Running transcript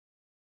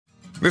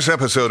This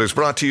episode is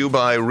brought to you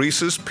by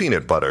Reese's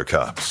Peanut Butter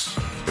Cups.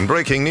 In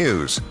breaking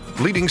news,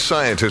 leading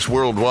scientists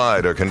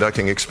worldwide are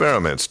conducting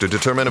experiments to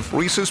determine if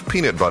Reese's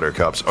Peanut Butter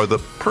Cups are the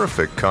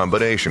perfect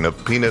combination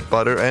of peanut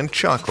butter and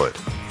chocolate.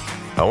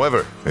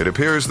 However, it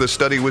appears the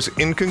study was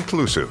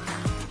inconclusive,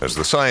 as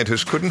the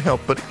scientists couldn't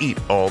help but eat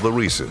all the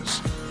Reese's.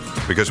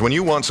 Because when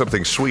you want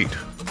something sweet,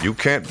 you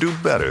can't do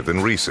better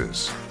than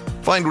Reese's.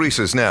 Find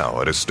Reese's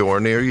now at a store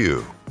near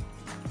you.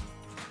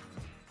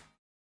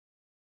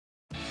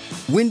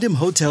 Wyndham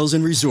Hotels &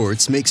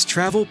 Resorts makes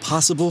travel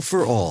possible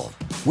for all.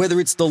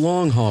 Whether it's the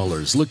long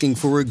haulers looking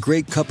for a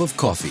great cup of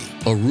coffee,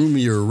 a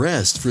roomier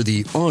rest for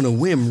the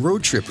on-a-whim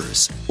road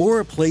trippers, or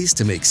a place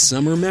to make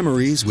summer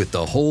memories with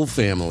the whole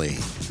family.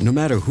 No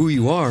matter who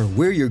you are,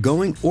 where you're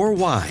going, or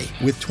why,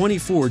 with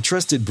 24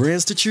 trusted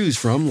brands to choose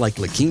from like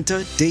La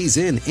Quinta, Days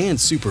Inn, and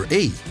Super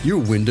 8, your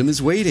Wyndham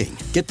is waiting.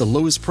 Get the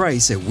lowest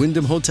price at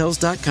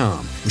WyndhamHotels.com.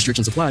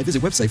 Restrictions apply.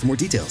 Visit website for more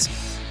details.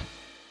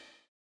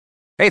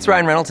 Hey, it's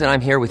Ryan Reynolds, and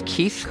I'm here with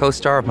Keith,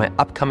 co-star of my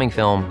upcoming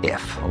film,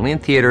 If, only in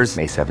theaters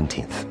May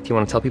 17th. Do you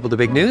want to tell people the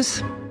big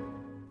news?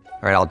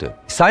 All right, I'll do it.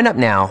 Sign up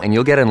now and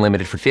you'll get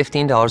unlimited for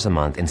 $15 a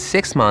month and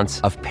 6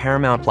 months of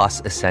Paramount Plus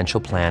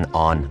Essential Plan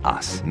on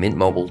us.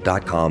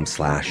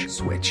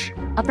 MintMobile.com/switch.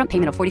 Upfront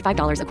payment of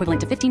 $45 equivalent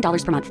to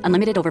 $15 per month.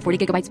 Unlimited over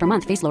 40 gigabytes per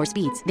month. Face lower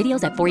speeds.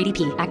 Videos at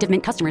 480p. Active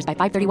Mint customers by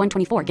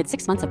 531.24 get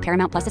 6 months of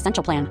Paramount Plus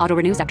Essential Plan. Auto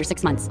renews after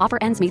 6 months. Offer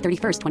ends May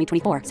 31st,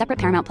 2024. Separate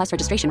Paramount Plus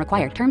registration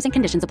required. Terms and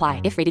conditions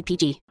apply if rated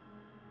PG.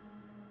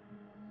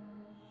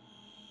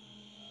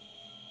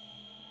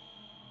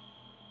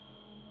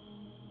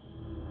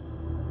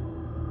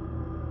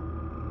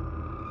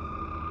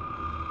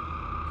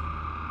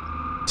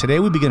 Today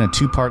we begin a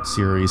two-part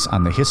series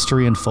on the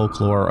history and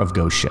folklore of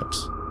ghost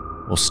ships.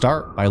 We'll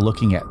start by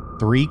looking at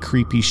 3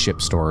 creepy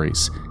ship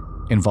stories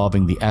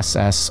involving the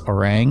SS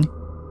Orang,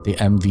 the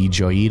MV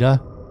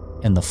Joyita,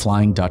 and the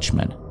Flying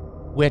Dutchman,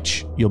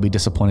 which, you'll be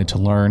disappointed to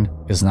learn,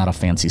 is not a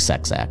fancy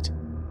sex act.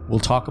 We'll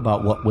talk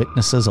about what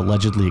witnesses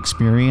allegedly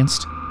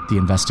experienced, the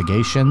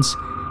investigations,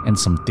 and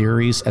some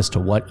theories as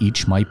to what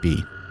each might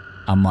be.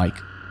 I'm Mike.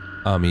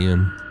 I'm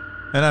Ian.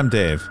 And I'm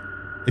Dave.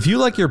 If you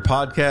like your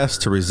podcast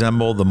to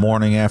resemble the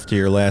morning after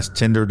your last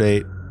Tinder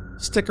date,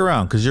 stick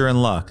around because you're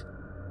in luck.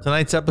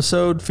 Tonight's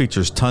episode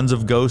features tons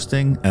of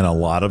ghosting and a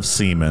lot of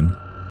semen.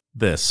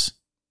 This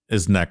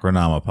is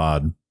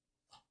Necronomipod.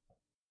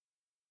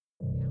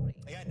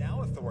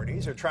 Now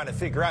authorities are trying to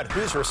figure out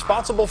who's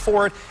responsible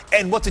for it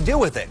and what to do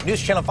with it.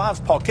 News Channel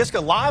 5's Paul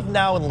Kiska live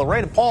now in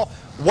Laredo. Paul,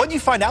 what did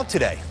you find out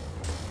today?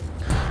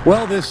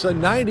 Well, this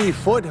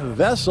 90-foot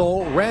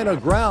vessel ran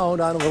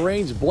aground on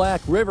Lorraine's Black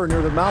River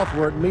near the mouth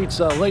where it meets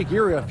Lake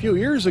Erie a few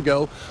years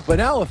ago. But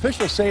now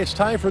officials say it's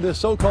time for this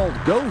so-called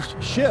ghost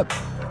ship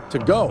to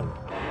go.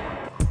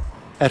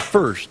 At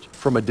first,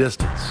 from a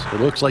distance,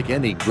 it looks like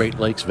any Great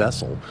Lakes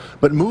vessel.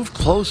 But move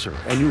closer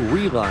and you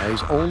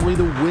realize only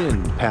the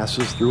wind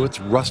passes through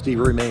its rusty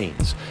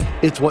remains.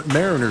 It's what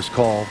mariners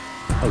call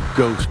a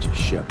ghost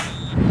ship.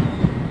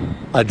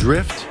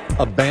 Adrift,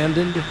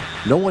 abandoned,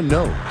 no one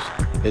knows.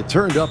 It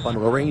turned up on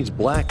Lorraine's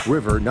Black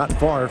River not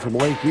far from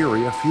Lake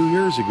Erie a few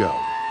years ago.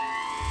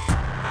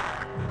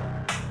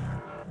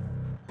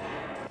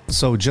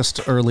 So just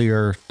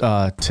earlier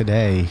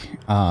today,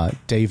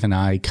 Dave and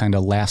I kind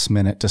of last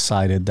minute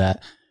decided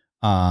that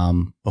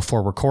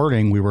before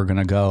recording, we were going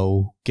to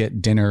go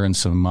get dinner and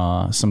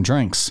some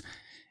drinks.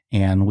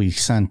 And we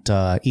sent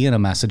Ian a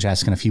message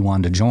asking if he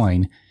wanted to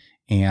join.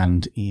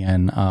 And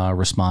Ian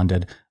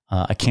responded,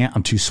 I can't,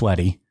 I'm too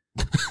sweaty.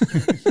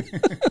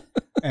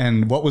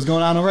 And what was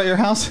going on over at your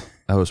house?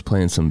 I was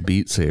playing some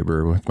Beat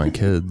Saber with my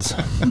kids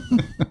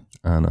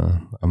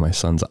on my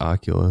son's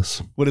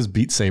Oculus. What is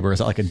Beat Saber? Is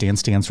that like a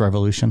Dance Dance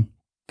Revolution?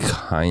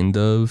 Kind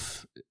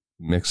of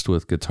mixed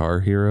with Guitar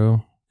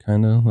Hero,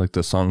 kind of. Like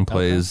the song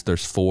plays,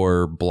 There's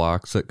 4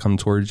 blocks that come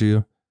towards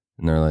you,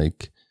 and they're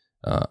like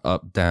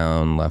up,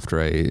 down, left,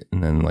 right,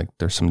 and then like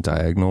there's some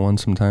diagonal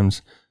ones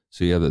sometimes.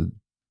 So you have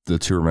the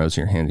 2 remotes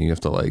in your hand, and you have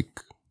to like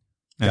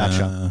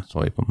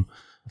swipe them.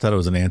 I thought it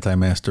was an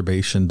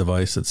anti-masturbation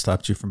device that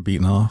stopped you from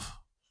beating off.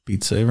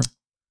 Beat Saber.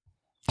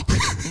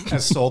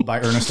 As sold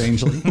by Ernest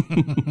Angley.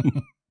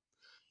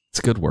 It's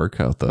a good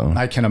workout, though.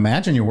 I can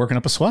imagine you're working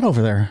up a sweat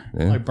over there.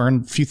 Yeah. I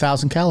burned a few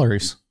thousand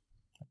calories.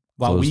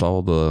 Closed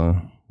all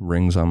the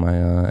rings on my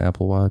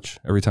Apple Watch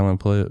every time I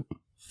play it.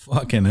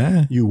 Fucking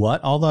eh. You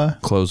what?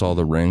 Close all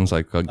the rings,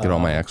 like get all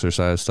my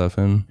exercise stuff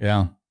in.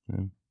 Yeah.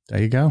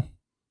 There you go.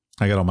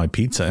 I got all my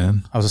pizza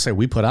in. I was going to say,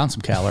 we put on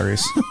some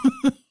calories.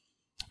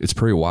 It's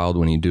pretty wild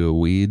when you do a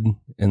weed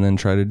and then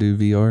try to do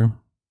VR.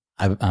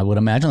 I would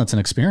imagine that's an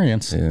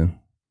experience. Yeah.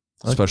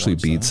 Especially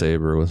Beat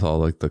Saber with all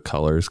like the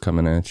colors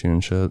coming at you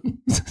and shit.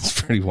 It's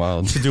pretty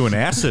wild. To do an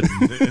acid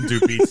and do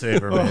Beat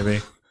Saber,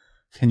 maybe.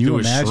 Can you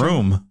imagine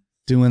shroom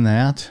doing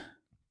that?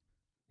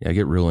 Yeah, I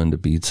get real into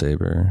Beat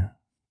Saber.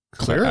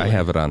 Clearly. I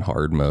have it on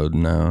hard mode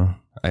now.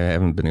 I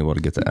haven't been able to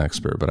get to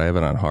expert, but I have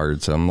it on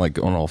hard, so I'm like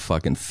going all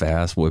fucking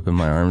fast, whipping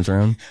my arms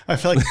around. I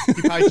feel like he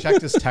probably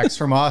checked his text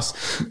from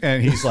us,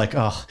 and he's like,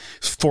 oh,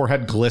 his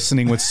forehead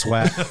glistening with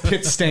sweat,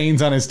 pit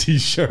stains on his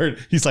t-shirt.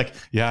 He's like,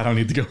 yeah, I don't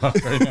need to go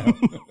out right now.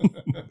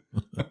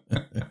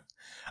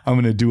 I'm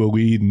going to do a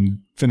weed and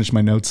finish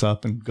my notes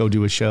up and go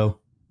do a show.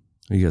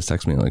 You guys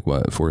text me like,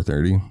 what,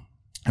 4:30?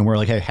 And we're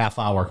like, hey, half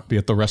hour, be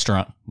at the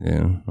restaurant.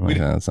 Yeah,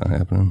 that's not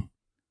happening.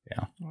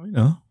 Yeah.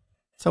 Well,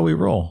 that's how we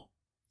roll.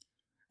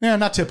 Yeah,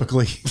 not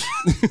typically.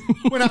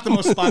 We're not the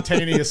most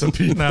spontaneous of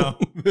people. No.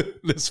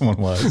 This one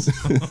was.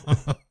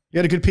 You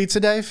had a good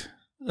pizza, Dave?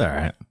 All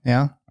right.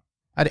 Yeah.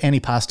 I had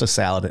antipasta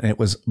salad, and it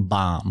was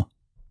bomb.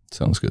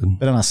 Sounds good.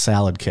 Been on a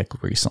salad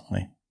kick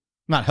recently.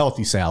 Not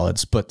healthy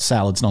salads, but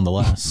salads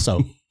nonetheless.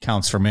 So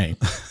counts for me.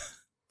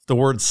 The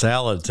word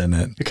salad's in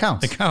it. It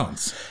counts. It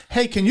counts.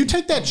 Hey, can you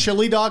take that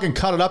chili dog and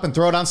cut it up and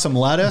throw it on some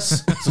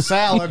lettuce? It's a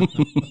salad.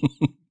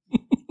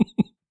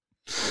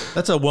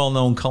 That's a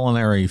well-known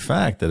culinary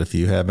fact that if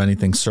you have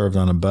anything served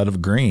on a bed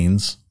of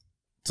greens,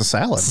 it's a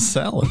salad. It's a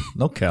salad.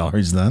 No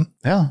calories then.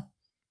 Yeah.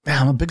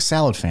 I'm a big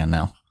salad fan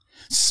now.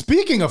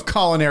 Speaking of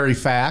culinary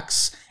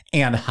facts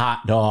and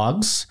hot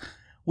dogs,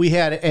 we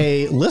had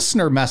a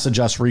listener message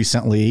us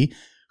recently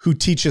who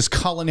teaches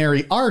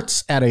culinary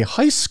arts at a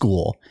high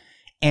school.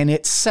 And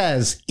it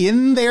says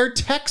in their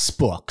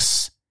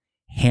textbooks,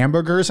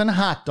 hamburgers and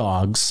hot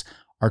dogs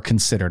are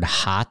considered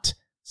hot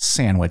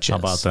sandwiches. How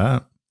about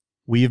that?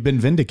 We have been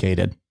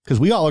vindicated because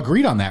we all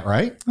agreed on that,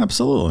 right?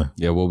 Absolutely.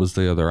 Yeah, what was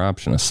the other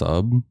option? A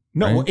sub?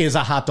 No, right? is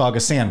a hot dog a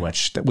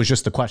sandwich? That was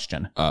just the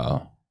question.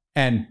 Oh.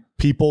 And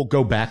people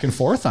go back and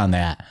forth on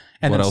that.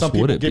 And What then else some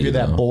people would it give be, you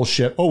that though?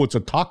 bullshit, oh, it's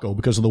a taco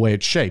because of the way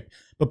it's shaped.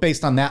 But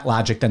based on that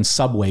logic, then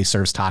Subway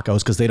serves tacos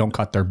because they don't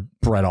cut their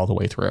bread all the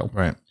way through.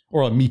 Right.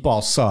 Or a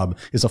meatball sub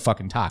is a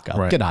fucking taco.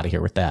 Right. Get out of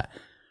here with that.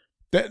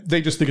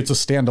 They just think it's a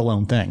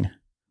standalone thing.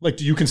 Like,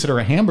 do you consider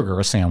a hamburger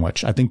a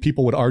sandwich? I think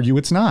people would argue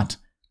it's not.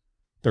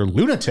 They're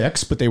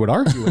lunatics, but they would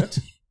argue it.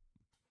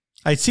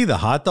 I see the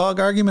hot dog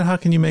argument. How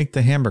can you make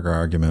the hamburger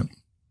argument?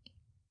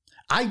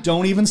 I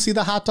don't even see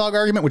the hot dog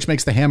argument, which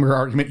makes the hamburger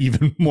argument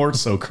even more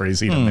so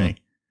crazy to me.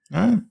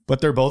 All right.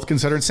 But they're both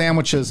considered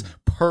sandwiches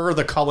per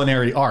the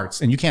culinary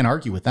arts, and you can't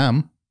argue with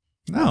them.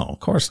 No, of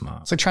course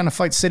not. It's like trying to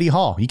fight City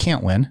Hall. You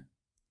can't win.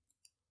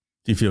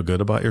 Do you feel good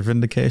about your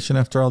vindication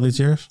after all these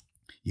years?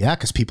 Yeah,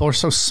 because people are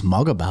so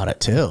smug about it,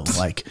 too.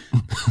 Like,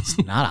 it's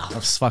not a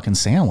fucking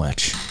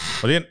sandwich.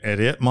 What are you, an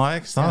idiot,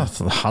 Mike? It's not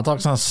the hot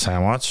dog's not a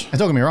sandwich. And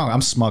don't get me wrong,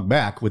 I'm smug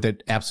back with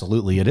it.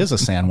 Absolutely, it is a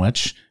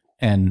sandwich.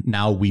 And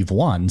now we've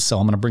won. So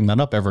I'm going to bring that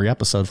up every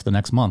episode for the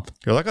next month.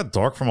 You're like a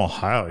dork from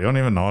Ohio. You don't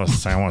even know what a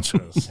sandwich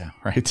is. Yeah,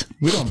 right.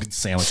 We don't get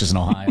sandwiches in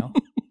Ohio.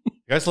 You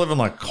guys live in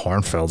like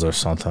cornfields or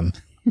something.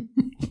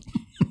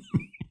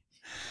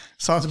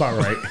 Sounds about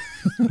right.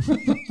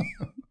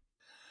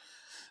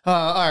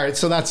 All right,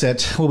 so that's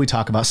it. What we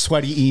talk about?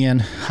 Sweaty Ian,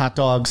 hot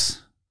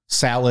dogs,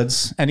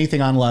 salads.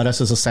 Anything on lettuce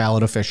is a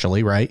salad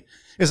officially, right?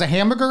 Is a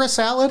hamburger a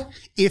salad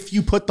if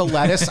you put the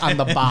lettuce on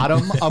the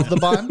bottom of the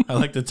bun? I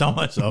like to tell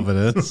myself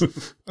it is.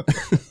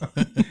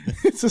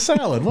 It's a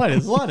salad. What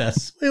is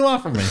lettuce? What do you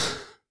want from me?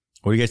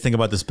 What do you guys think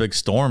about this big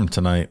storm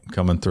tonight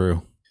coming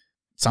through?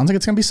 Sounds like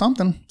it's going to be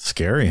something.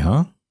 Scary,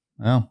 huh?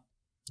 Oh,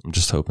 I'm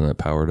just hoping that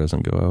power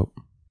doesn't go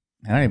out.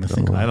 I don't even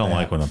think about I don't that.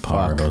 like when the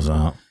power Fuck. goes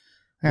out.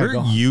 Yeah, We're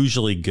go.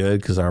 usually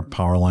good because our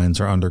power lines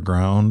are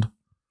underground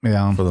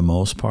Yeah. for the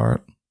most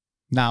part.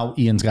 Now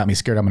Ian's got me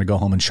scared. I'm going to go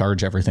home and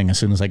charge everything as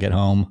soon as I get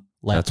home.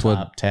 That's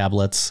Laptop, what-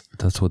 tablets.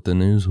 That's what the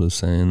news was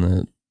saying,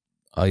 that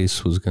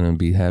ice was going to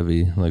be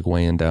heavy, like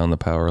weighing down the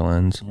power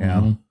lines.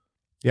 Yeah.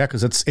 Yeah,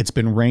 because it's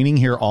been raining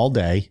here all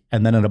day.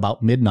 And then at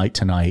about midnight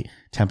tonight,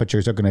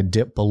 temperatures are going to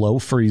dip below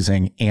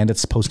freezing and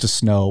it's supposed to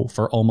snow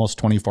for almost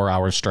 24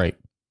 hours straight.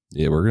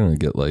 Yeah, we're going to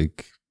get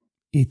like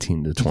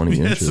 18 to 20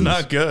 inches. It's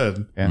not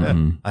good. Yeah.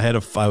 Mhm.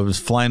 I was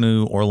flying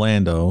to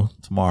Orlando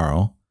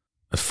tomorrow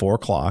at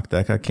 4:00.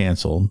 That got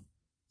canceled.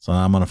 So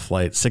now I'm on a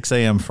flight 6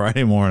 a.m.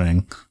 Friday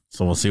morning.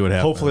 So we'll see what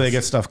happens. Hopefully they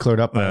get stuff cleared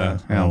up. by Yeah,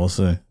 then. we'll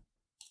see.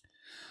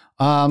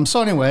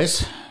 So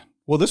anyways,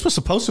 well, this was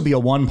supposed to be a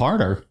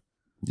one-parter.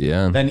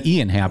 Yeah. Then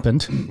Ian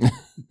happened. We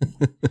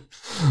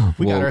got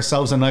Well-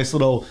 ourselves a nice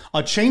little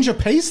a change of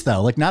pace,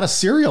 though. Like not a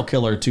serial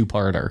killer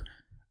two-parter.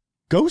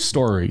 Ghost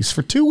stories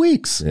for 2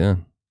 weeks. Yeah.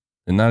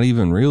 And not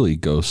even really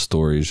ghost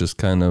stories, just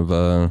kind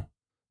of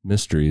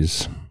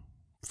mysteries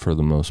for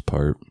the most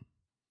part.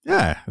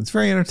 Yeah, it's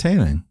very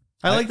entertaining.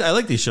 I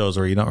like these shows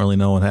where you don't really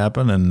know what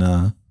happened and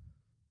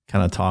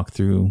kind of talk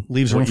through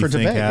Leaves what room you for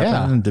think debate, happened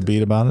yeah. and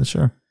debate about it.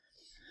 Sure.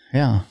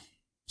 Yeah.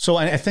 So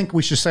I think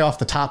we should say off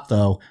the top,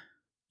 though,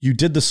 you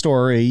did the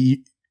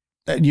story,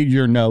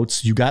 your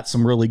notes, you got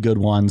some really good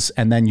ones.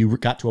 And then you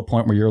got to a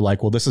point where you're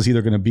like, well, this is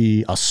either going to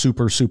be a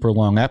super, super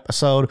long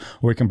episode,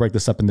 or we can break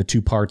this up into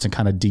 2 parts and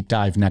kind of deep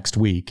dive next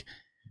week,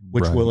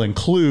 which Right. will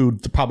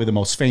include probably the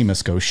most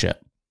famous ghost shit.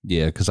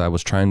 Yeah, because I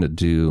was trying to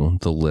do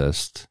the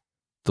list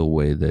the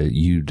way that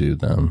you do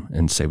them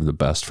and save the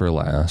best for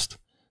last.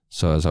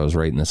 So as I was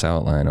writing this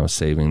outline, I was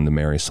saving the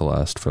Mary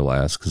Celeste for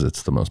last because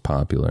it's the most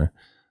popular.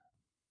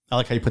 I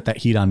like how you put that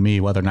heat on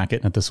me, whether or not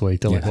getting it this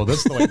week. They're like, well, this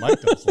is the way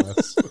Mike does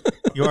this.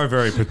 You are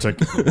very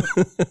particular.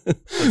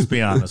 Let's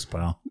be honest,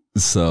 pal.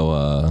 So,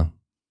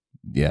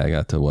 I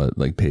got to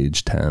like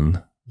page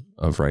 10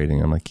 of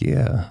writing. I'm like,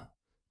 yeah,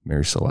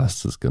 Mary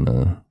Celeste is going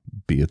to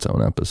be its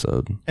own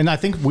episode. And I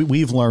think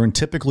we've learned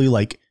typically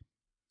like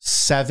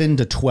 7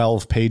 to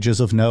 12 pages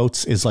of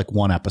notes is like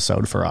one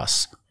episode for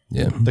us.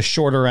 Yeah. The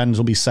shorter ends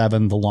will be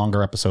 7. The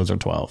longer episodes are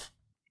 12.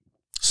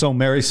 So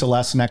Mary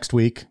Celeste next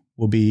week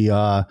will be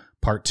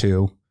part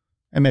 2,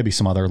 and maybe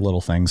some other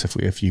little things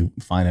if you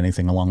find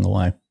anything along the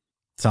way.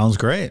 Sounds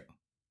great.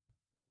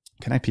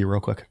 Can I pee real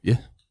quick? Yeah.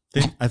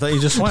 I thought you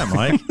just went,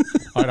 Mike.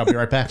 All right, I'll be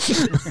right back.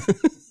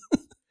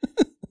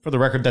 For the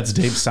record, that's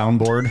Dave's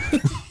soundboard.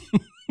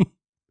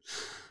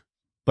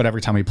 But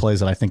every time he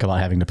plays it, I think about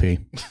having to pee.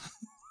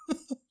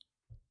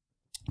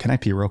 Can I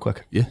pee real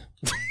quick? Yeah.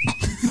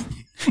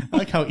 I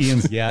like how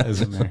Ian's yeah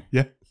is in there.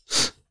 Yeah.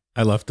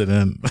 I left it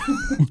in.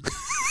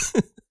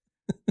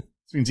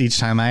 This means each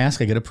time I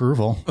ask, I get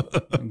approval.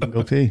 I can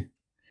go pee.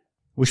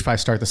 We should probably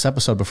start this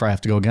episode before I have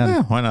to go again.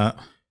 Yeah, why not?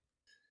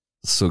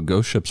 So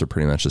ghost ships are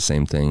pretty much the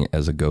same thing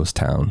as a ghost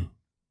town.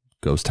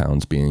 Ghost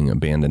towns being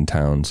abandoned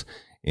towns,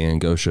 and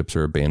ghost ships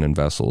are abandoned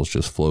vessels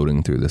just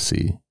floating through the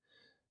sea.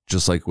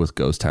 Just like with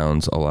ghost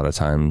towns, a lot of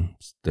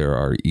times there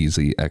are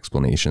easy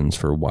explanations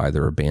for why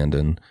they're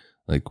abandoned.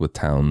 Like with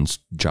towns,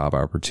 job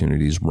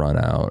opportunities run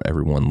out,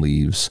 everyone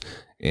leaves,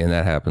 and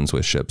that happens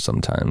with ships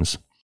sometimes.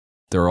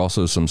 There are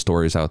also some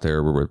stories out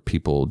there where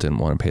people didn't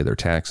want to pay their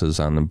taxes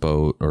on a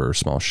boat or a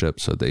small ship,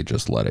 so they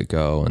just let it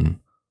go and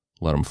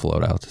let them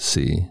float out to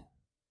sea.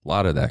 A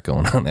lot of that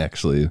going on,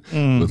 actually,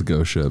 with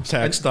ghost ships.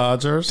 Tax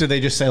dodgers. Did they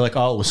just say, like,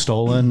 oh, it was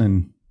stolen?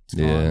 And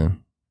yeah,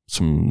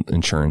 some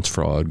insurance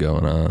fraud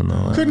going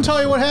on. Couldn't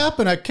tell you what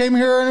happened. I came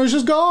here and it was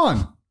just gone.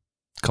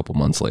 A couple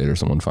months later,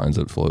 someone finds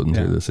it floating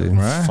through the sea.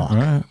 Right, Fuck.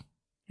 right.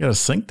 You got to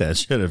sink that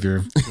shit if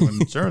you're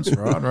doing insurance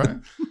fraud, right?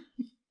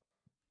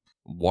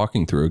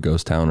 Walking through a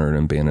ghost town or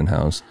an abandoned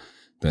house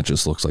that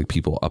just looks like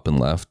people up and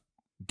left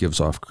gives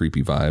off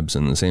creepy vibes.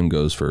 And the same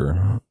goes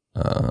for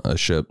a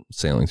ship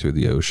sailing through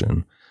the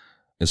ocean,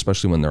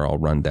 especially when they're all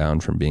run down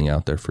from being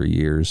out there for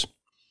years.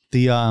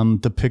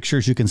 The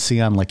pictures you can see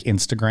on like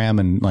Instagram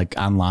and like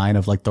online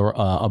of like the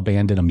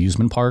abandoned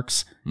amusement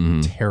parks,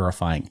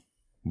 terrifying.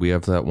 We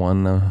have that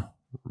one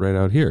right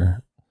out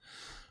here.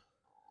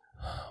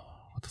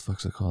 What the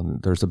fuck's it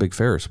called? There's a big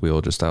Ferris wheel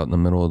just out in the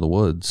middle of the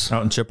woods.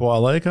 Out in Chippewa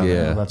Lake?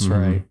 Yeah. That's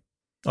right.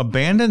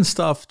 Abandoned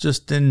stuff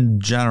just in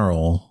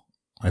general,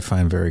 I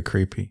find very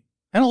creepy.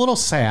 And a little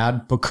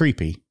sad, but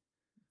creepy.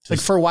 Like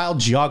for a while,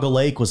 Geauga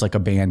Lake was like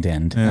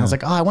abandoned. And I was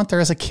like, oh, I went there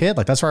as a kid.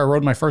 Like that's where I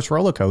rode my first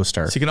roller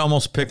coaster. So you can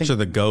almost picture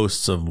the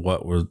ghosts of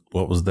what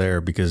was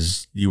there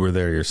because you were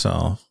there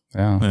yourself.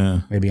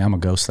 Yeah. Maybe I'm a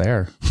ghost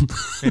there.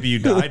 Maybe you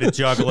died at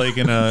Geauga Lake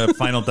in a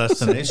Final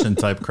Destination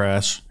type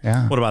crash.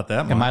 Yeah. What about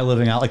that, Mike? Am I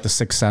living out like the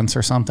Sixth Sense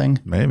or something?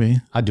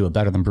 Maybe. I'd do it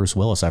better than Bruce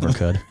Willis ever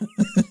could.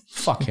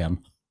 Fuck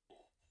him.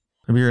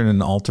 Maybe you're in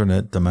an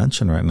alternate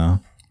dimension right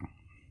now.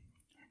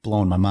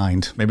 Blowing my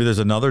mind. Maybe there's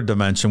another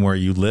dimension where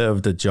you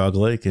lived at Geauga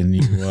Lake and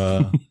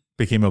you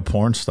became a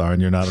porn star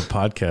and you're not a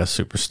podcast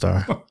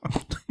superstar.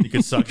 You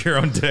could suck your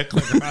own dick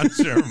like Ron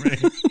Jeremy.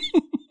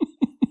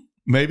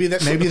 Maybe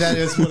that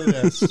is what it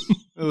is.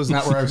 It was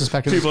not where I was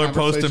expecting. People are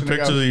posting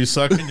pictures of you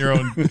sucking your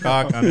own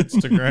cock on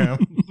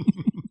Instagram.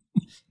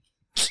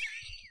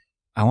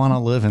 I want to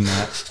live in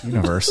that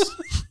universe.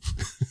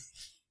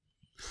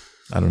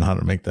 I don't know how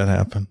to make that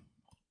happen.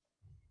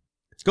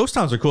 Ghost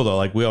towns are cool though.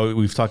 Like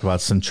we've talked about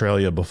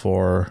Centralia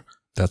before.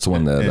 That's the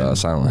one that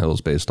Silent Hill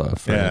is based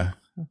off. Right? Yeah.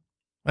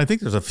 I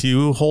think there's a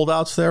few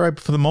holdouts there, right?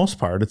 But for the most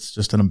part, it's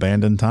just an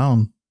abandoned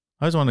town.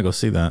 I always want to go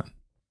see that.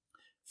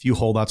 Few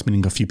holdouts,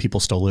 meaning a few people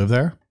still live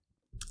there?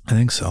 I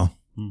think so.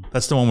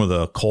 That's the one where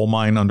the coal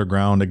mine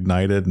underground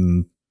ignited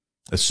and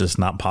it's just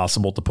not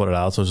possible to put it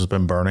out. So it's just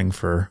been burning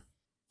for,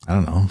 I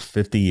don't know,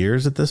 50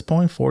 years at this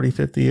point, 40,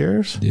 50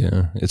 years.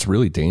 Yeah. It's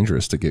really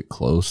dangerous to get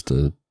close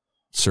to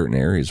certain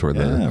areas where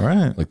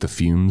like the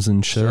fumes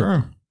and shit.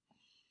 Sure.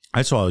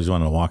 I just always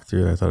wanted to walk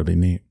through there. I thought it'd be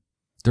neat.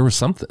 There was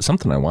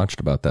something I watched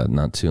about that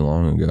not too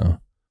long ago,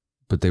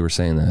 but they were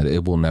saying that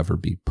it will never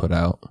be put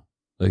out.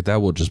 Like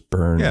that will just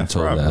burn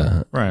until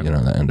the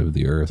end of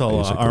the earth.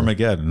 Until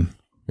Armageddon.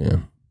 Yeah.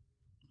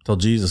 Until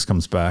Jesus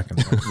comes back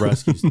and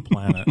rescues the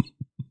planet.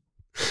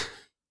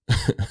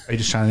 Are you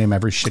just trying to name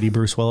every shitty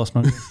Bruce Willis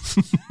movie?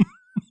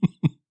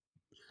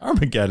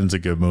 Armageddon's a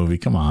good movie.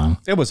 Come on.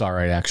 It was all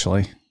right,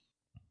 actually.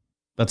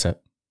 That's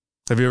it.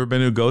 Have you ever been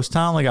to a ghost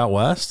town like out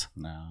west?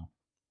 No.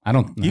 I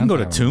don't. You can go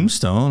to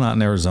Tombstone out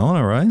in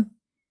Arizona, right?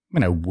 I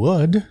mean, I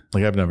would.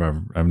 Like I've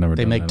never.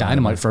 They make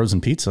dynamite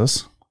frozen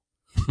pizzas.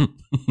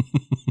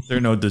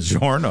 They're no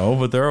DiGiorno,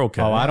 but they're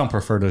okay. Oh, I don't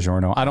prefer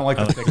DiGiorno. I don't like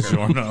the thicker.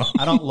 DiGiorno.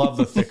 I don't love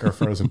the thicker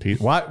frozen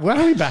pizza. Why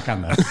are we back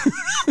on this?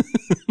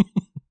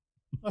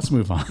 Let's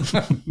move on.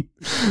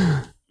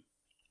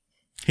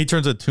 He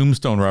turns a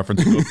Tombstone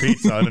reference into a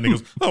pizza and he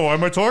goes, oh, why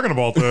am I talking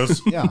about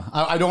this? Yeah,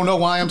 I don't know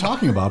why I'm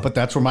talking about it, but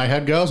that's where my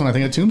head goes when I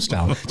think of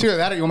Tombstone. It's either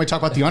that or you want me to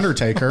talk about The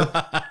Undertaker.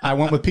 I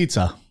went with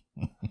pizza.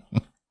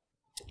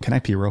 can I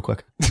pee real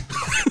quick?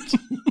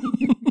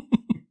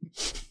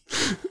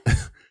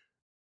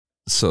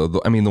 So,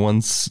 the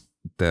ones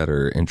that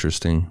are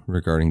interesting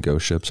regarding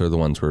ghost ships are the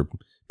ones where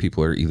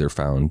people are either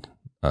found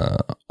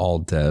all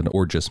dead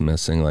or just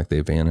missing, like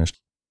they vanished.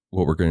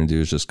 What we're going to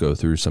do is just go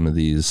through some of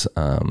these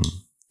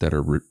that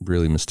are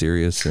really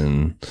mysterious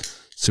and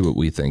see what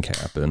we think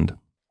happened.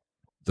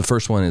 The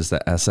first one is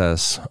the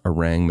SS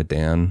Orang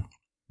Medan.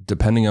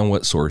 Depending on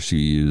what source you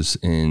use,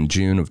 in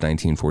June of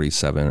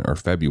 1947 or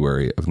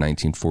February of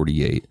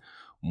 1948,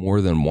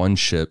 more than one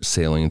ship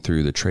sailing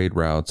through the trade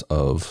routes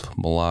of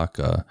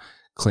Malacca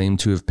claimed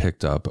to have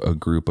picked up a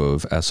group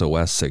of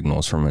SOS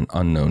signals from an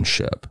unknown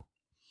ship.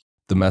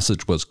 The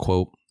message was,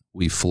 quote,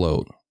 "We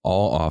float.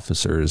 All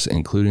officers,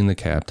 including the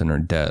captain, are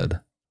dead,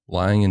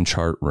 lying in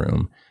chart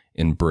room,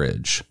 in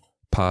bridge,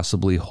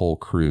 possibly whole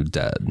crew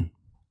dead."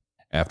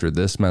 After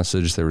this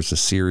message, there was a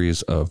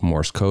series of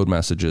Morse code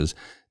messages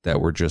that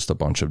were just a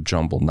bunch of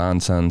jumbled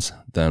nonsense.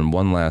 Then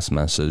one last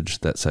message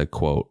that said,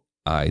 quote,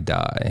 "I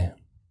die."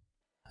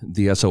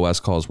 The SOS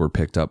calls were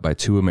picked up by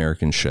 2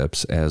 American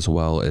ships as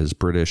well as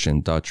British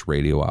and Dutch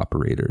radio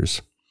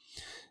operators.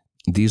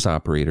 These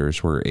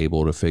operators were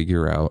able to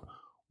figure out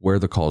where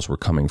the calls were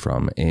coming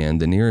from, and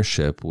the nearest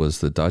ship was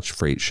the Dutch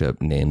freight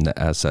ship named the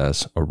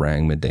SS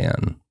Orang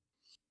Medan.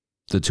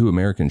 The 2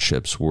 American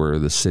ships were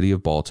the City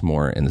of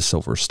Baltimore and the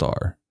Silver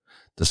Star.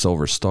 The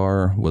Silver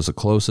Star was the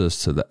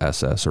closest to the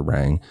SS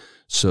Orang,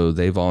 so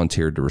they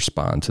volunteered to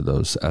respond to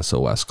those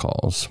SOS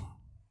calls.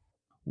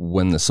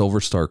 When the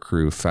Silver Star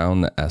crew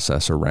found the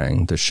SS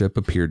Orang, the ship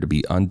appeared to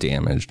be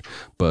undamaged,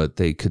 but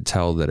they could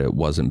tell that it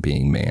wasn't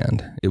being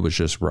manned. It was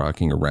just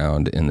rocking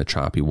around in the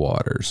choppy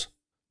waters.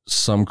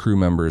 Some crew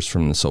members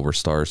from the Silver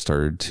Star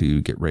started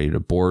to get ready to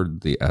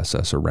board the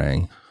SS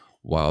Orang,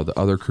 while the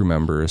other crew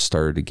members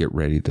started to get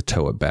ready to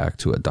tow it back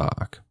to a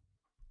dock.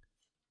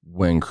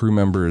 When crew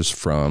members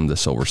from the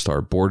Silver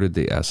Star boarded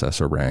the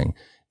SS Orang,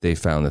 they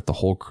found that the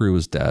whole crew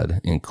was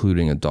dead,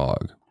 including a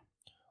dog.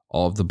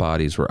 All of the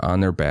bodies were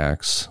on their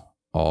backs,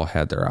 all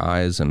had their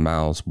eyes and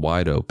mouths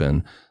wide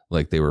open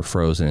like they were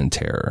frozen in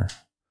terror.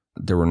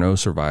 There were no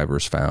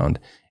survivors found,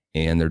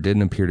 and there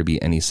didn't appear to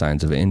be any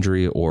signs of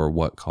injury or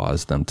what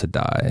caused them to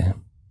die.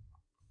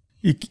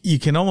 You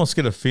can almost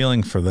get a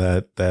feeling for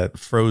that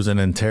frozen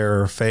in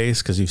terror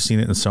face because you've seen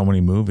it in so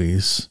many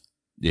movies.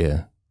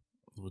 Yeah.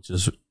 Which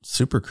is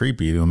super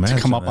creepy to imagine.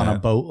 To come up on a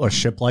boat or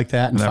ship like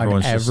that and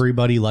find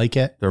everybody like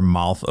it. Their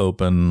mouth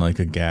open, like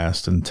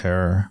aghast in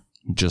terror.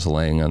 Just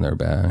laying on their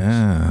backs.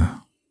 Yeah.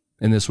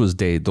 And this was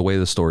the way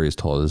the story is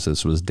told is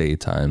this was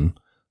daytime.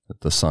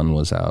 The sun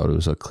was out. It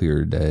was a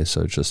clear day.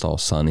 So it's just all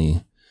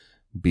sunny,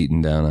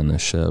 beating down on the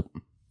ship.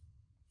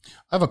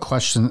 I have a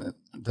question.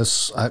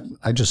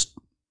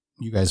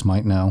 You guys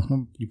might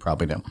know. You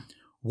probably do.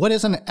 What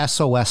is an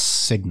SOS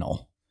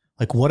signal?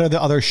 Like, what are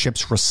the other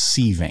ships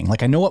receiving?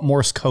 Like, I know what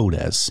Morse code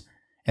is.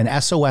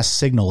 An SOS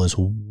signal is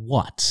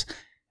what?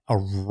 A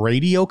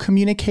radio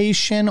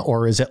communication?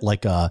 Or is it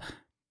like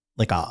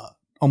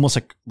almost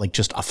like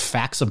just a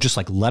fax of just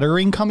like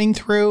lettering coming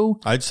through?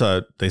 I just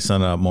thought they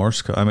sent out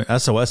Morse code. I mean,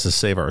 SOS is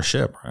save our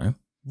ship, right?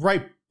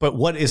 Right. But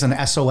what is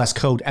an SOS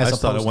code I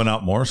thought it went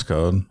out Morse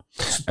code.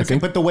 I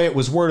think, but the way it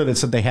was worded, it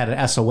said they had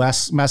an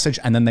SOS message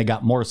and then they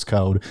got Morse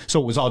code.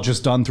 So it was all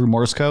just done through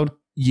Morse code?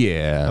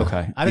 Yeah.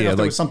 Okay. I didn't know if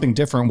there was something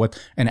different with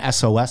an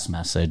SOS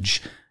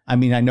message. I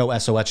mean, I know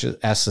SOS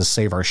is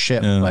save our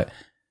ship, but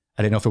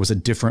I didn't know if it was a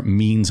different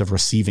means of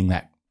receiving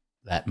that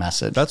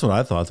message. That's what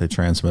I thought. They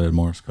transmitted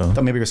Morse code. I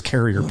thought maybe it was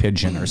carrier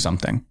pigeon or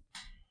something.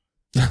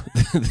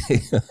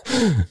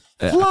 Fly,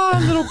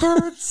 little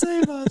bird,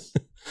 save us.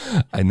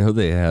 I know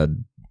they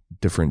had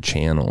different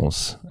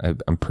channels.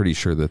 I'm pretty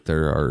sure that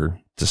there are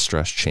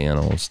distress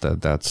channels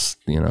that's,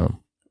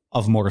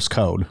 of Morse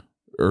code.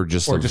 Or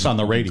just on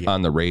the radio.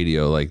 On the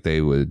radio, like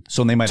they would.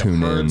 So they might have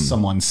heard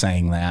someone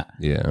saying that.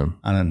 Yeah.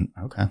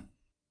 Okay.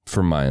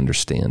 From my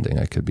understanding,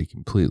 I could be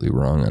completely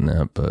wrong on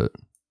that, but.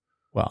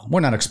 Well, we're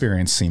not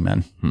experienced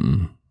seamen.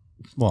 Hmm.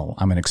 Well,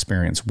 I'm an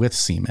experience with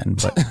seamen,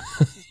 but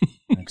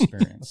an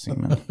experienced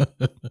seaman. What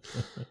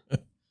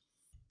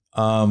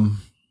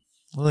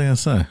was I going to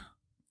say?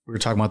 We were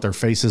talking about their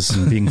faces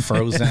and being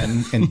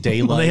frozen in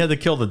daylight. Well, they had to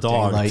kill the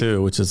dog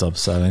too, which is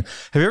upsetting.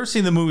 Have you ever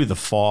seen the movie The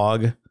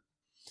Fog,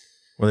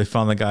 where they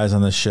found the guys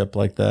on the ship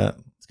like that?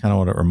 It's kind of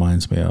what it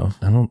reminds me of.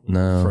 I don't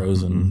know.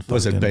 Frozen.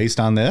 Was it based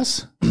on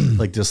this?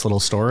 Like this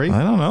little story?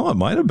 I don't know. It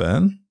might have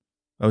been.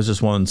 That was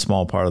just one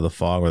small part of The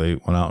Fog where they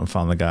went out and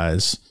found the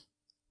guys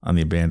on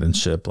the abandoned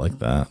ship like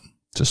that.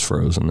 Just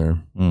frozen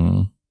there.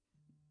 Mm.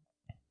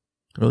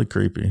 Really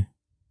creepy.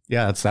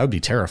 Yeah, that would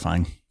be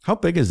terrifying. How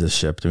big is this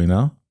ship? Do we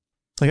know?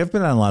 Like, I've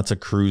been on lots of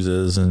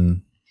cruises,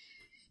 and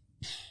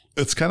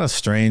it's kind of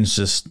strange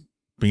just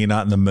being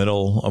out in the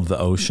middle of the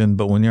ocean.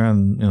 But when you're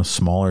on,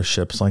 smaller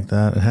ships like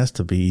that, it has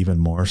to be even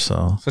more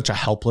so. Such a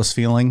helpless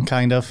feeling,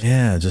 kind of.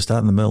 Yeah, just out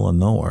in the middle of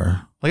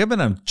nowhere. Like, I've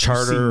been on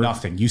charter. You see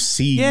nothing. You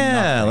see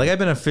nothing. Like I've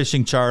been on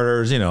fishing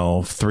charters,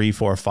 3,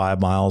 4, 5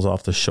 miles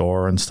off the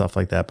shore and stuff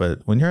like that. But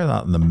when you're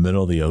out in the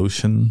middle of the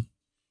ocean,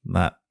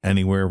 not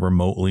anywhere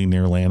remotely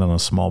near land on a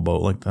small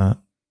boat like that.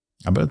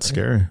 I bet it's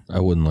scary. I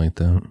wouldn't like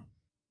that.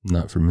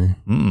 Not for me.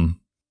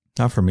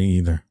 Not for me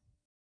either.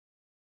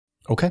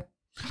 Okay.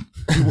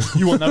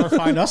 You will never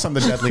find us on the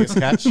Deadliest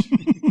Catch.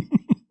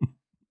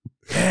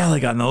 Yeah,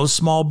 like on those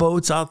small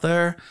boats out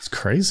there. It's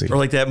crazy. Or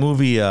like that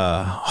movie,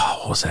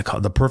 what was that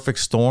called? The Perfect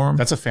Storm.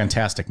 That's a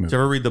fantastic movie. Did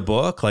you ever read the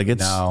book? Like,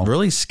 it's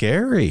really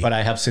scary. But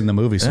I have seen the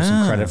movie, so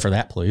some credit for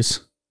that,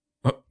 please.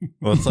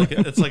 Well,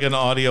 it's like an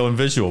audio and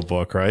visual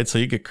book, right? So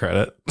you get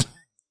credit.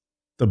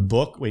 The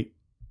book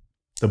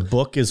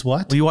is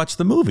what? Well, you watch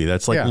the movie.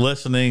 That's like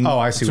listening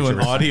I see to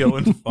an audio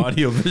and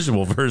audio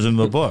visual version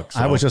of the book.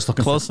 So I was just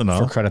looking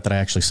for credit that I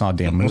actually saw a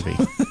damn movie.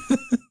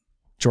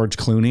 George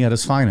Clooney at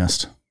his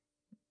finest.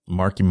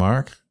 Marky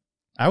Mark.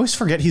 I always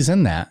forget he's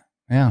in that.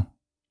 Yeah.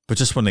 But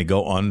just when they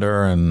go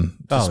under and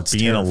just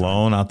being terrifying.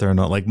 alone out there,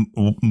 like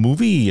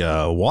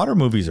water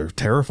movies are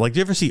terrifying. Like, do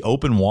you ever see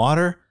Open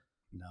Water?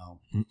 No.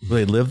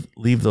 Where they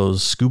leave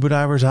those scuba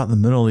divers out in the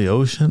middle of the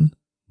ocean?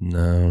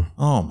 No.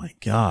 Oh my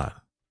God.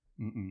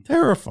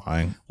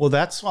 Terrifying. Well,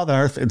 that's why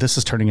this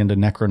is turning into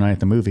Necro Night at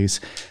the Movies.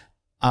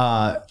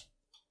 I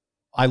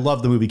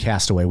love the movie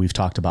Castaway. We've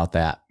talked about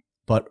that.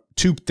 But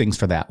two things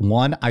for that.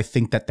 One, I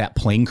think that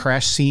plane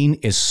crash scene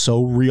is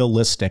so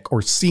realistic,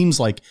 or seems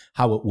like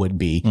how it would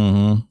be,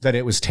 that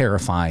it was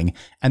terrifying.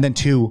 And then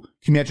two,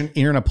 can you imagine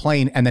you're in a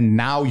plane and then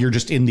now you're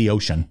just in the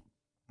ocean?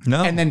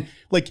 No. And then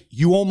like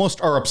you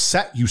almost are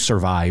upset you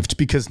survived,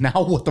 because now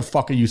what the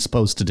fuck are you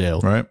supposed to do?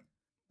 Right.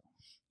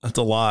 That's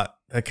a lot.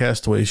 That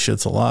Castaway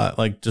shit's a lot.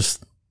 Like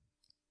just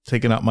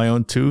taking out my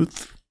own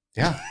tooth.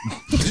 Yeah.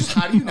 Just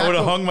how do you I would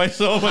have hung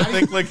myself, I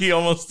think, like he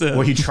almost did.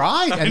 Well, he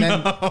tried, and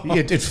then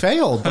it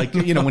failed. Like,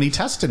 when he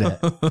tested it.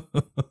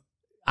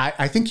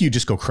 I think you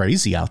just go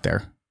crazy out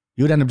there.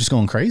 You would end up just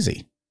going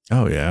crazy.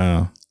 Oh,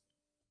 yeah.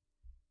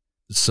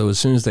 So as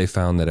soon as they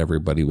found that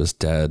everybody was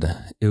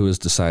dead, it was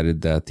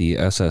decided that the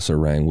SS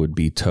Orang would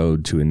be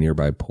towed to a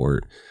nearby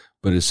port.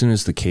 But as soon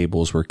as the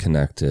cables were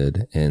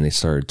connected and they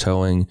started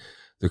towing,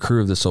 the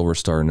crew of the Silver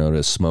Star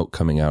noticed smoke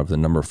coming out of the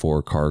number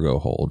 4 cargo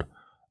hold.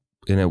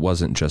 And it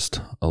wasn't just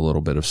a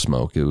little bit of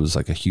smoke. It was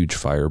like a huge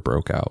fire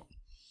broke out.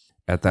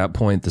 At that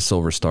point, the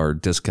Silver Star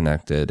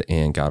disconnected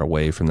and got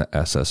away from the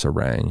SS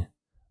Orang.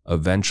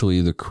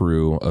 Eventually, the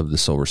crew of the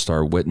Silver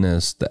Star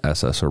witnessed the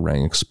SS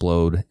Orang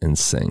explode and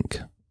sink.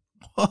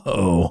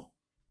 Whoa.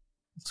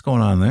 What's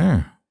going on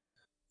there?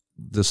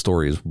 The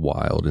story is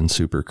wild and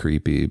super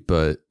creepy,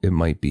 but it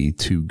might be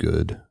too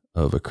good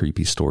of a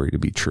creepy story to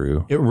be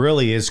true. It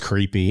really is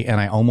creepy,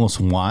 and I almost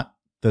want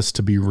this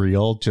to be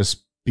real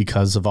just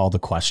because of all the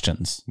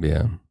questions.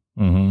 Yeah.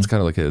 Mm-hmm. It's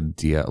kind of like a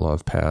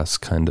Dyatlov Pass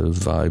kind of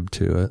vibe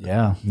to it.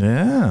 Yeah.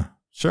 Yeah,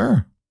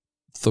 sure.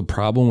 The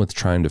problem with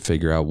trying to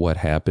figure out what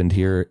happened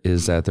here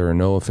is that there are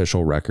no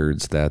official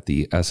records that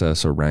the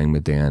SS Orang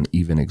Medan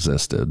even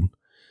existed.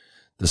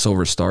 The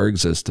Silver Star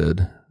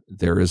existed.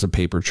 There is a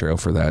paper trail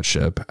for that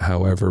ship.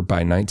 However,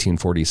 by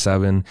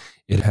 1947,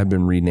 it had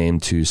been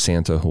renamed to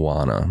Santa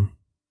Juana.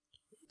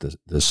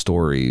 The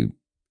story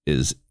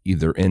is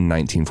either in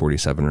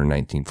 1947 or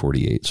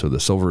 1948. So the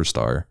Silver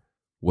Star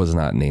was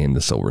not named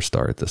the Silver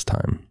Star at this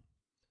time.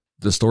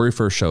 The story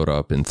first showed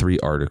up in 3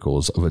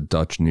 articles of a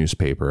Dutch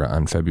newspaper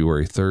on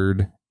February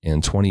 3rd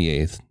and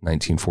 28th,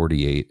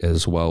 1948,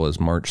 as well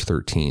as March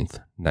 13th,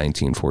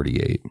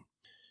 1948.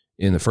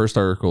 In the first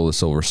article, the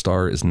Silver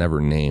Star is never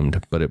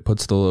named, but it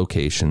puts the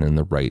location in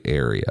the right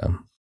area.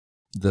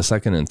 The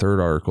second and third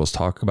articles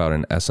talk about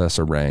an SS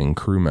Orang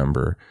crew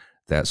member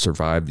that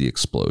survived the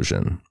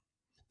explosion.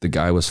 The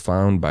guy was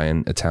found by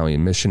an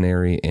Italian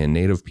missionary and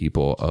native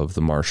people of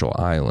the Marshall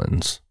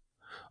Islands.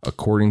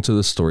 According to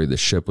the story, the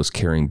ship was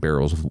carrying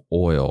barrels of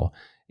oil,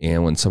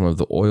 and when some of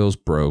the oils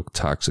broke,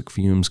 toxic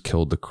fumes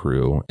killed the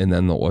crew, and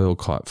then the oil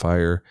caught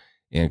fire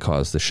and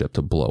caused the ship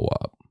to blow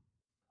up.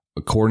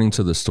 According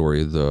to the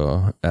story,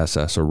 the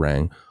SS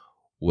Orang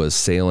was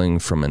sailing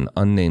from an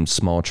unnamed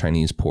small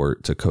Chinese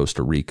port to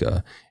Costa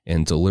Rica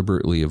and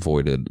deliberately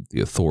avoided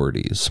the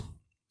authorities.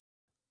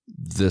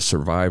 The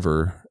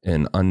survivor,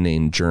 an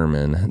unnamed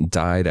German,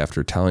 died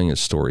after telling his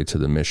story to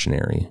the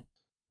missionary,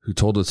 who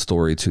told the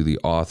story to the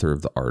author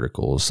of the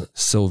articles,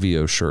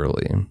 Silvio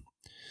Shirley.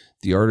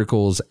 The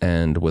articles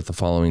end with the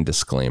following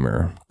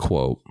disclaimer,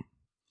 quote,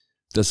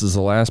 "This is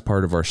the last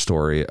part of our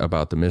story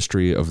about the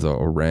mystery of the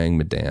Orang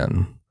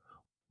Medan.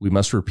 We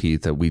must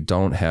repeat that we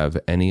don't have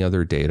any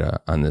other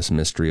data on this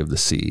mystery of the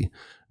sea,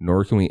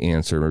 nor can we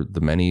answer the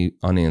many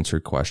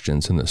unanswered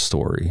questions in this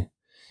story.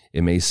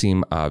 It may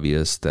seem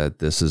obvious that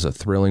this is a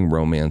thrilling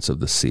romance of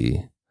the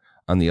sea.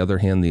 On the other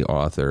hand, the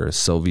author,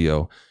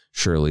 Silvio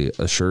Shirley,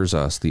 assures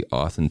us the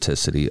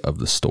authenticity of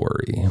the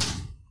story."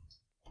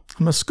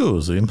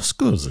 Muscusi.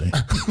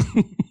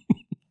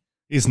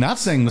 He's not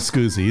saying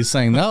Muscusi. He's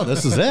saying, no,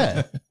 this is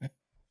it.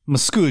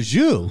 Muscuse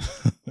you.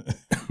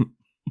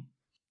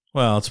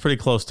 Well, it's pretty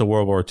close to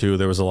World War II.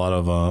 There was a lot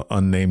of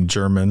unnamed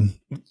German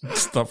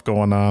stuff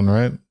going on,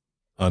 right?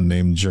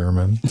 Unnamed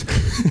German.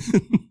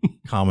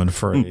 Common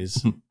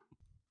phrase.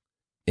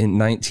 In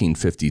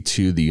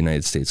 1952, the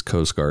United States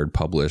Coast Guard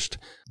published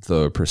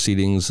the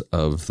Proceedings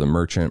of the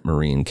Merchant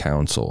Marine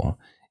Council,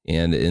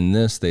 And in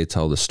this, they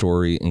tell the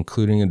story,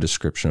 including a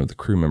description of the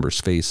crew members'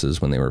 faces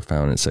when they were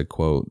found. It said,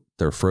 quote,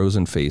 "Their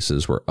frozen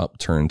faces were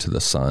upturned to the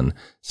sun,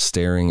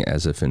 staring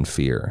as if in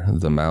fear.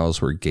 The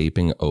mouths were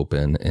gaping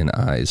open and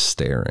eyes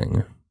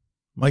staring."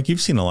 Mike,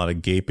 you've seen a lot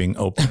of gaping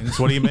openings.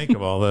 What do you make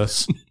of all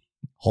this?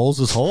 Holes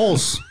is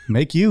holes.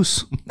 Make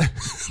use.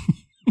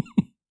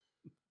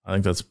 I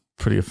think that's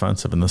pretty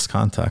offensive in this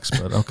context,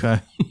 but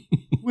okay.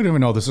 We don't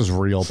even know this is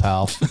real,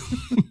 pal.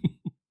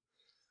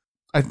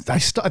 I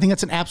think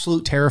that's an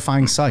absolute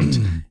terrifying sight.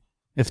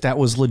 If that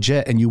was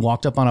legit and you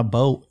walked up on a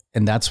boat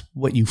and that's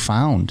what you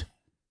found.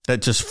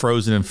 That just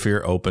frozen in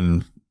fear,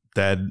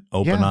 dead,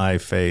 open eye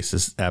face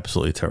is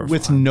absolutely terrifying.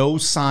 With no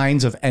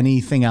signs of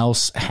anything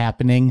else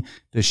happening,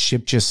 the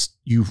ship just,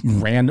 you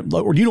don't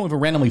even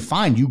randomly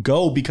find. You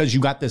go because you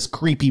got this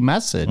creepy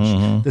message,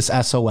 this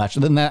SOS.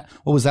 And then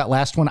what was that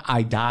last one?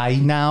 I die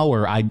now,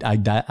 or I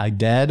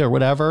dead, or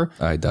whatever.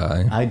 I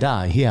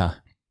die. Yeah.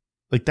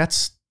 Like,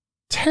 that's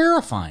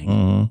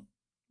terrifying.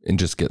 And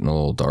just getting a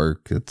little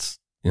dark. It's,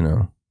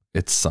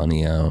 it's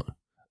sunny out.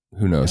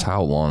 Who knows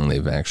how long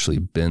they've actually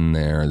been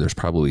there. There's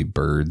probably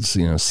birds,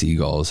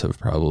 seagulls have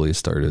probably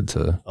started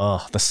to.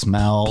 Oh, the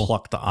smell.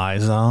 Pluck the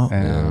eyes out.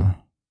 Yeah.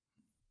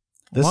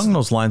 Along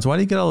those lines, why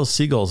do you get all the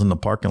seagulls in the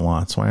parking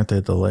lots? Why aren't they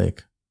at the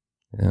lake?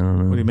 I don't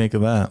know. What do you make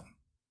of that?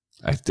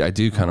 I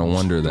do kind of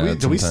wonder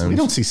that sometimes. We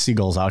don't see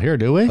seagulls out here,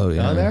 do we? Oh,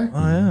 yeah. Out there?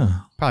 Oh, yeah.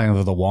 Probably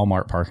under the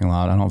Walmart parking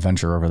lot. I don't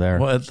venture over there.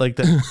 Well, it's like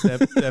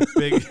that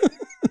big.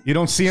 You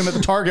don't see them at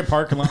the Target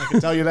parking lot. I can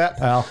tell you that,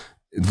 pal.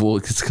 Well,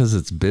 it's because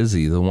it's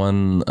busy. The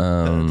one,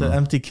 the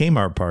empty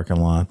Kmart parking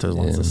lot. There's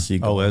lots of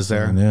seagulls. Oh, is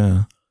there?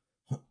 Yeah.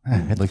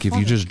 Like if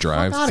you just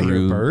drive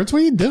through birds,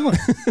 what are you doing?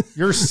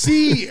 You're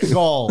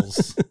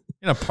seagulls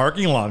in a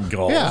parking lot.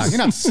 Gulls. Yeah, you're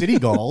not city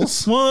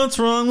gulls. What's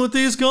wrong with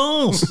these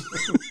gulls?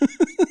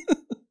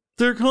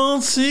 They're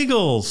called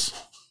seagulls.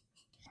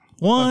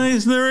 Why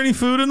is there any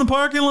food in the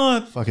parking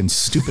lot? Fucking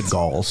stupid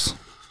gulls.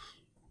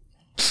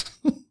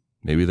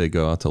 Maybe they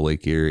go out to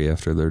Lake Erie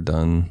after they're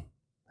done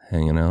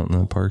hanging out in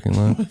the parking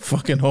lot. I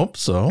fucking hope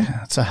so.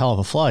 That's a hell of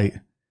a flight.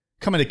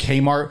 Coming to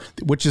Kmart,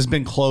 which has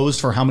been closed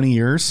for how many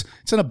years?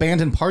 It's an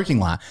abandoned parking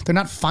lot. They're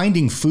not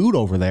finding food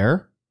over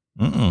there.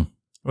 What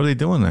are they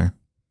doing there?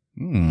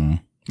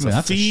 It's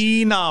a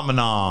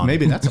phenomenon.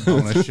 Maybe that's a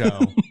bonus show.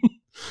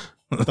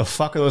 What the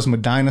fuck are those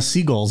Medina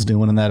seagulls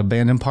doing in that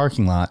abandoned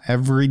parking lot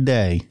every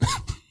day?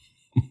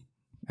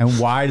 And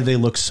why do they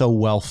look so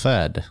well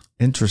fed?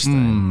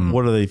 Interesting.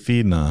 What are they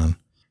feeding on?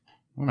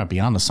 We might be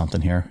onto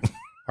something here.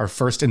 Our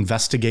first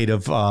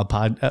investigative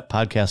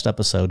podcast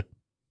episode.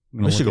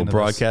 We should go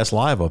broadcast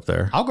live up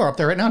there. I'll go up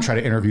there right now and try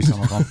to interview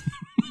some of them.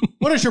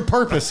 What is your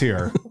purpose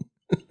here?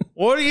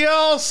 What are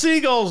y'all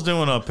seagulls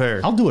doing up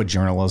here? I'll do a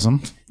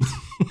journalism.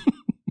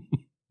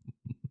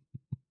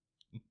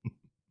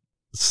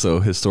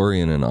 So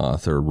historian and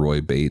author Roy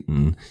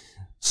Baton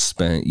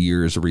spent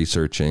years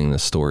researching the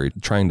story,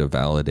 trying to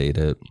validate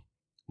it.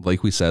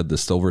 Like we said, the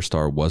Silver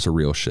Star was a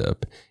real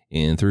ship,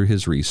 and through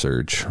his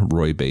research,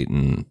 Roy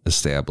Baton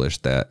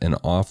established that an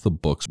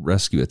off-the-books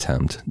rescue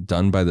attempt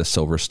done by the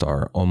Silver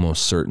Star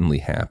almost certainly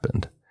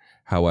happened.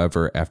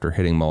 However, after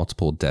hitting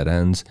multiple dead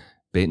ends,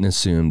 Baton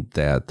assumed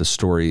that the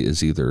story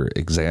is either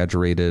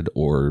exaggerated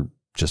or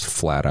just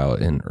flat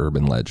out an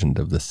urban legend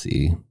of the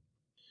sea.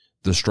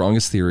 The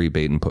strongest theory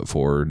Baton put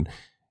forward,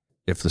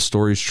 if the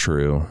story's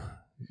true,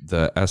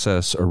 the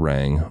SS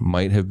Orang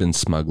might have been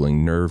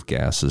smuggling nerve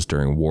gases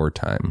during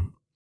wartime.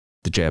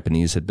 The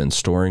Japanese had been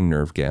storing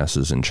nerve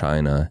gases in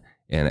China,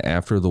 and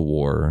after the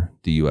war,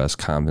 the U.S.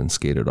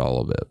 confiscated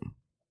all of it.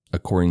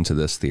 According to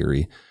this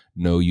theory,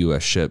 no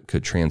U.S. ship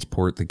could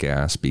transport the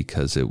gas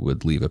because it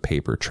would leave a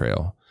paper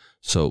trail,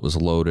 so it was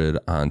loaded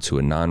onto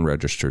a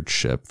non-registered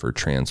ship for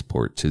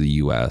transport to the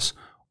U.S.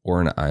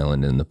 or an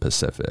island in the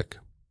Pacific.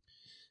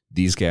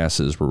 These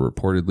gases were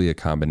reportedly a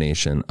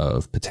combination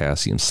of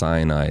potassium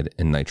cyanide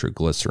and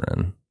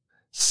nitroglycerin.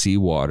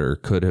 Seawater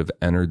could have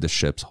entered the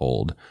ship's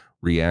hold,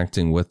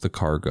 reacting with the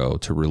cargo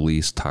to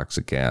release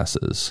toxic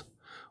gases,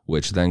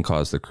 which then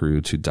caused the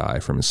crew to die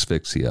from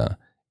asphyxia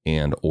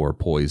and or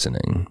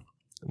poisoning.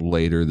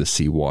 Later, the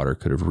seawater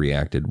could have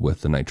reacted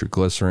with the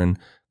nitroglycerin,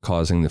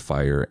 causing the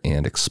fire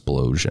and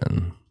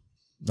explosion.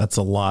 That's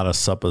a lot of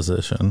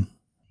supposition.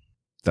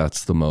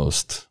 That's the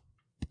most,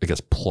 I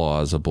guess,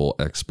 plausible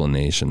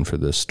explanation for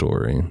this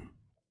story.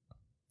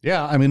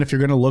 Yeah, I mean, if you're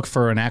going to look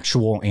for an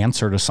actual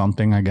answer to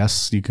something, I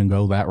guess you can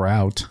go that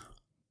route.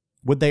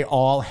 Would they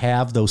all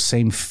have those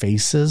same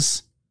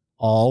faces?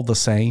 All the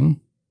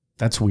same?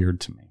 That's weird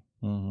to me.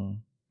 Mm-hmm.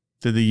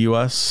 Did the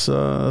U.S.,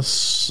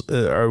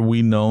 are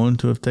we known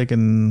to have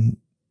taken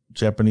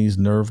Japanese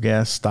nerve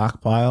gas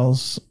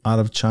stockpiles out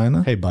of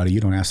China? Hey, buddy, you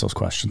don't ask those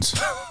questions.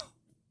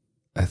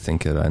 I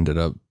think it ended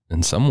up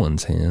in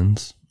someone's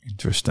hands.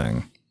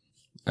 Interesting.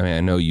 I mean,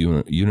 I know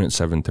Unit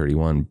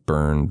 731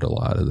 burned a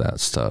lot of that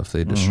stuff.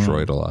 They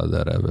destroyed a lot of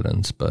that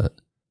evidence, but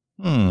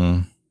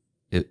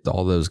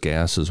all those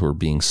gases were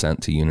being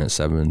sent to Unit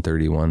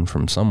 731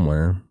 from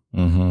somewhere.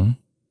 I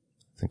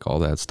think all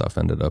that stuff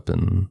ended up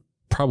in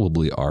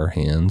probably our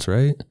hands,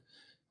 right?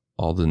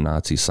 all the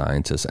Nazi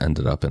scientists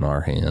ended up in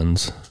our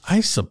hands.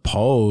 I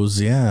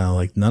suppose, yeah.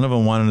 Like none of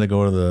them wanted to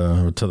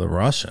go to the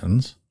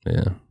Russians.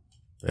 Yeah.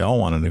 They all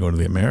wanted to go to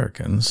the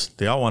Americans.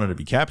 They all wanted to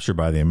be captured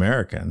by the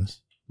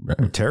Americans. Right.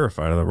 They're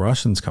terrified of the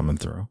Russians coming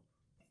through.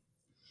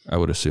 I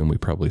would assume we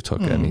probably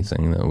took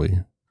anything that we...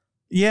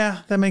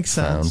 Yeah, that makes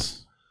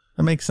sense.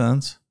 That makes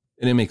sense.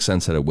 And it makes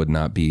sense that it would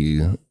not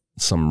be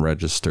some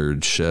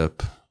registered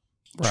ship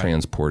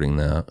transporting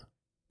that.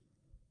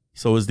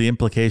 So is the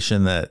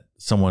implication that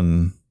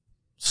someone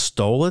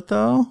stole it,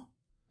 though? I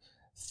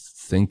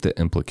think the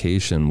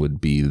implication would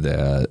be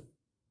that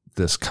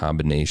this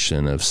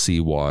combination of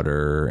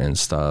seawater and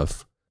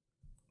stuff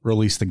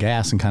released the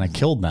gas and kind of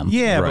killed them.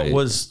 Yeah, Right.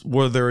 but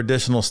were there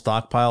additional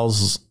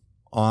stockpiles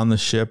on the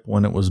ship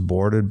when it was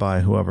boarded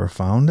by whoever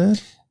found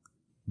it?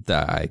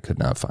 that I could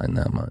not find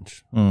that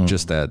much.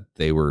 Just that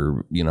they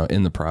were,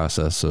 in the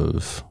process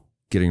of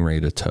getting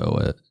ready to tow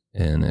it,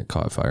 and it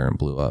caught fire and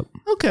blew up.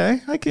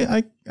 Okay, I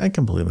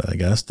can believe that, I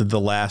guess. Did the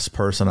last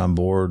person on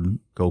board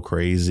go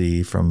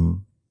crazy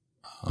from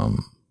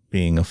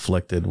being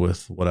afflicted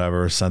with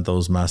whatever, sent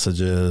those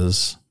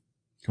messages?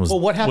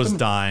 What happened? Was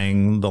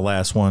dying. The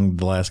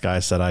last guy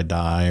said I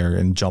die, or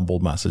in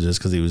jumbled messages,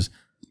 because he was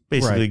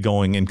basically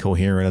going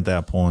incoherent at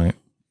that point.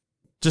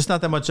 Just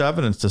not that much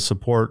evidence to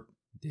support.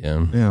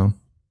 Yeah.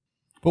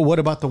 But what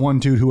about the one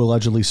dude who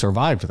allegedly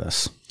survived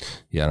this?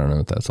 Yeah, I don't know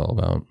what that's all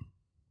about.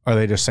 Are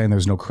they just saying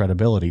there's no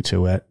credibility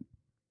to it?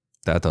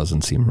 That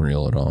doesn't seem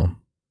real at all.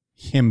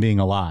 Him being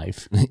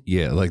alive.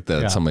 Yeah, like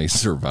that somebody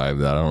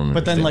survived that. I don't know.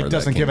 But then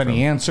doesn't give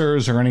any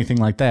answers or anything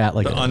like that.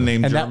 Like the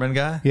unnamed German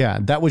guy? Yeah,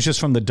 that was just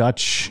from the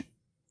Dutch.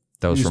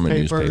 That was from a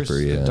newspaper,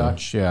 yeah. The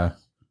Dutch, yeah.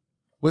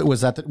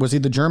 Was he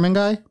the German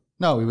guy?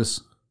 No, he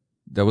was.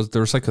 There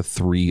was like a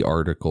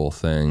 3-article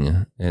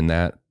thing, and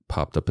that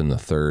popped up in the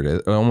third.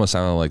 It almost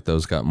sounded like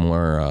those got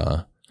more.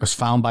 It was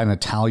found by an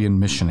Italian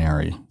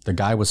missionary. The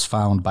guy was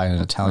found by an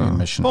Italian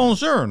missionary.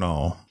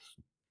 Buongiorno.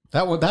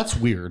 That's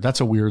weird. That's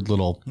a weird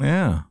little.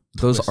 Yeah.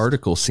 Those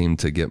articles seemed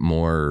to get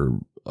more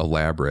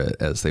elaborate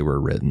as they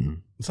were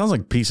written. It sounds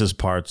like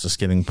parts just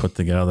getting put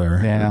together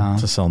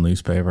to sell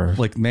newspapers.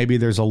 Like maybe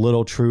there's a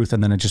little truth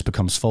and then it just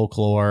becomes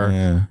folklore.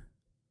 Yeah.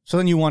 So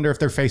then you wonder if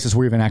their faces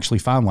were even actually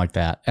found like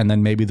that. And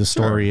then maybe the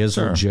story is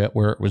legit,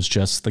 where it was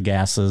just the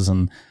gases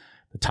and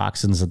the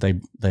toxins that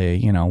they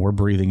were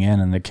breathing in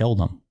and they killed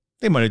them.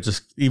 They might have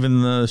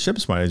even the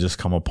ships might have just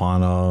come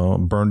upon a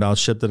burned out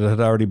ship that had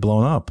already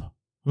blown up.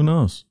 Who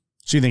knows?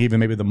 So you think even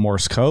maybe the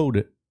Morse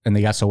code and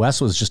the SOS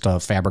was just a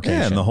fabrication?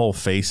 Yeah, and the whole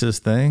faces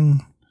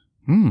thing.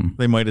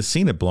 They might have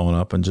seen it blowing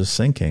up and just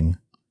sinking.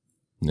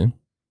 Yeah.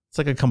 It's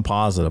like a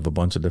composite of a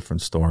bunch of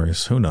different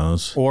stories. Who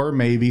knows? Or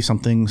maybe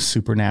something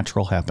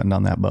supernatural happened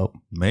on that boat.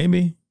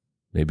 Maybe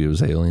it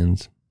was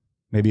aliens.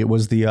 Maybe it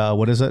was the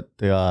what is it?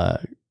 The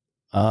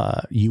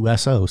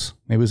USOs.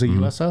 Maybe it was a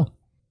USO.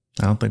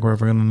 I don't think we're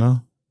ever gonna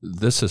know.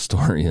 This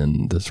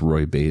historian, this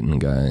Roy Baton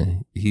guy,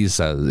 he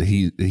says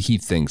he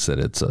thinks that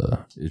it's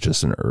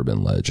just an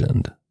urban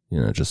legend.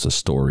 Just a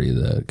story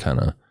that kind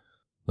of,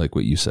 like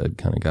what you said,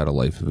 kind of got a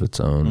life of its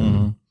own.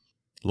 Mm-hmm.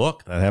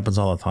 Look, that happens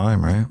all the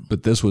time, right?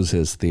 But this was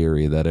his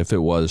theory that if it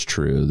was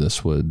true,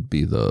 this would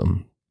be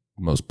the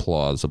most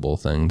plausible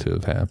thing to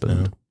have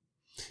happened.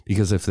 Yeah.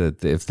 Because if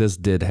this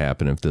did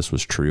happen, if this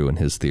was true and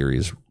his theory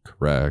is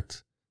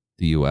correct,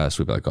 the U.S.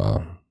 would be like,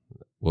 oh,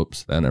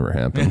 whoops, that never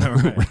happened. Yeah,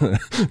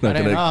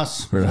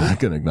 right. We're not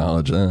going to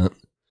acknowledge that.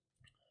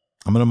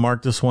 I'm going to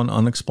mark this one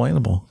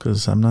unexplainable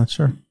because I'm not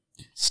sure.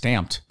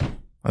 Stamped.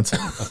 That's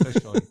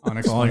officially unexplainable.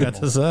 That's all I got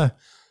to say.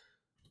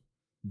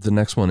 The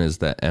next one is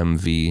the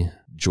MV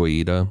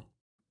Joyita.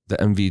 The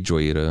MV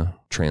Joyita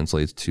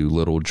translates to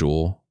Little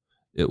Jewel.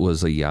 It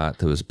was a yacht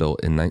that was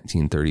built in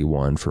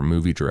 1931 for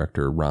movie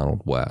director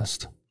Ronald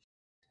West.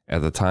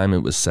 At the time,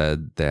 it was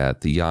said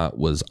that the yacht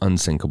was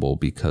unsinkable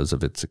because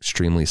of its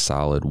extremely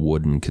solid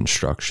wooden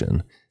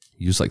construction.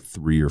 It used like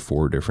 3 or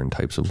 4 different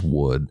types of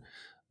wood,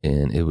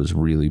 and it was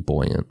really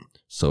buoyant.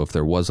 So if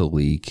there was a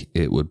leak,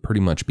 it would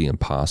pretty much be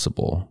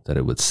impossible that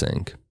it would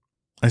sink.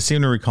 I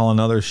seem to recall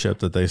another ship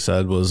that they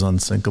said was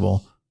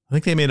unsinkable. I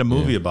think they made a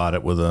movie about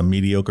it with a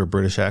mediocre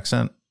British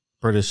accent.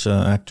 British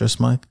actress,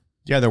 Mike.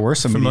 Yeah, there were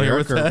some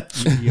mediocre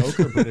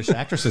British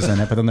actresses in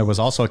it, but then there was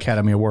also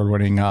Academy Award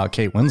winning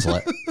Kate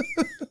Winslet.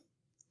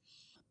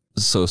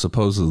 So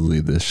supposedly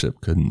this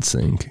ship couldn't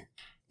sink,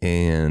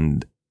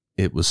 and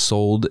it was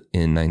sold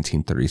in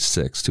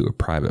 1936 to a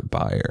private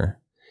buyer.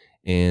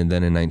 And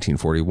then in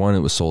 1941, it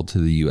was sold to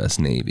the U.S.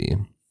 Navy.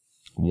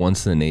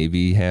 Once the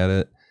Navy had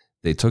it,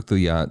 they took the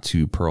yacht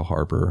to Pearl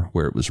Harbor,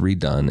 where it was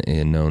redone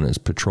and known as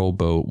Patrol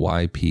Boat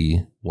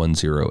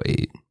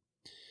YP-108.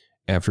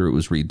 After it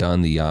was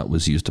redone, the yacht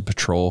was used to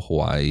patrol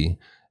Hawaii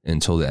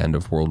until the end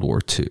of World War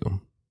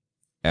II.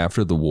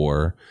 After the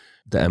war,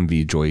 the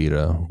MV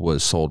Joyita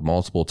was sold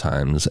multiple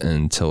times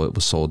until it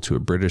was sold to a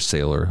British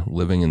sailor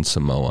living in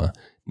Samoa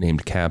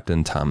named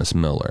Captain Thomas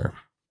Miller.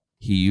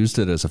 He used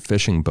it as a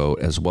fishing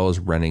boat as well as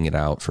renting it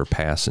out for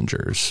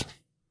passengers.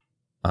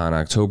 On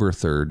October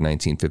 3rd,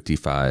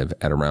 1955,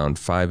 at around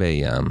 5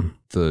 a.m.,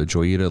 the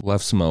Joyita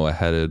left Samoa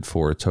headed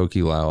for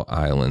Tokelau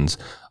Islands,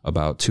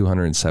 about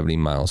 270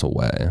 miles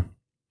away.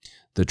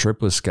 The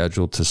trip was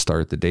scheduled to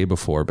start the day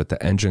before, but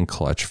the engine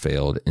clutch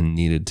failed and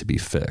needed to be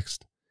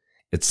fixed.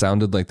 It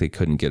sounded like they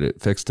couldn't get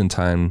it fixed in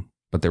time,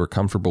 but they were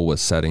comfortable with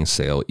setting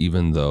sail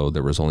even though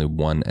there was only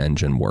one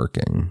engine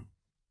working.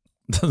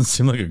 Doesn't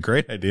seem like a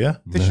great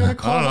idea. They should have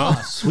called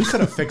us. We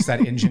could have fixed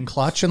that engine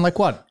clutch in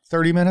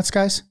 30 minutes,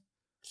 guys?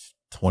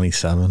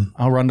 27.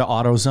 I'll run to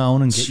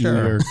AutoZone and get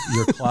Sure. you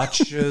your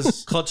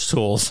clutches. Clutch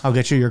tools. I'll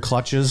get you your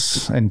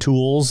clutches and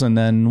tools, and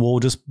then we'll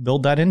just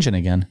build that engine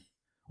again.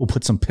 We'll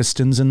put some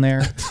pistons in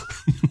there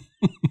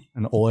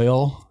and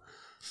oil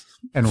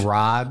and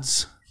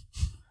rods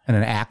and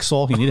an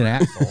axle. You need an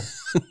axle.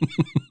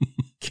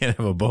 Can't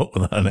have a boat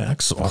without an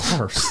axle. Of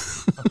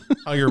course.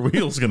 How your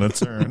wheel's going to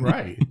turn.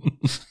 Right.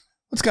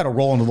 It's got to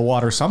roll into the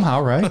water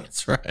somehow, right?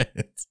 That's right.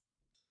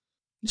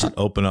 You should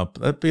open up.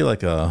 That'd be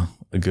like a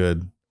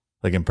good,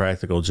 like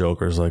Impractical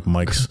Jokers, like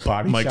Mike's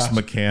shop.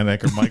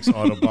 mechanic or Mike's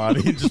auto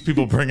body. Just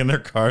people bringing their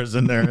cars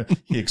in there.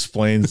 He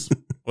explains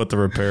what the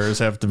repairs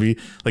have to be.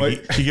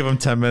 Like you give him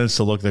 10 minutes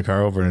to look the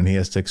car over, and he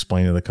has to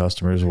explain to the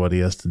customers what he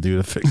has to do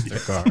to fix their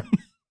car.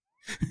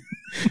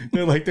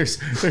 They're like,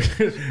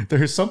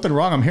 there's something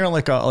wrong. I'm hearing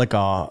like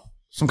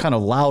some kind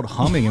of loud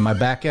humming in my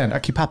back end.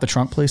 Can you pop the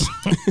trunk, please?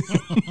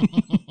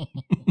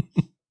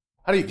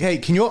 How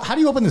do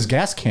you open this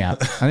gas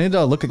cap? I need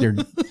to look at I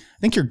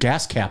think your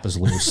gas cap is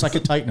loose. I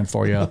could tighten it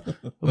for you.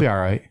 It'll be all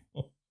right.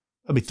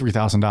 It'll be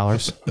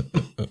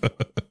 $3,000.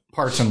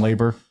 Parts and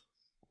labor.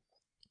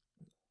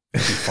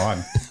 It'll be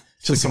fun.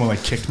 Just someone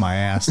kicked my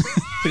ass.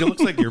 It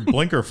looks like your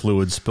blinker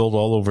fluid spilled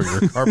all over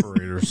your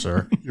carburetor,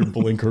 sir. Your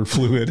blinker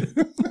fluid.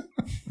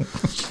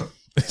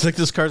 It's like,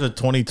 this car's a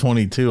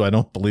 2022. I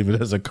don't believe it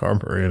has a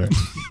carburetor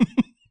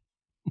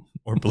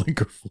or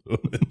blinker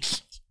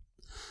fluid.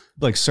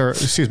 Like, sir,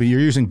 excuse me, you're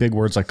using big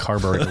words like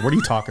carburetor. What are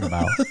you talking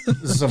about?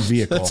 This is a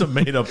vehicle. That's a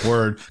made up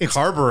word.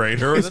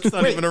 Carburetor. That's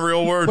not even a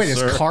real word. Wait,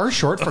 sir. is car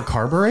short for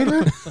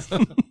carburetor?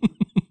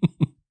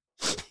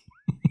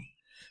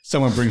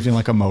 Someone brings me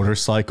a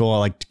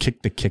motorcycle. I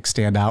kick the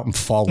kickstand out and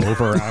fall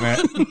over on it.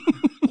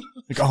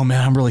 Oh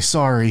man, I'm really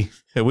sorry.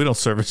 Yeah, we don't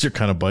service your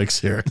kind of bikes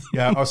here.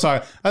 Yeah, oh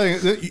sorry. I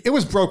think it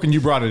was broken.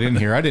 You brought it in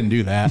here. I didn't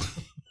do that.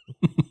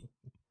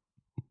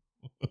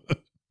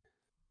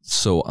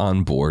 So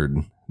on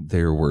board,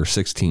 there were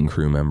 16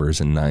 crew members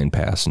and 9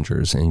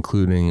 passengers,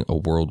 including a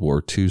World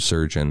War II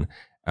surgeon,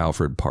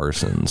 Alfred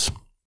Parsons.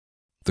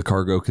 The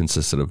cargo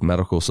consisted of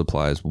medical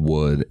supplies,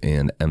 wood,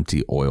 and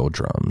empty oil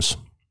drums.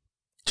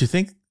 Do you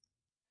think,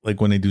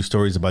 when they do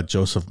stories about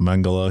Joseph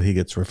Mengele, he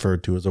gets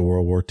referred to as a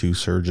World War II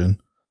surgeon?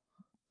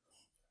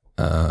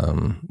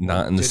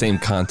 Not in the same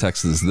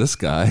context as this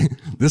guy.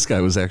 This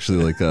guy was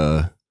actually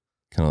kind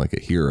of like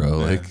a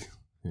hero. Yeah.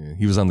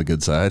 He was on the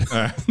good side.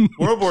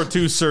 World War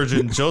II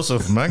surgeon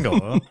Joseph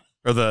Mengele,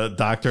 or the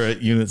doctor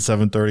at Unit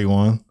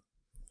 731.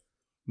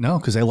 No,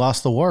 because they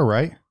lost the war,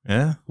 right?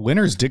 Yeah.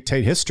 Winners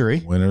dictate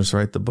history. Winners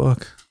write the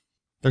book.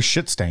 They're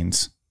shit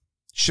stains.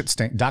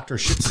 Dr.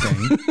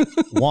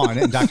 Shitstain 1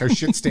 and Dr.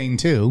 Shitstain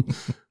 2.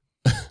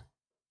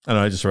 I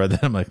know, I just read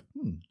that. I'm like,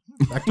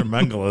 Dr.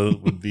 Mengele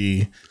would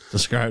be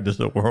described as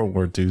a World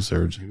War II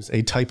surgeon. He was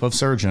a type of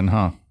surgeon,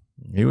 huh?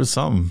 He was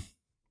something.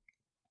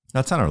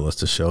 That's on our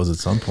list of shows at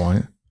some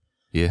point.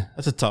 Yeah.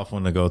 That's a tough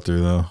one to go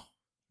through, though.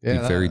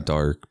 Yeah, very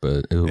dark,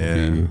 but it'll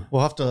be...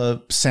 We'll have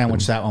to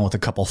sandwich that one with a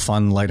couple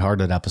fun,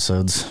 lighthearted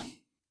episodes.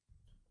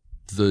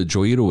 The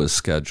Joyita was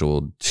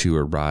scheduled to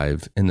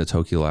arrive in the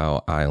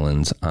Tokelau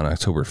Islands on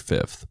October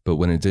 5th, but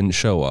when it didn't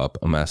show up,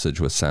 a message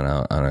was sent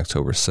out on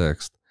October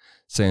 6th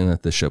saying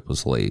that the ship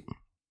was late.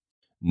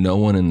 No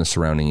one in the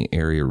surrounding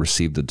area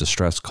received a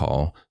distress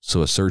call,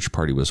 so a search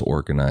party was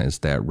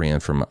organized that ran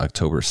from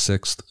October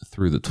 6th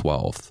through the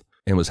 12th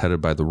and was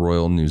headed by the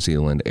Royal New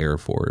Zealand Air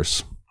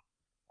Force.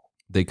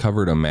 They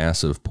covered a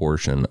massive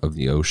portion of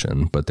the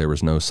ocean, but there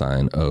was no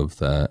sign of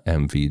the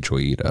MV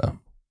Joyita.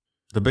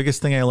 The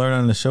biggest thing I learned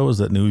on the show is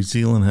that New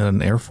Zealand had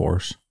an Air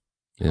Force.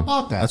 Yeah. How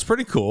about that? That's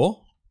pretty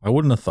cool. I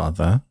wouldn't have thought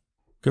that.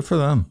 Good for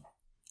them.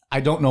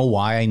 I don't know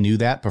why I knew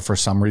that, but for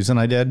some reason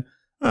I did.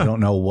 I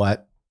don't know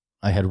what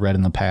I had read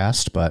in the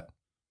past, but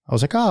I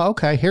was like, oh,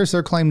 okay, here's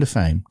their claim to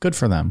fame. Good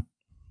for them.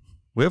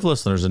 We have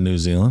listeners in New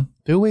Zealand.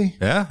 Do we?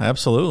 Yeah,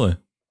 absolutely.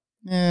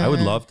 I would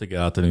love to get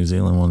out to New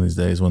Zealand one of these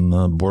days when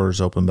the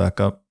borders open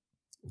back up.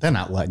 They're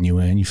not letting you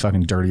in, you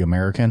fucking dirty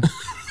American.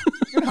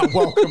 You're not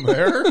welcome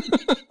there.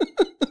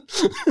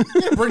 You're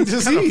going to bring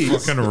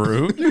disease. Fucking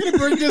rude. You're going to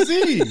bring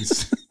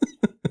disease.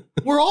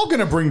 We're all going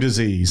to bring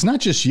disease, not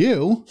just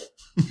you.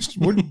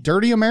 We're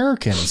dirty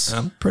Americans.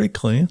 I'm pretty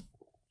clean.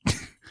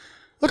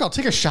 Look, I'll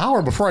take a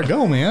shower before I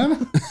go,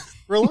 man.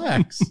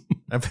 Relax.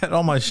 I've had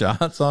all my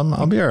shots.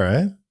 I'll be all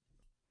right.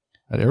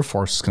 That Air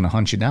Force is going to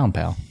hunt you down,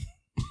 pal.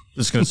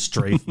 Just going to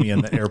strafe me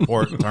in the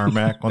airport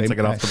tarmac once I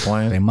get off the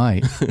plane. They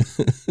might.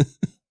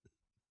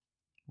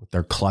 With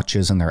their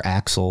clutches and their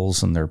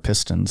axles and their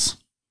pistons.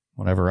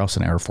 Whatever else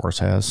an Air Force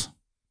has.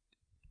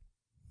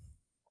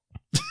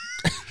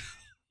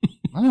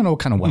 I don't know what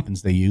kind of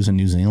weapons they use in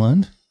New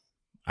Zealand.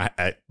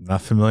 I'm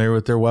not familiar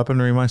with their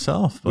weaponry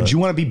myself. But. Would you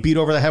want to be beat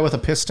over the head with a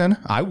piston?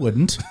 I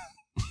wouldn't.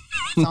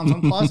 Sounds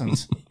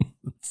unpleasant.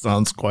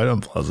 Sounds quite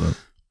unpleasant.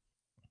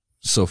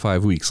 So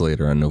 5 weeks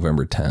later, on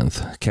November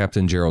 10th,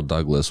 Captain Gerald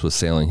Douglas was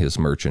sailing his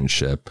merchant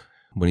ship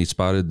when he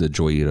spotted the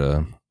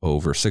Joyita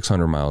over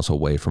 600 miles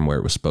away from where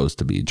it was supposed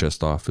to be,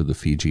 just off of the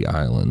Fiji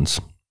Islands.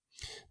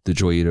 The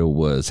Joyita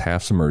was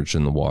half submerged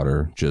in the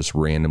water, just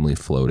randomly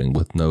floating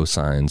with no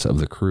signs of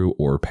the crew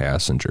or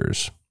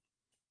passengers.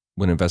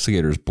 When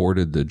investigators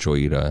boarded the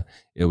Joyita,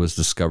 it was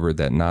discovered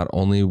that not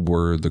only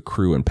were the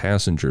crew and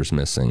passengers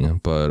missing,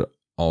 but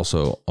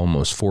also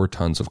almost 4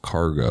 tons of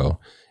cargo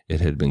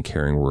it had been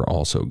carrying were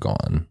also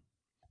gone.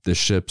 The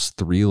ship's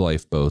 3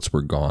 lifeboats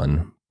were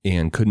gone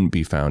and couldn't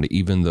be found,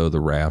 even though the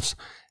rafts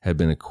had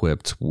been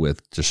equipped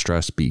with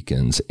distress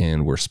beacons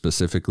and were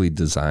specifically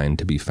designed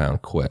to be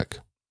found quick.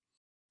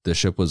 The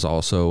ship was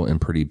also in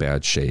pretty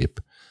bad shape.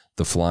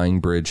 The flying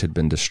bridge had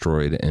been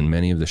destroyed and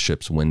many of the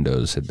ship's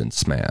windows had been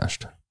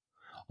smashed.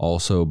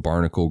 Also,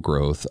 barnacle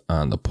growth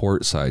on the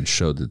port side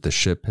showed that the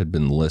ship had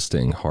been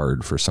listing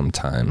hard for some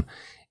time,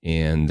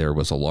 and there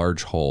was a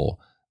large hole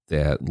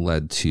that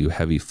led to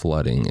heavy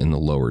flooding in the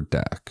lower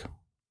deck.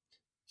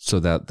 So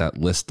that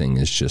listing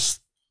is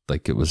just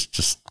like, it was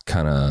just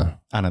kind of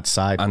on its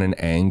side, on an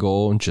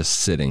angle, just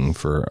sitting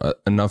for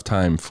enough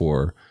time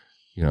for,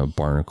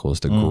 barnacles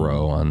to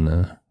grow on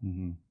the...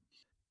 Mm-hmm.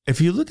 If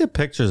you look at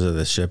pictures of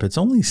this ship, it's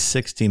only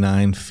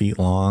 69 feet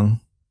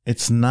long.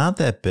 It's not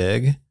that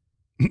big.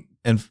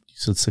 And you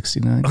said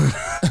 69?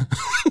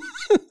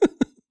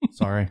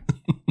 Sorry.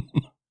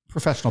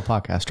 Professional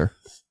podcaster.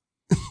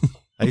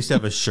 I used to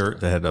have a shirt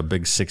that had a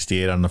big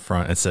 68 on the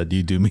front. It said,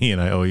 "You do me and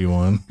I owe you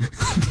one."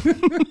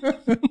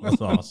 That's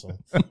awesome.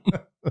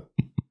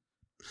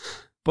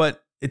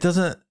 But it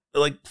doesn't,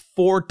 like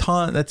 4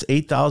 tons, that's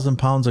 8,000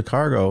 pounds of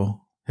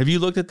cargo. Have you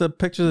looked at the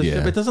picture of the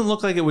ship? It doesn't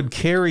look like it would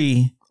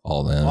carry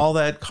all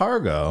that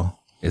cargo.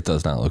 It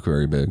does not look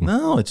very big.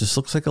 No, it just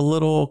looks like a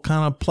little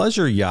kind of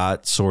pleasure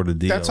yacht sort of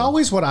deal. That's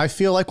always what I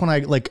feel like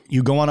when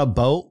you go on a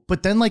boat,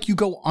 but then you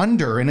go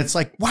under and it's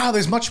like, wow,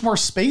 there's much more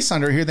space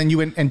under here than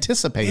you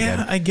anticipated.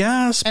 Yeah, I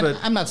guess. And but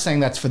I'm not saying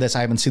that's for this.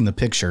 I haven't seen the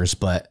pictures,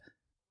 but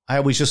I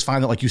always just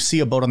find that you see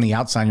a boat on the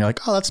outside and you're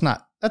like, oh,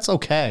 that's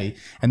okay.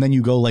 And then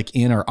you go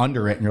in or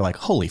under it and you're like,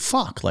 holy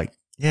fuck.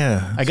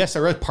 Yeah. I guess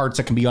there are parts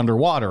that can be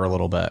underwater a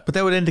little bit. But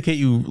that would indicate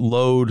you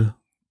load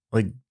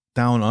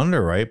down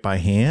under, right? By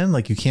hand?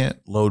 You can't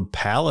load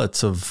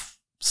pallets of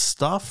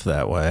stuff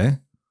that way.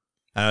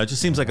 It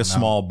just seems like a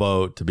small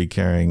boat to be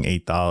carrying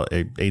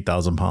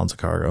 8,000 pounds of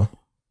cargo.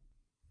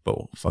 But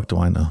fuck do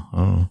I know? I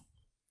don't know.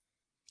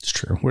 It's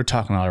true. We're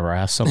talking out of our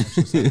ass so much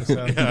this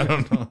episode. Yeah, I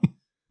don't know.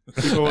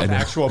 People with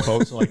actual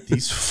boats are like,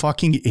 these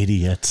fucking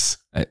idiots.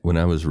 When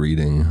I was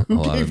reading a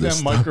lot gave of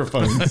this them stuff,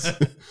 microphones?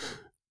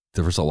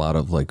 there was a lot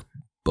of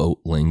boat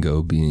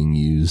lingo being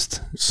used.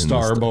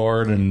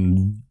 Starboard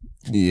and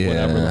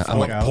whatever.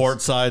 I'm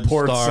port side,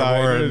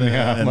 starboard,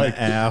 and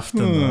aft.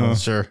 And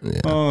sure.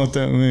 Yeah. Oh, what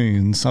that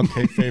means. I'll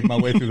fade my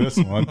way through this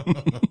one.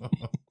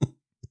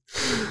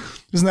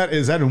 Is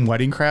that in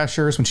Wedding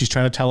Crashers when she's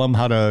trying to tell him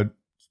how to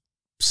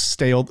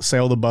sail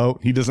the boat?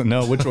 He doesn't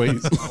know which way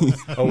he's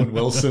Owen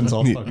Wilson's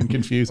all fucking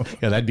confused.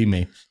 Yeah, that'd be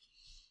me.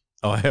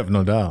 Oh, I have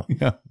no doubt.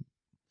 Yeah.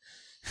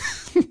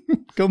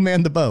 Go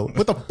man the boat.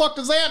 What the fuck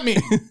does that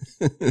mean?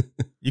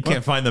 You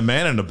can't find the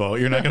man in the boat.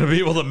 You're not going to be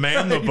able to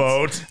man the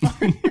boat.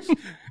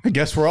 I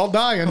guess we're all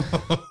dying.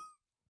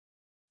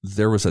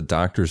 There was a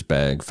doctor's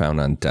bag found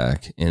on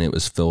deck, and it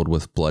was filled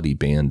with bloody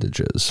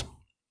bandages.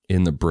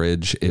 In the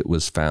bridge, it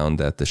was found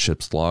that the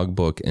ship's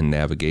logbook and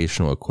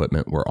navigational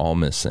equipment were all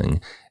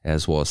missing,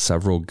 as well as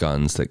several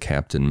guns that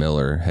Captain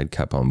Miller had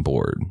kept on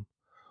board.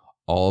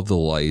 All of the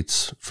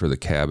lights for the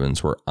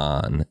cabins were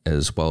on,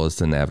 as well as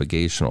the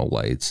navigational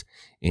lights,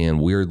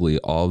 and weirdly,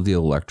 all of the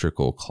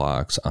electrical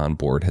clocks on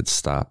board had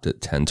stopped at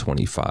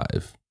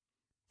 10:25.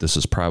 This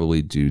is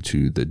probably due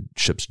to the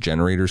ship's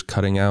generators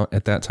cutting out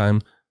at that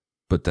time,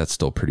 but that's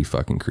still pretty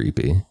fucking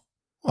creepy.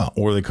 Well,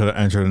 or they could have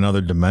entered another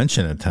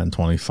dimension at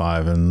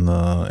 10:25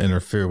 and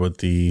interfere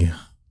with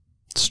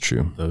It's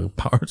true. the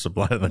power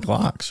supply of the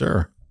clock.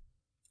 Sure.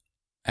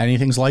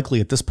 Anything's likely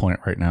at this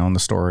point right now in the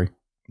story.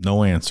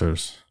 No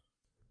answers.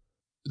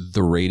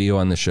 The radio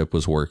on the ship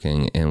was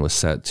working and was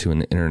set to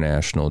an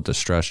international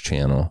distress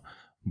channel,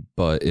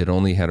 but it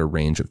only had a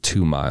range of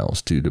 2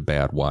 miles due to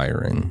bad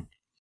wiring.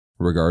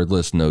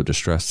 Regardless, no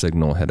distress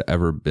signal had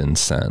ever been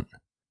sent.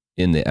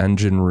 In the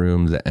engine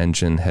room, the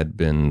engine had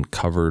been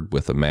covered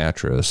with a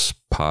mattress,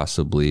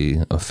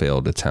 possibly a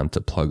failed attempt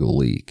to plug a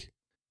leak.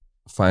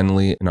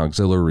 Finally, an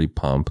auxiliary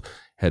pump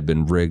had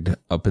been rigged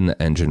up in the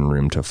engine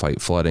room to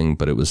fight flooding,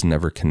 but it was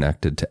never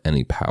connected to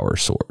any power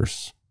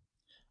source.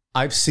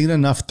 I've seen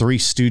enough Three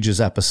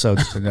Stooges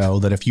episodes to know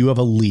that if you have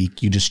a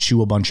leak, you just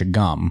chew a bunch of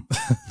gum.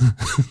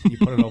 You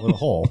put it over the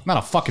hole. Not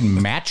a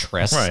fucking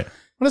mattress. Right.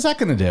 What is that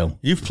going to do?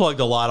 You've plugged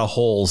a lot of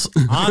holes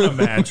on a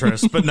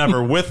mattress, but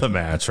never with a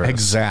mattress.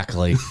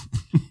 Exactly.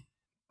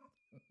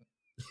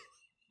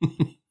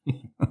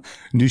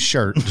 New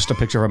shirt, just a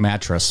picture of a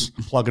mattress,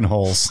 plugging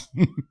holes.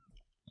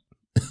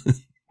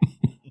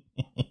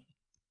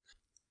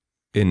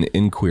 An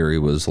inquiry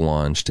was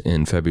launched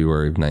in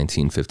February of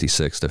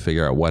 1956 to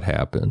figure out what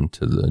happened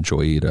to the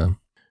Joyita.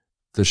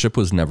 The ship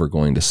was never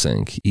going to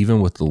sink,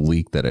 even with the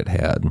leak that it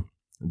had.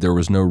 There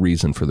was no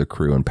reason for the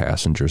crew and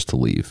passengers to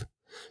leave.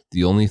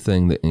 The only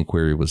thing the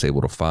inquiry was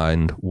able to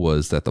find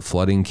was that the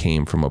flooding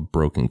came from a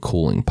broken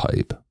cooling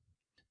pipe.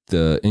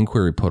 The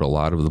inquiry put a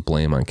lot of the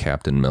blame on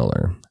Captain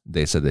Miller.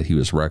 They said that he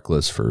was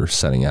reckless for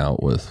setting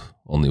out with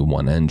only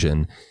one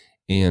engine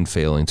and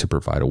failing to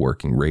provide a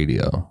working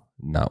radio,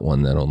 not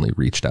one that only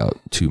reached out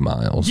 2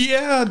 miles.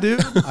 Yeah,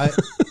 dude.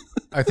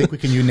 I think we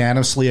can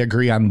unanimously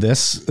agree on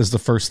this as the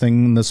first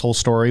thing in this whole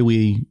story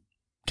we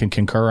can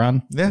concur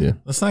on. Yeah.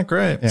 That's not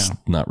great. Yeah.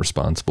 Not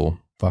responsible.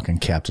 Fucking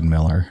Captain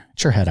Miller.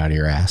 Get your head out of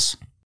your ass.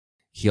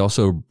 He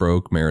also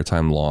broke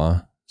maritime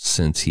law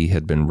since he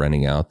had been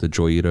renting out the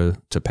Joyita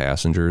to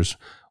passengers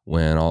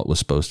when all it was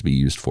supposed to be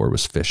used for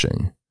was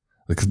fishing.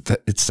 Like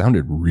it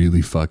sounded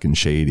really fucking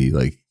shady.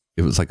 Like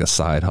it was like a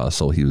side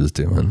hustle he was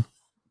doing.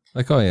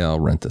 Like, oh yeah, I'll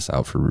rent this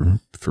out for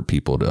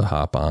people to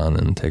hop on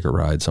and take a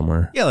ride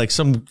somewhere. Yeah, like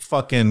some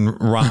fucking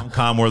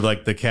rom-com where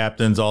like the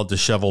captain's all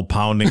disheveled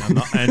pounding on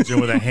the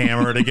engine with a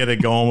hammer to get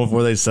it going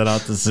before they set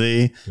out to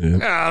sea.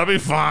 Yeah, it'll be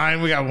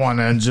fine. We got one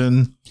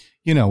engine.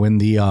 You know, in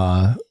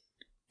the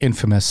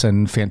infamous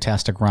and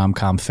fantastic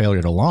rom-com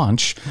Failure to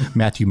Launch,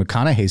 Matthew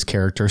McConaughey's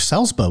character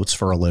sells boats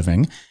for a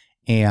living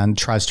and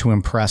tries to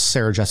impress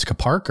Sarah Jessica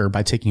Parker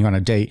by taking her on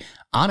a date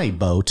on a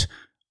boat.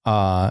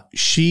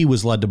 She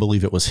was led to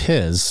believe it was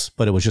his,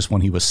 but it was just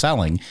one he was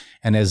selling.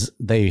 And as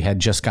they had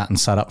just gotten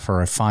set up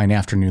for a fine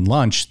afternoon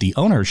lunch, the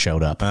owner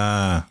showed up.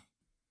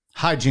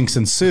 Hijinks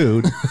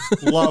ensued.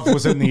 Love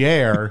was in the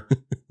air.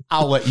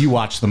 I'll let you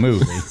watch the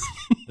movie.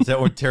 Is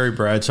that what Terry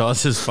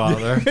Bradshaw's his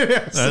father?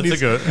 Yes, That's really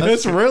good.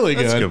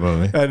 That's a good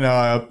movie.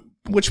 And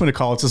which one to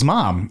call it's his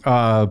mom?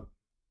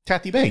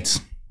 Kathy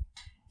Bates.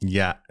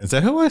 Yeah. Is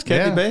that who it was?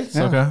 Kathy Bates?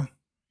 Yeah. Okay.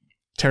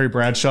 Terry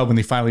Bradshaw, when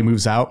he finally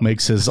moves out,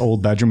 makes his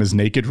old bedroom his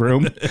naked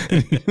room.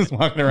 He's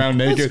walking around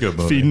naked,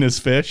 feeding his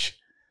fish.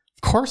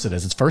 Of course it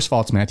is. It's first of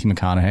all, it's Matthew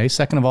McConaughey.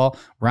 Second of all,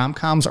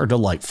 rom-coms are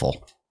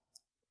delightful.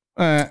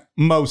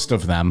 Most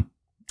of them.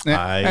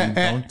 I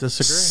don't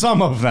disagree.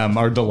 Some of them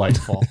are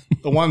delightful.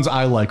 The ones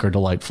I like are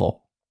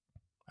delightful.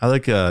 I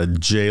like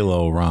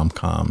J-Lo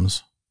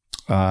rom-coms.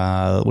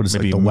 What is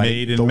Maybe it? The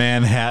Made in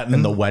Manhattan.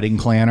 And The Wedding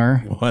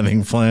Planner.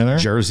 Wedding Planner.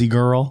 Jersey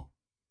Girl.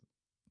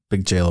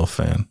 Big J-Lo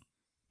fan.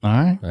 All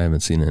right. I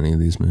haven't seen any of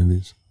these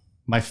movies.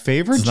 My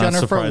favorite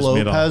Jennifer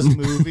Lopez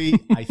movie,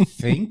 I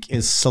think,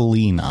 is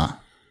Selena. Have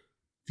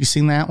you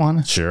seen that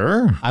one?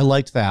 Sure. I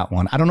liked that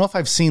one. I don't know if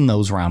I've seen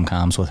those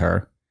rom-coms with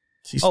her.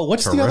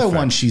 What's the other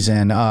one she's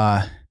in?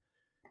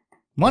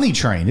 Money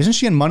Train. Isn't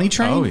she in Money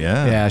Train? Oh,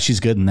 yeah. Yeah, she's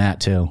good in that,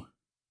 too.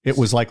 It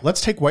was like, let's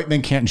take White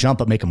Men Can't Jump,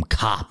 but make them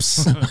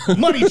cops.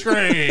 Money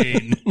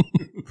Train.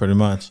 Pretty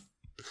much.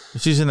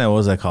 She's in that, what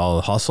was that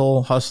called?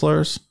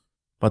 Hustlers?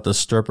 About the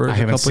strippers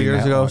a couple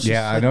years ago.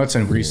 Yeah, I know it's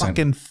in recent.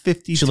 Fucking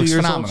 52 she looks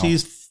years phenomenal. old.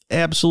 She's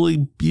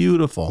absolutely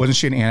beautiful. Wasn't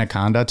she in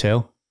Anaconda,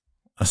 too?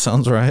 That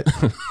sounds right.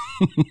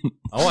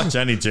 I'll watch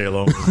any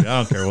J-Lo movie.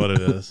 I don't care what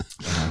it is.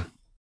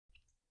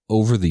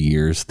 Over the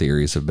years,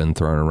 theories have been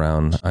thrown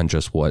around on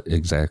just what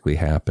exactly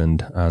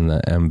happened on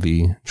the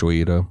MV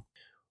Joyita.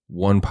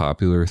 One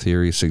popular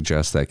theory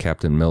suggests that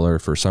Captain Miller,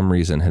 for some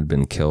reason, had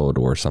been killed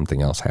or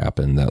something else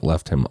happened that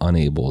left him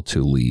unable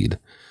to lead,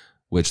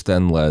 which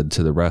then led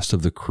to the rest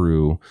of the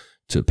crew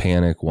to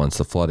panic once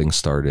the flooding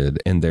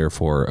started and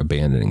therefore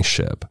abandoning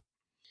ship.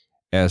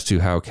 As to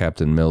how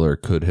Captain Miller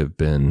could have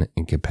been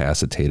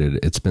incapacitated,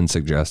 it's been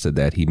suggested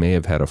that he may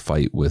have had a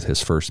fight with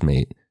his first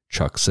mate,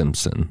 Chuck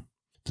Simpson.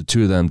 The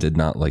two of them did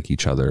not like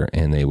each other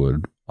and they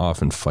would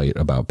often fight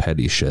about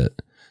petty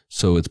shit.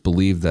 So it's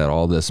believed that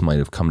all this might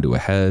have come to a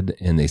head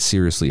and they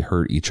seriously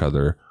hurt each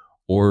other,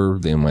 or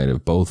they might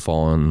have both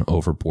fallen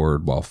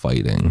overboard while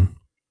fighting.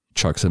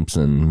 Chuck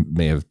Simpson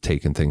may have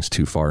taken things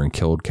too far and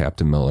killed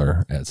Captain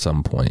Miller at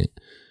some point.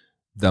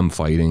 Them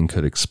fighting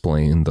could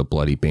explain the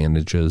bloody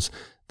bandages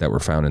that were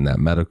found in that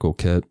medical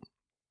kit,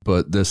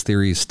 but this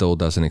theory still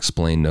doesn't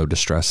explain no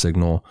distress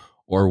signal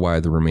or why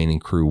the remaining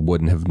crew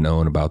wouldn't have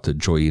known about the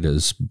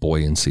Joyita's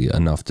buoyancy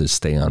enough to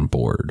stay on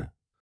board.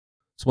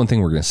 So one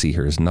thing we're going to see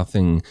here is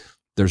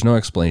there's no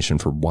explanation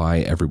for why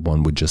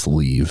everyone would just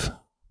leave.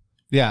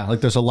 Yeah,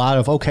 like there's a lot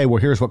of, okay,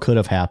 well, here's what could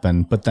have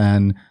happened, but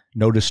then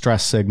no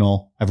distress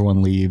signal,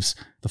 everyone leaves.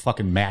 The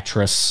fucking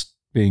mattress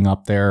being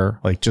up there,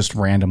 like just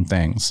random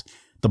things.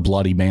 The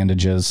bloody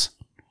bandages.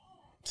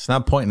 It's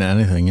not pointing at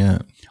anything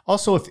yet.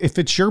 Also, if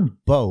it's your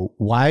boat,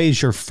 why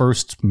is your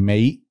first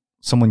mate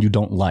someone you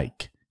don't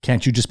like?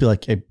 Can't you just be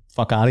like, hey,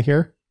 fuck out of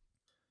here?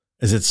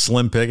 Is it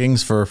slim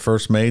pickings for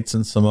first mates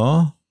in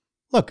Samoa?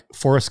 Look,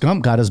 Forrest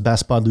Gump got his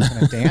best bud,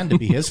 Lieutenant Dan, to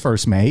be his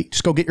first mate.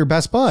 Just go get your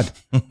best bud.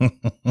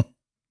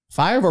 If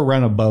I ever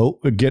run a boat,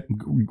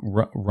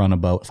 run a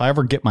boat. If I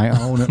ever get my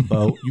own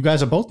boat, you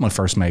guys are both my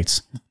first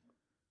mates.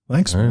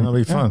 Thanks, man. That'll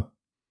be fun.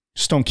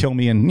 Just don't kill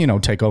me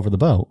and, take over the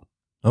boat.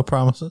 No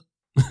promises.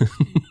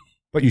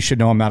 But you should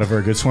know I'm not a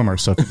very good swimmer,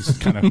 so if you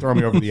just kind of throw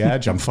me over the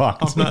edge, I'm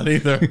fucked. I'm not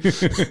either.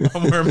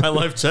 I'm wearing my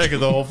life jacket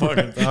the whole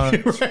fucking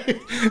time.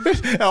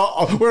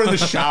 Right. We're in the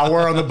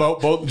shower on the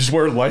boat, just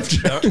wearing life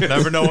jacket.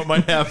 Never know what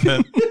might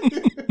happen.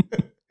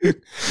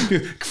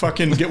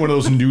 Fucking get one of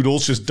those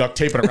noodles, just duct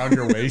tape it around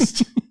your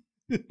waist.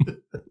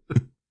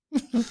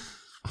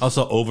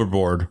 Also,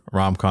 Overboard,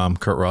 rom-com,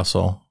 Kurt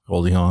Russell,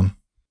 Goldie Hawn.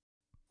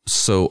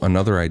 So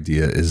another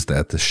idea is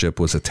that the ship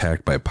was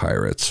attacked by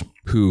pirates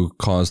who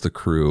caused the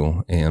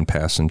crew and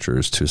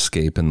passengers to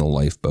escape in the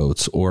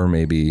lifeboats, or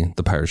maybe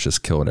the pirates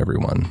just killed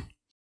everyone.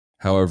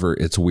 However,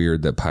 it's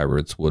weird that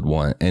pirates would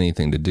want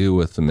anything to do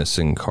with the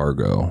missing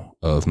cargo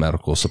of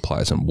medical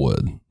supplies and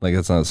wood. Like,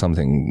 it's not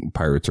something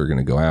pirates are going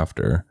to go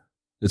after.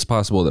 It's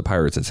possible that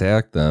pirates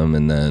attacked them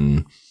and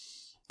then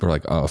they're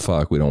like, oh,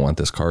 fuck, we don't want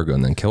this cargo,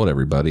 and then killed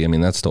everybody. I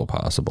mean, that's still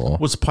possible.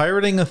 Was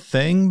pirating a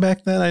thing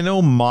back then? I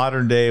know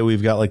modern day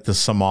we've got like the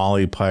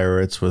Somali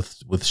pirates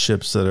with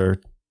ships that are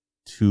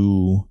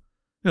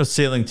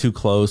sailing too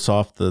close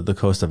off the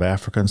coast of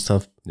Africa and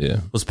stuff.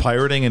 Yeah. Was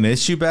pirating an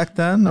issue back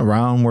then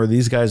around where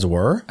these guys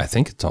were? I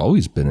think it's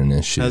always been an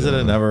issue. Has it?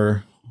 It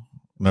never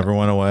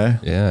went away?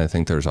 Yeah, I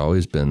think there's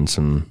always been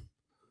some.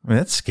 I mean,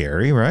 that's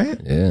scary,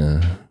 right?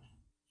 Yeah.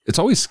 It's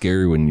always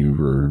scary when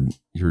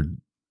you're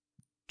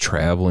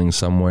traveling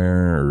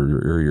somewhere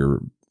or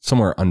you're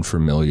somewhere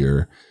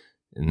unfamiliar,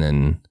 and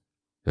then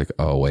you're like,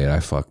 oh wait, I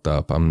fucked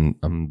up.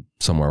 I'm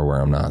somewhere where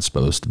I'm not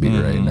supposed to be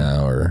right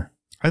now. Or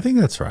I think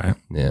that's right.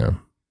 Yeah.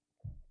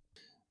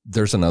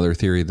 There's another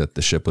theory that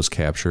the ship was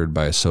captured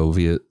by a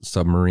Soviet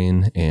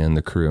submarine and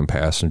the crew and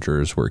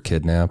passengers were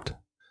kidnapped.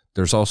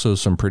 There's also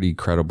some pretty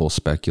credible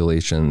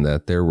speculation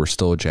that there were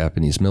still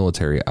Japanese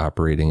military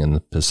operating in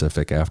the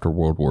Pacific after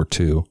World War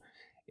II,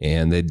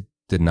 and they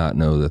did not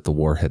know that the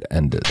war had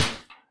ended.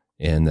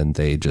 And then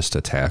they just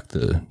attacked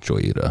the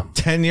Joyita.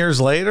 10 years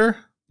later?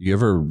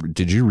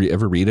 Did you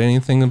ever read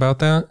anything about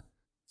that?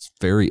 It's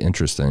very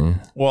interesting.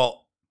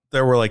 Well,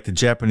 there were like the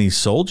Japanese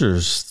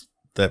soldiers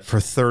that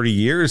for 30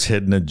 years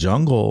hid in a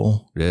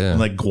jungle in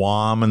like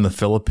Guam and the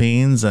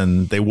Philippines,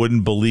 and they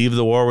wouldn't believe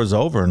the war was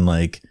over. And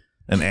like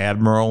an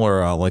admiral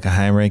or like a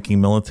high-ranking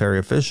military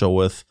official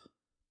with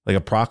like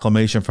a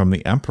proclamation from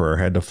the emperor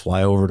had to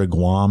fly over to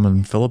Guam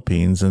and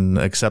Philippines and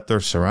accept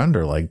their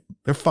surrender. Like,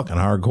 they're fucking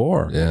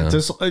hardcore. Yeah.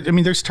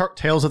 There's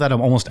tales of that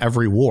in almost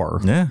every war.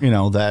 Yeah.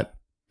 That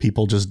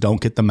people just don't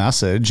get the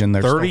message, and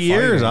they're 30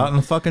 years out in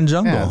the fucking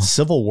jungle. Yeah,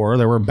 Civil War,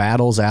 there were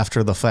battles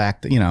after the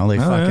fact. They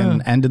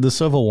ended the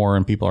Civil War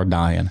and people are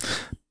dying.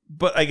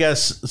 But I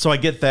guess, so I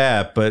get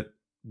that, but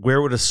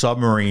where would a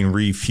submarine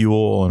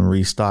refuel and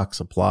restock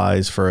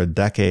supplies for a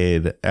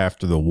decade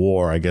after the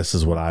war, I guess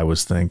is what I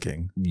was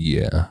thinking.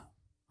 Yeah.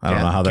 I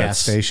don't know how gas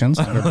stations.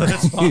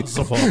 that's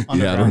possible.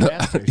 Yeah, I don't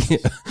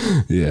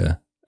know.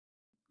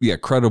 Yeah,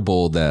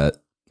 credible that,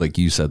 like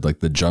you said,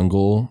 like the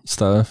jungle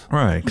stuff.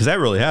 Right, because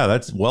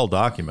that's well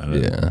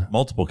documented. Yeah.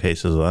 Multiple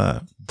cases of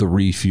that. The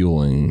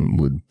refueling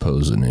would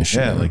pose an issue.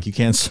 Yeah, like you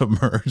can't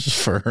submerge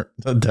for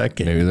a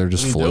decade. Maybe they're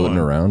just floating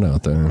around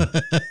out there.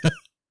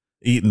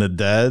 Eating the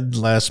dead,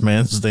 last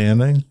man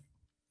standing.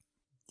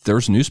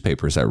 There's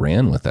newspapers that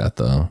ran with that,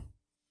 though.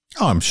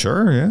 Oh, I'm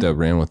sure, yeah. That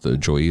ran with the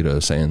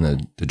Joyita, saying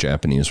that the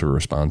Japanese were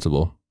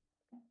responsible.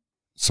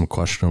 Some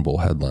questionable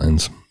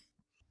headlines.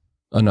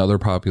 Another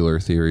popular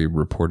theory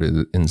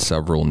reported in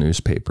several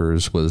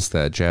newspapers was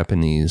that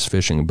Japanese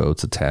fishing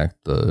boats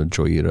attacked the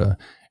Joyita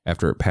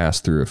after it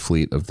passed through a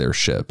fleet of their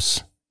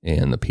ships,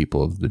 and the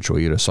people of the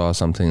Joyita saw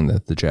something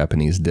that the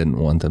Japanese didn't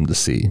want them to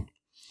see.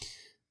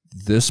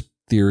 This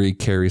theory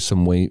carries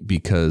some weight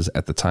because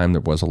at the time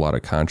there was a lot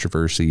of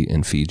controversy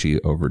in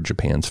Fiji over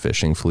Japan's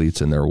fishing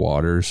fleets in their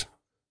waters.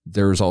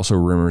 There was also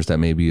rumors that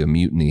maybe a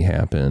mutiny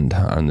happened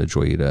on the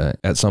Joyita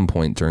at some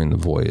point during the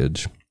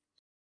voyage.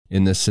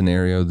 In this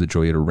scenario, the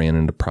Joyita ran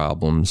into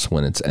problems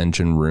when its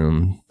engine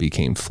room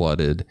became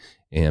flooded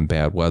and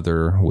bad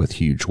weather with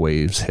huge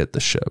waves hit the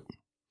ship.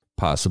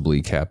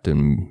 Possibly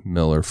Captain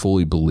Miller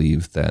fully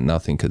believed that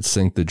nothing could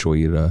sink the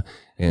Joyita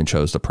and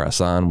chose to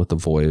press on with the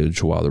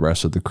voyage while the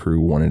rest of the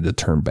crew wanted to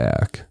turn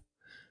back.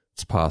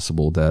 It's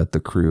possible that the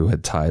crew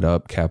had tied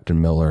up Captain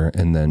Miller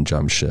and then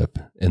jumped ship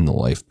in the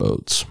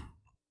lifeboats.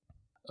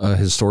 A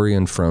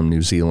historian from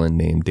New Zealand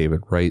named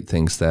David Wright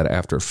thinks that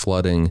after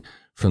flooding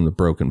from the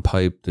broken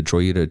pipe, the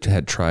Joyita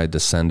had tried to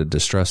send a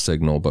distress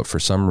signal, but for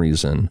some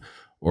reason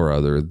or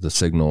other, the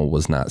signal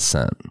was not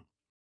sent.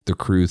 The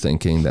crew,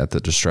 thinking that the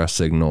distress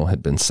signal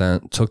had been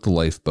sent, took the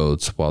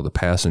lifeboats while the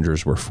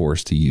passengers were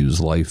forced to use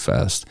life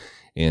vests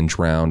and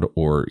drowned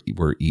or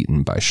were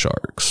eaten by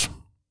sharks.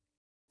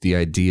 The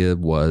idea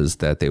was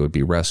that they would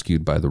be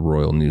rescued by the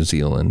Royal New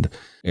Zealand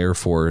Air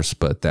Force,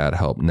 but that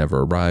help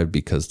never arrived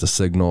because the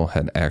signal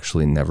had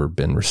actually never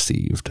been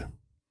received.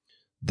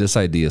 This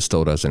idea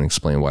still doesn't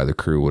explain why the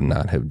crew would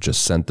not have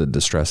just sent the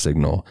distress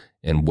signal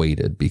and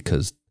waited,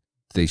 because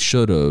they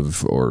should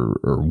have or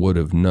would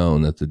have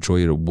known that the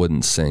Joyita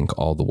wouldn't sink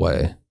all the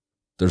way.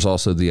 There's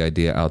also the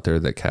idea out there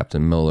that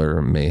Captain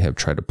Miller may have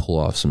tried to pull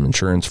off some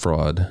insurance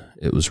fraud.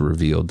 It was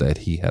revealed that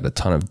he had a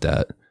ton of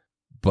debt,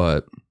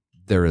 but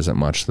there isn't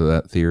much to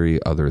that theory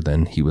other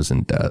than he was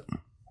in debt.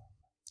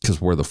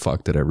 Because where the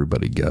fuck did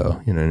everybody go?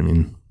 You know what I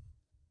mean?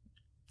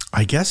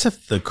 I guess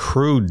if the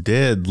crew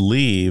did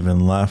leave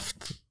and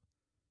left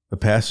the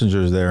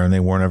passengers there and they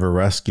weren't ever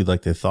rescued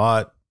like they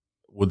thought,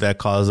 would that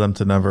cause them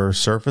to never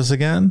surface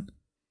again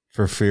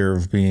for fear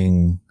of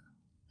being,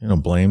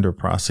 blamed or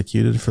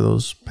prosecuted for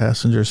those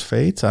passengers'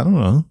 fates? I don't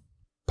know.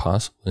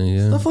 Possibly,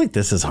 yeah. Stuff like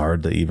this is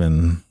hard to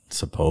even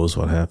suppose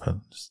what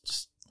happened.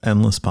 Just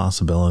endless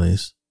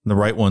possibilities. The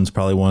right one's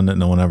probably one that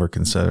no one ever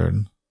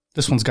considered.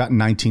 This one's got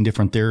 19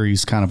 different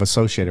theories kind of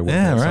associated with it.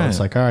 Right. So it's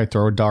like, all right,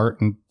 throw a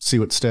dart and see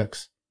what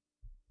sticks.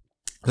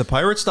 The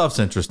pirate stuff's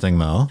interesting,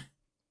 though.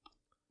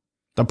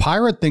 The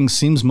pirate thing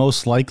seems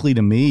most likely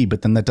to me,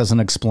 but then that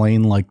doesn't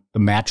explain like the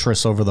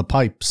mattress over the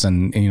pipes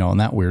and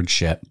that weird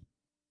shit.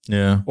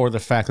 Yeah. Or the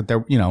fact that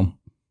they're,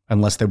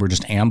 unless they were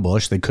just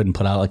ambushed, they couldn't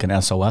put out like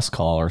an SOS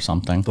call or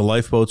something. The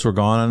lifeboats were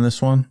gone on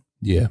this one?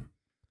 Yeah.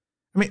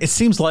 I mean, it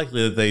seems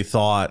likely that they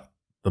thought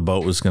the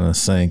boat was going to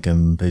sink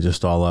and they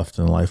just all left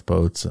in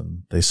lifeboats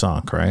and they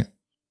sunk, right?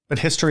 But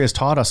history has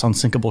taught us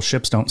unsinkable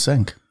ships don't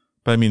sink.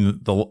 But I mean,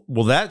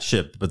 that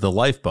ship, but the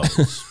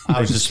lifeboats.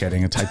 I was just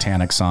kidding. A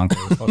Titanic sunk. It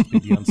was supposed to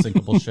be the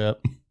unsinkable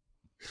ship.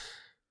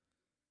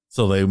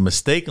 So they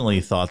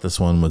mistakenly thought this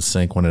one would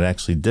sink when it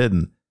actually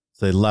didn't.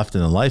 So they left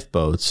in the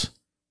lifeboats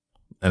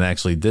and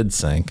actually did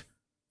sink.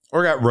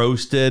 Or got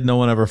roasted. No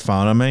one ever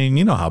found them. I mean,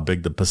 you know how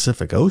big the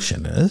Pacific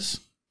Ocean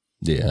is.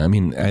 Yeah, I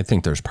mean, I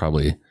think there's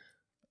probably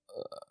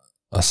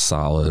a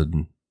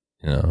solid,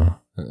 I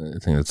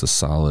think it's a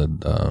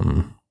solid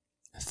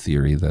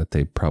theory that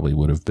they probably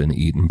would have been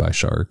eaten by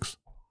sharks.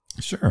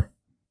 Sure.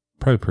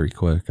 Probably pretty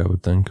quick, I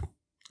would think.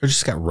 Or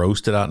just got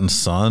roasted out in the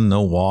sun,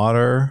 no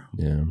water.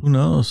 Yeah. Who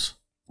knows?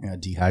 Yeah,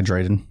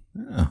 dehydrated.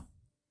 Yeah.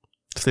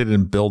 If they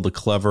didn't build a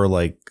clever,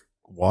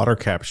 water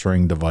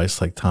capturing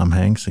device like Tom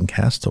Hanks in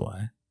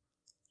Castaway.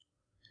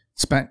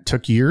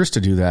 Took years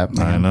to do that,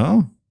 man. I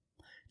know.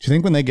 Do you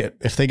think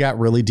if they got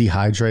really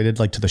dehydrated,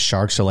 like to the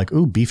sharks, they're like,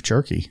 ooh, beef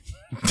jerky?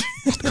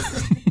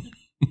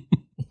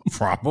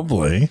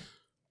 Probably.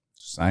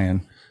 Just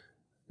saying.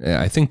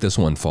 Yeah, I think this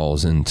one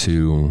falls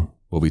into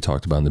what we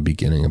talked about in the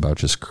beginning about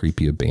just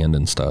creepy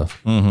abandoned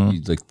stuff.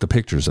 Mm-hmm. Like the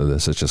pictures of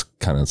this, it's just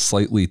kind of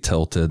slightly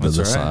tilted to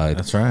the side.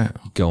 That's right.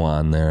 Go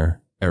on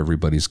there.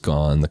 Everybody's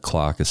gone. The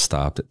clock is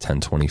stopped at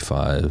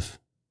 10:25.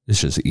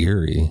 It's just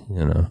eerie,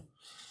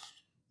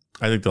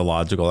 I think the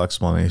logical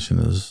explanation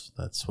is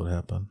that's what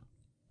happened.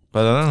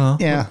 But I don't know.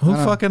 Yeah. Who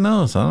fucking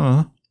knows? I don't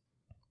know.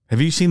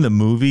 Have you seen the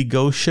movie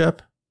Ghost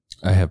Ship?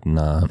 I have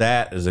not.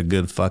 That is a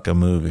good fucking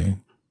movie.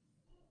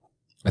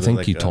 I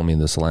think you told me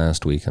this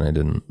last week and I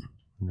didn't.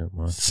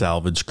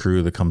 Salvage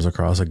crew that comes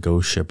across a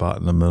ghost ship out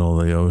in the middle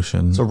of the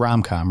ocean. It's a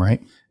rom-com,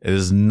 right? It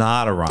is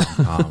not a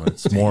rom-com.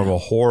 It's more of a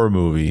horror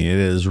movie. It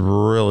is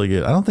really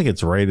good. I don't think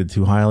it's rated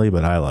too highly,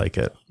 but I like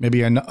it.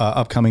 Maybe an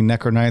upcoming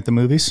Necro Night at the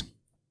movies?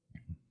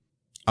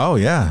 Oh,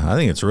 yeah. I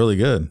think it's really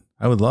good.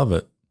 I would love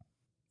it.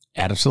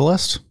 Add it to the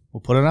list.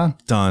 We'll put it on.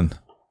 Done.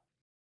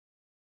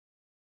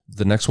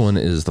 The next one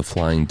is The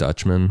Flying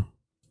Dutchman.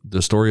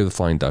 The story of the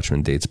Flying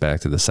Dutchman dates back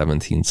to the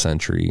 17th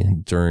century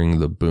during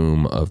the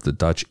boom of the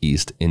Dutch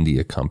East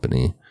India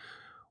Company,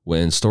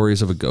 when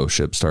stories of a ghost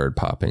ship started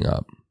popping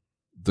up.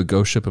 The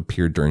ghost ship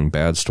appeared during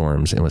bad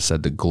storms and was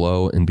said to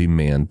glow and be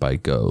manned by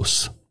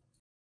ghosts.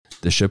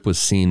 The ship was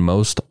seen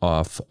most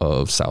off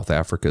of South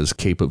Africa's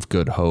Cape of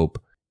Good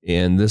Hope,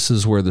 and this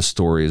is where the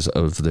stories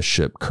of the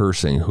ship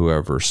cursing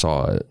whoever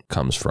saw it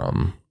comes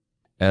from,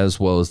 as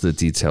well as the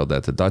detail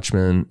that the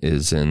Dutchman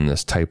is in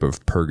this type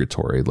of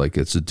purgatory, like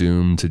it's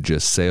doomed to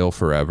just sail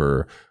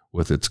forever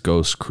with its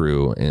ghost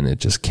crew and it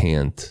just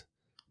can't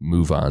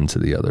move on to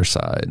the other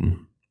side.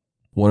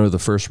 One of the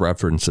first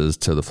references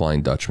to the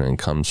Flying Dutchman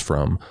comes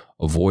from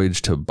A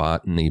Voyage to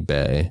Botany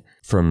Bay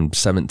from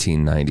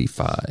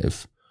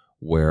 1795,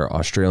 where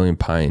Australian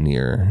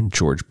pioneer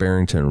George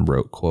Barrington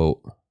wrote,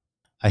 quote,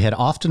 I had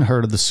often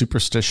heard of the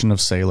superstition of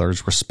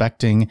sailors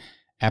respecting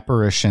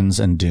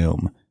apparitions and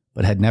doom,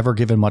 but had never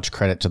given much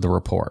credit to the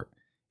report.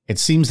 It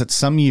seems that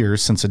some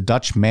years since a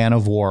Dutch man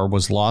of war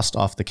was lost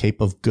off the Cape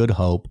of Good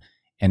Hope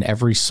and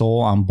every soul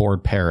on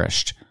board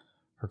perished.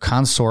 Her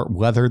consort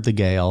weathered the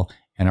gale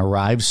and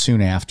arrived soon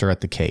after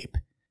at the Cape.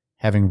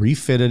 Having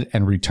refitted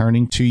and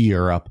returning to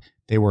Europe,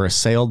 they were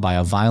assailed by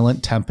a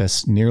violent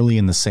tempest nearly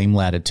in the same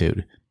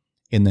latitude.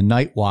 In the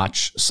night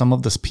watch, some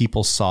of the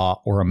people saw,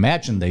 or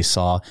imagined they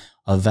saw,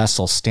 a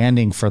vessel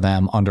standing for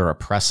them under a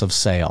press of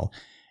sail,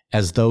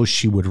 as though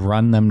she would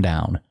run them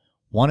down.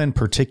 One in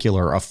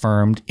particular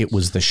affirmed it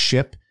was the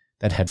ship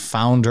that had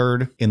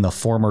foundered in the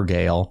former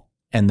gale,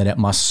 and that it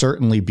must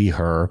certainly be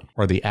her,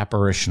 or the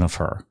apparition of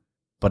her.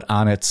 But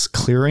on its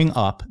clearing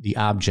up the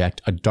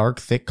object, a dark,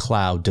 thick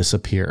cloud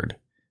disappeared.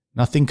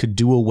 Nothing could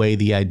do away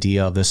the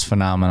idea of this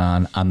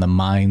phenomenon on the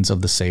minds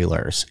of the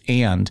sailors,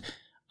 and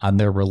on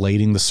their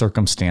relating the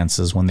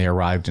circumstances when they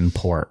arrived in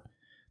port.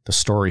 The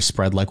story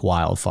spread like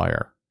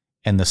wildfire,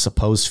 and the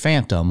supposed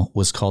phantom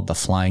was called the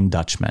Flying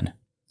Dutchman.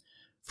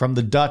 From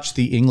the Dutch,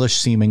 the English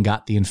seamen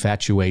got the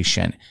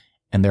infatuation,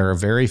 and there are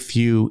very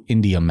few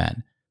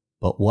Indiamen.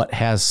 but what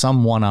has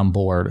someone on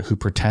board who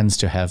pretends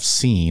to have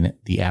seen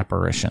the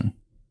apparition?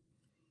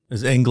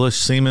 Is English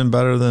semen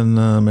better than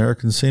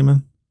American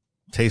semen?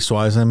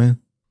 Taste-wise, I mean?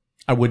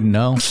 I wouldn't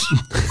know.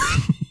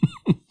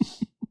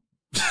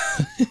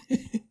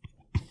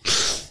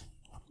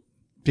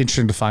 Be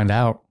interesting to find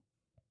out.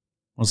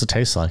 What does it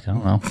taste like? I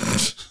don't know.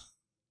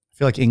 I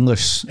feel like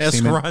English Ask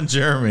semen, Ron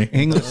Jeremy.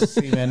 English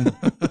semen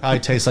probably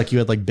tastes like you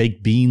had like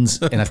baked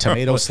beans and a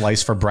tomato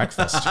slice for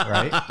breakfast,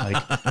 right?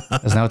 Like,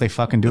 isn't that what they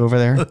fucking do over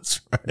there?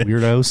 That's right.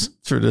 Weirdos.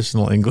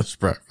 Traditional English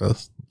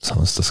breakfast.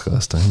 Sounds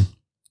disgusting.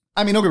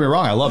 I mean, don't get me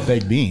wrong. I love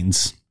baked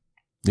beans.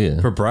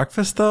 Yeah. For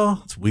breakfast, though,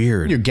 it's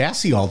weird. You're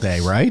gassy all day,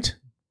 right?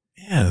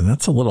 Yeah,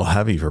 that's a little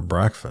heavy for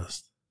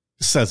breakfast.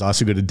 Says us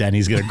who go to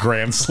Denny's, get a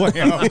Grand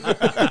Slam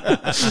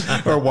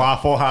or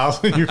Waffle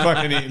House. You're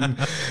fucking eating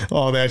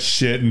all that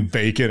shit and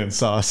bacon and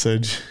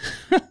sausage.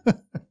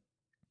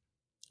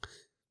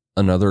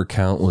 Another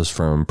account was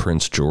from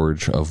Prince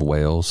George of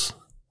Wales.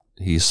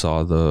 He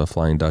saw the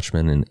Flying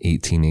Dutchman in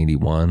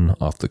 1881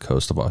 off the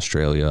coast of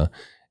Australia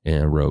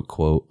and wrote,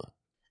 quote,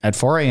 "At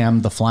 4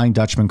 a.m., the Flying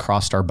Dutchman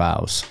crossed our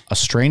bows. A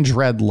strange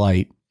red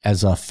light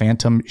as a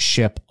phantom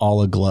ship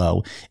all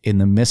aglow, in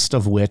the midst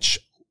of which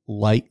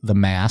light the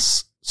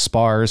masts,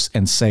 spars,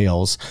 and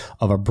sails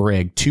of a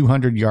brig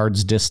 200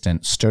 yards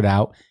distant stood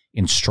out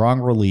in strong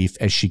relief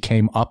as she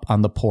came up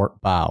on the port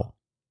bow.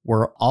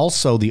 Where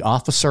also the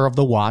officer of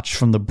the watch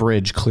from the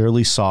bridge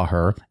clearly saw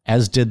her,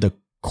 as did the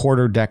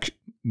quarterdeck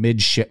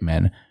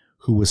midshipman,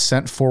 who was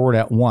sent forward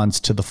at once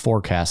to the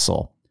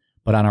forecastle.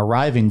 But on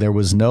arriving, there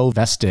was no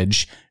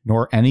vestige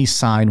nor any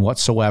sign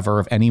whatsoever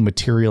of any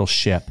material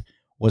ship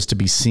was to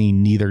be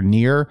seen, neither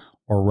near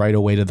or right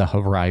away to the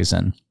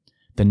horizon.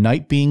 The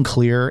night being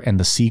clear and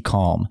the sea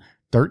calm,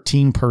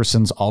 13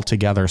 persons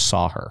altogether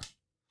saw her."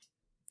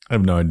 I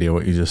have no idea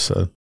what you just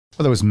said.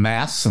 Well, there was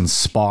masts and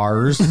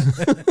spars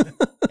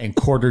and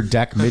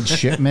quarterdeck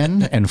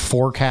midshipmen and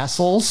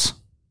forecastles.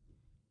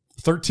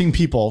 13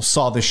 people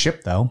saw the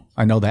ship, though.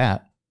 I know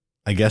that.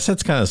 I guess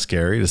it's kind of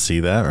scary to see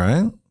that,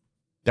 right?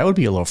 That would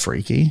be a little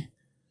freaky.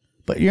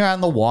 But you're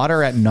on the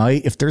water at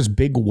night. If there's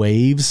big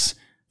waves,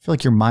 I feel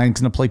like your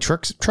mind's going to play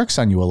tricks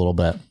on you a little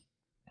bit.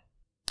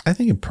 I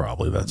think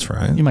probably that's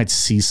right. You might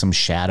see some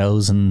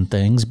shadows and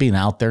things being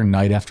out there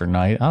night after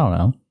night. I don't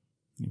know.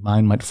 Your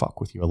mind might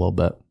fuck with you a little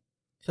bit.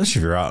 Especially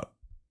if you're out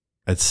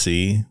at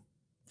sea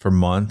for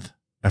month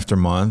after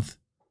month.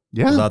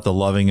 Yeah. Without the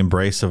loving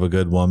embrace of a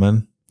good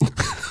woman.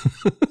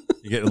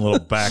 You're getting a little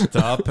backed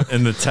up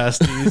in the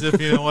testes,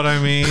 if you know what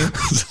I mean.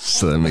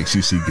 So that makes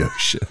you see ghost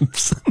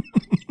ships.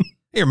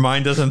 Your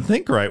mind doesn't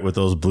think right with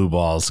those blue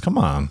balls. Come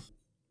on.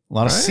 A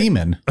lot of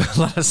semen. A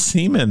lot of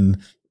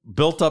semen.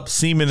 Built up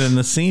semen in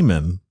the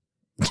semen.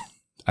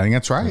 I think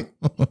that's right.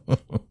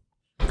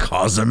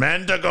 Cause a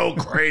man to go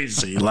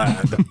crazy,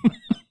 lad.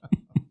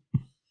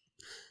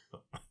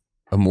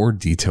 A more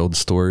detailed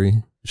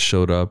story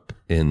showed up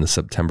in the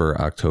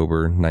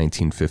September-October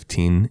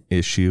 1915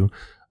 issue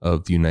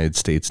of the United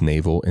States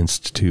Naval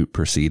Institute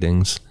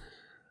Proceedings.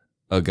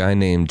 A guy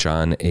named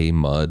John A.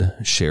 Mudd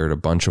shared a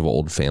bunch of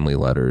old family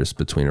letters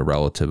between a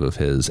relative of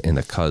his and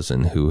a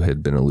cousin who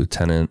had been a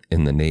lieutenant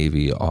in the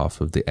Navy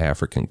off of the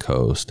African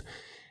coast.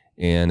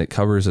 And it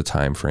covers a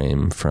time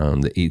frame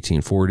from the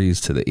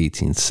 1840s to the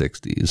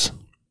 1860s.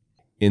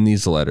 In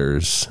these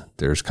letters,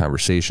 there's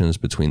conversations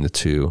between the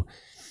two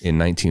in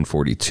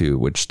 1942,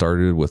 which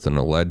started with an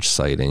alleged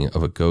sighting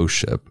of a ghost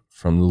ship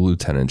from the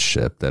lieutenant's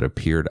ship that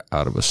appeared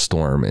out of a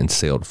storm and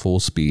sailed full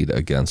speed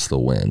against the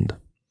wind.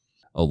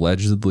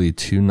 Allegedly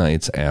 2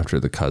 nights after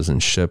the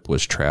cousin's ship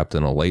was trapped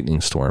in a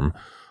lightning storm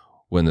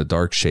when the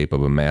dark shape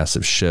of a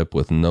massive ship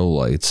with no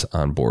lights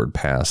on board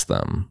passed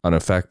them,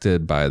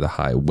 unaffected by the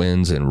high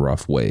winds and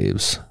rough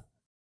waves.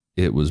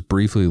 It was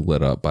briefly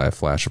lit up by a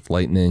flash of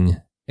lightning,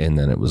 and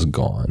then it was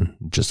gone,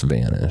 just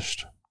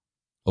vanished.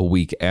 A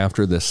week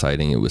after this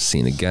sighting, it was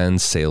seen again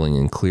sailing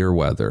in clear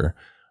weather,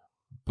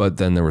 but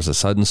then there was a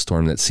sudden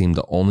storm that seemed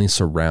to only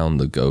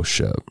surround the ghost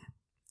ship.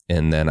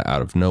 And then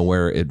out of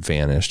nowhere, it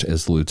vanished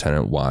as the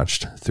lieutenant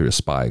watched through a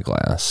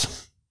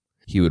spyglass.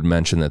 He would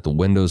mention that the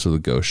windows of the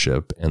ghost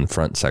ship and the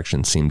front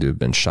section seemed to have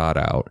been shot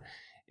out,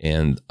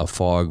 and a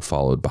fog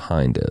followed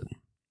behind it.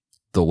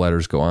 The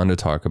letters go on to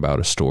talk about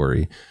a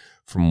story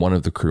from one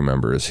of the crew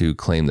members who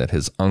claimed that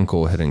his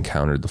uncle had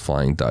encountered the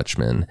Flying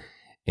Dutchman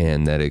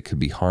and that it could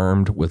be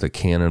harmed with a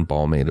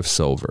cannonball made of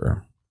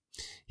silver.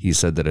 He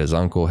said that his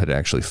uncle had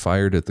actually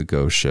fired at the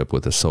ghost ship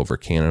with a silver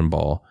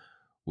cannonball,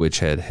 which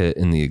had hit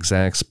in the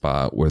exact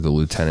spot where the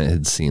lieutenant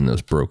had seen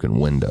those broken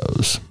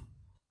windows.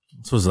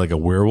 This was like a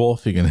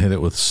werewolf. You can hit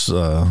it with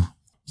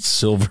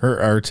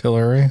silver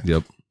artillery.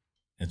 Yep.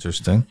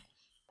 Interesting.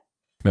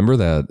 Remember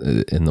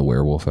that in the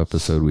werewolf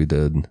episode we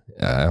did?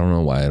 I don't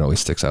know why it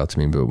always sticks out to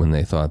me, but when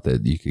they thought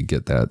that you could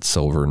get that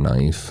silver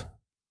knife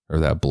or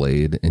that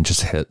blade and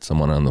just hit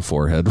someone on the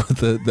forehead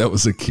with it, that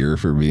was a cure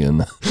for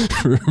being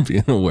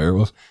a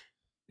werewolf.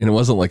 And it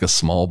wasn't like a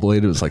small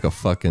blade. It was like a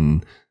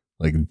fucking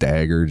like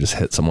dagger. Just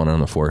hit someone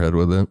on the forehead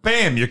with it.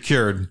 Bam, you're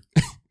cured.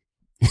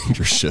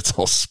 Your shit's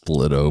all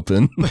split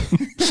open.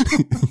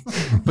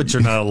 But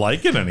you're not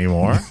liking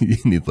anymore. You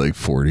need like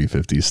 40,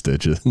 50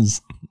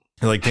 stitches.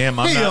 You're like, damn,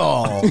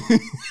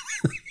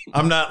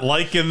 I'm not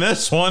liking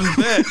this one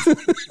bit.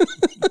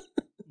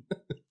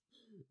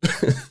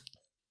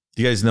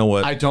 Do you guys know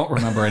what? I don't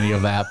remember any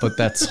of that, but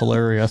that's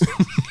hilarious.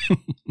 Do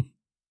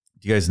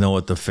you guys know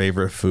what the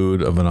favorite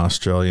food of an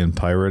Australian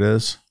pirate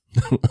is?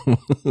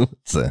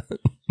 What's that?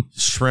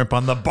 Shrimp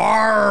on the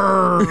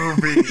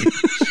Barbie.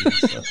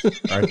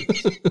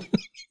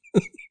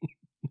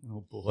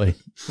 Oh, boy.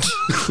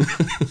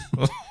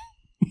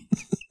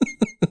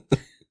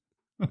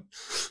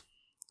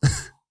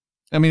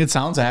 I mean, it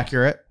sounds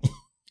accurate.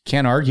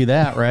 Can't argue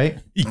that, right?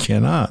 You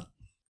cannot.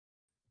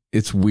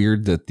 It's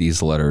weird that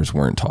these letters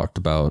weren't talked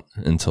about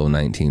until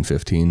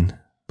 1915,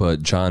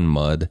 but John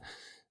Mudd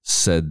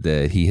said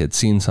that he had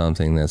seen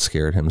something that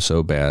scared him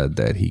so bad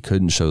that he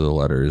couldn't show the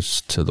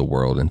letters to the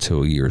world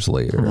until years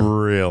later.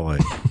 Really?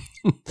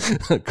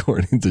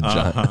 According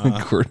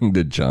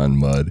to John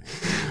Mudd,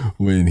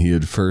 when he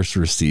had first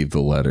received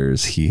the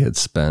letters, he had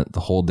spent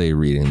the whole day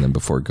reading them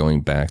before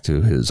going back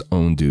to his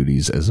own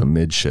duties as a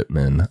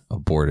midshipman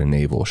aboard a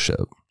naval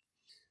ship.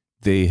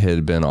 They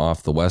had been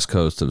off the west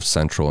coast of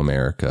Central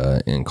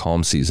America in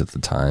calm seas at the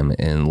time,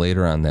 and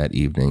later on that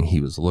evening,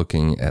 he was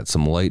looking at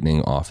some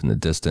lightning off in the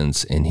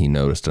distance, and he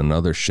noticed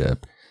another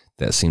ship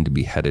that seemed to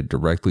be headed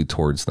directly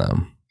towards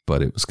them,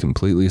 but it was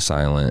completely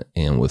silent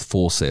and with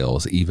full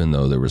sails, even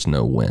though there was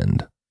no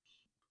wind.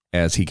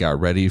 As he got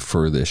ready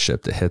for this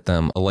ship to hit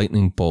them, a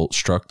lightning bolt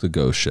struck the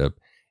ghost ship,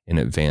 and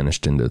it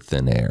vanished into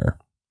thin air.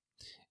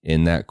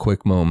 In that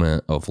quick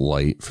moment of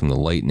light from the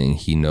lightning,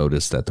 he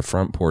noticed that the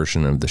front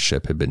portion of the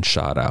ship had been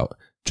shot out,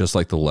 just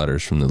like the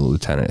letters from the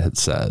lieutenant had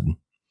said.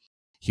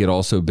 He had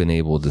also been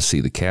able to see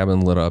the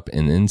cabin lit up,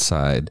 and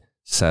inside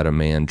sat a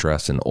man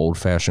dressed in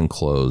old-fashioned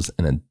clothes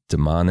and a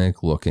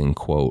demonic-looking,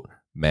 quote,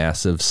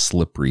 massive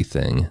slippery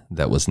thing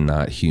that was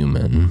not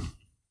human.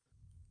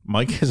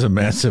 Mike has a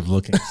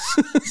massive-looking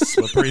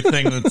slippery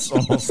thing that's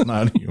almost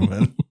not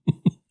human.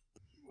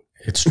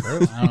 It's true.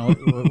 I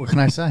don't know. What can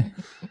I say?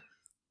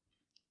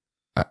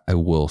 I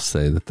will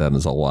say that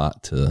is a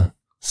lot to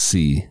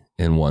see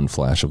in one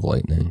flash of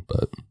lightning,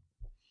 but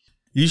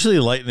usually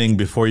lightning,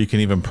 before you can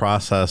even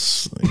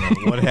process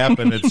what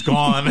happened, it's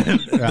gone. And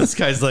this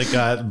guy's like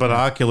got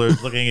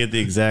binoculars looking at the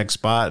exact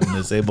spot and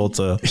is able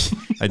to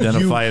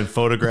identify in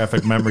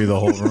photographic memory the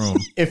whole room.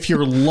 If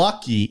you're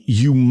lucky,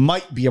 you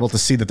might be able to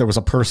see that there was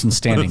a person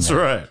standing That's there.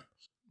 right.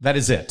 That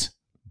is it.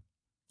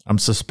 I'm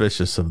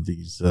suspicious of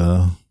these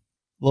a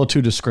little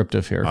too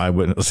descriptive here.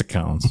 Eyewitness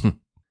accounts.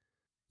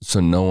 So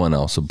no one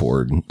else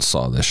aboard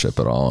saw this ship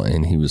at all,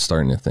 and he was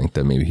starting to think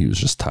that maybe he was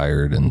just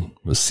tired and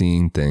was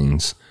seeing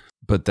things.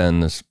 But then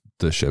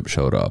the ship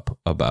showed up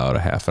about a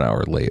half an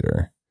hour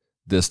later.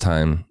 This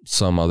time,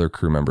 some other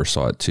crew member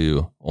saw it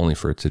too, only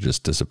for it to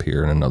just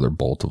disappear in another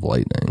bolt of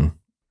lightning.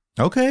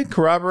 Okay,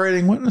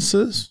 corroborating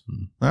witnesses.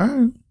 All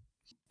right.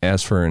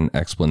 As for an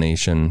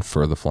explanation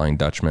for the Flying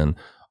Dutchman,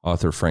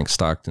 author Frank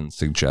Stockton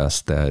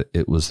suggests that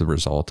it was the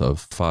result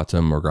of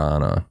Fata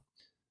Morgana.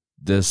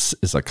 This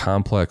is a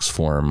complex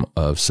form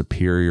of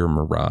superior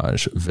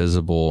mirage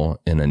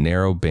visible in a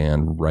narrow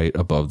band right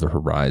above the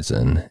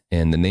horizon,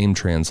 and the name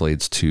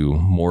translates to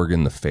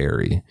Morgan the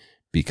Fairy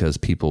because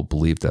people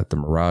believed that the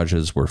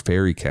mirages were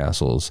fairy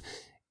castles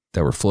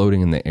that were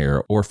floating in the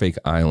air or fake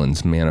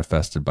islands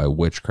manifested by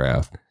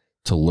witchcraft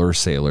to lure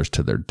sailors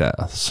to their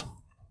deaths.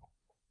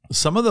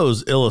 Some of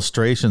those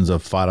illustrations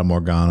of Fata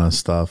Morgana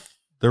stuff,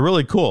 they're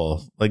really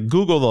cool. Like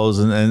Google those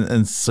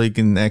and so you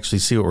can actually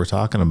see what we're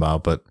talking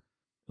about, but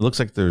it looks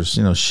like there's,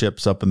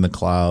 ships up in the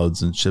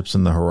clouds and ships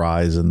in the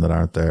horizon that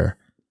aren't there.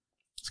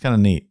 It's kind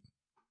of neat.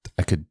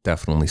 I could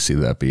definitely see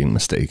that being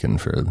mistaken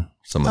for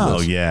some of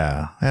this. Oh,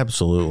 yeah,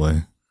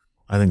 absolutely.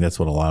 I think that's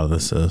what a lot of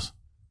this is.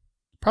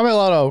 Probably a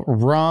lot of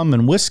rum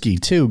and whiskey,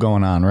 too,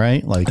 going on,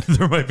 right? Like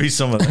there might be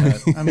some of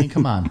that. I mean,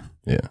 come on.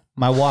 Yeah.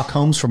 My walk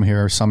homes from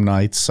here some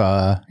nights,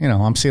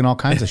 I'm seeing all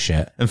kinds of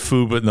shit. And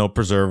food with no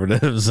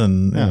preservatives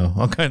and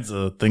all kinds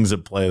of things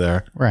at play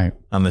there. Right.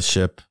 On the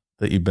ship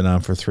that you've been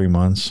on for 3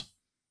 months.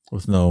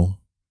 With no,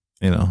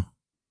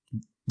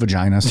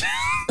 vaginas. Is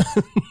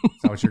that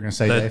what you're going to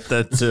say, Dave?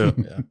 That too.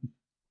 Yeah.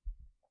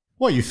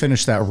 Well, you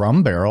finish that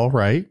rum barrel,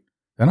 right?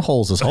 Then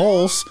holes is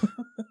holes.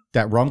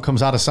 That rum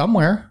comes out of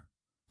somewhere.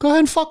 Go ahead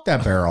and fuck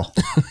that barrel.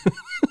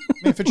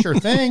 If it's your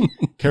thing,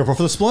 careful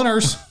for the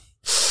splinters.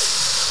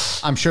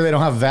 I'm sure they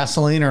don't have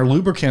Vaseline or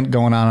lubricant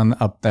going on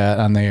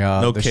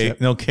the ship.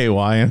 No KY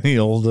on the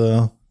old.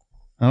 I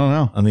don't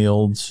know on the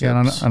old ships.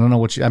 Yeah, I don't know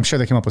what. I'm sure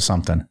they came up with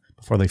something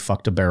before they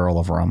fucked a barrel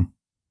of rum.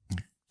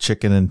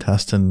 Chicken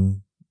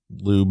intestine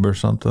lube or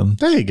something.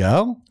 There you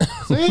go.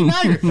 See,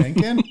 now you're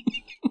thinking.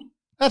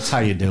 That's how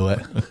you do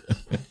it.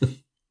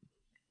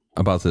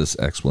 About this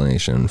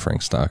explanation,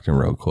 Frank Stockton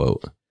wrote,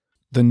 quote,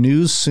 "The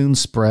news soon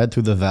spread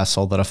through the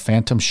vessel that a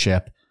phantom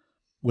ship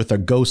with a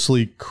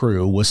ghostly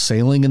crew was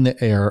sailing in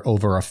the air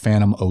over a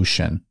phantom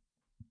ocean,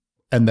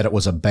 and that it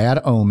was a bad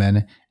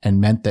omen and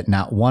meant that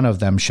not one of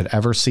them should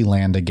ever see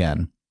land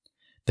again.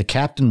 The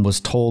captain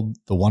was told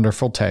the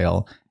wonderful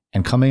tale,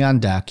 and coming on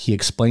deck, he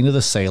explained to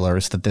the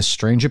sailors that this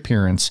strange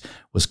appearance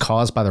was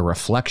caused by the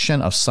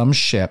reflection of some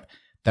ship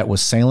that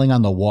was sailing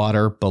on the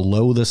water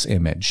below this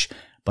image,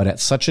 but at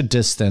such a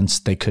distance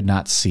they could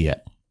not see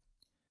it.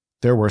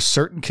 There were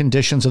certain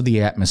conditions of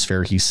the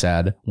atmosphere, he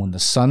said, when the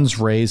sun's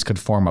rays could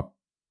form a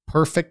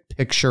perfect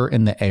picture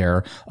in the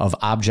air of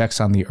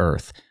objects on the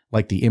earth,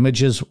 like the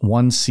images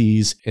one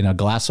sees in a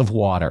glass of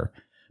water,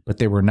 but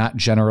they were not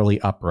generally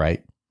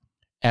upright,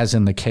 as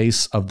in the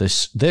case of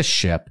this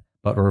ship,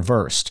 but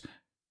reversed,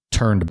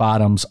 turned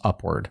bottoms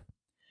upward.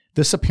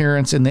 This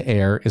appearance in the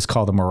air is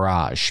called a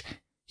mirage.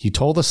 He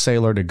told the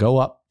sailor to go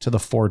up to the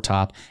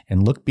foretop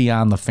and look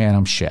beyond the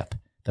phantom ship.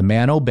 The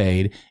man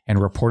obeyed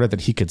and reported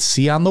that he could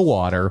see on the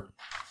water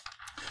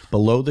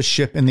below the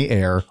ship in the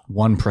air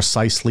one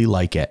precisely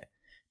like it.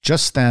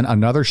 Just then,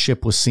 another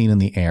ship was seen in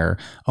the air,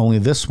 only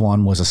this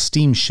one was a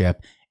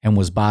steamship and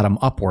was bottom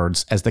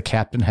upwards, as the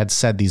captain had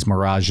said these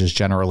mirages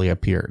generally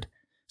appeared.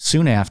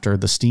 Soon after,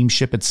 the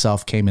steamship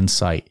itself came in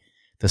sight.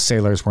 The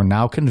sailors were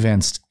now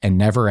convinced and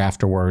never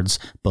afterwards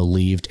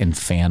believed in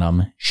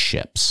phantom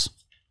ships.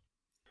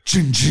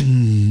 Chin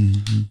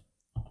chin.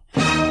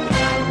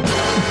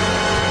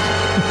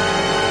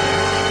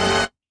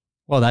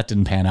 Well, that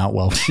didn't pan out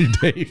well for you,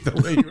 Dave,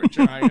 the way you were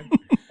trying.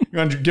 You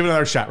want to give it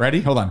another shot? Ready?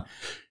 Hold on.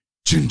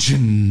 Chin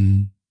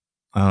chin.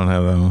 I don't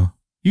have that one.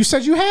 You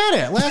said you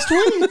had it last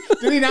week.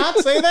 Did he not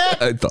say that?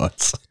 I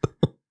thought so.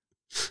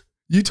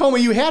 You told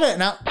me you had it.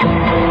 Now.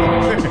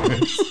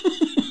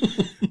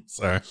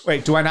 Sorry.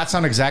 Wait, do I not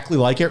sound exactly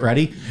like it?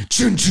 Ready?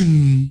 Chin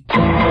chin.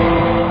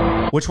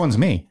 Which one's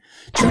me?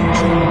 Chin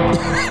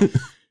chin.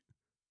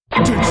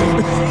 Chin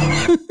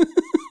chin.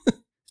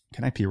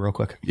 Can I pee real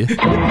quick? Yeah.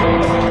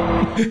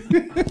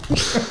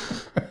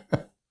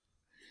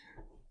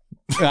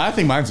 I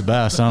think mine's the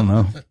best. I don't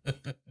know.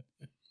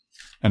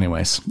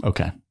 Anyways,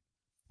 okay.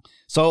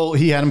 So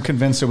he had him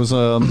convinced it was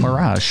a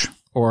mirage,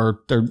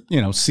 or they're,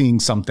 seeing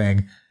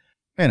something,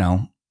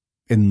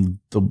 in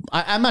the.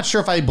 I'm not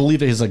sure if I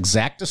believe his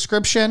exact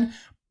description,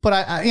 but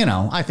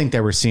I think they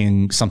were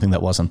seeing something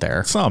that wasn't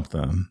there.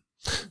 Something.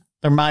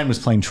 Their mind was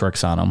playing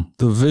tricks on them.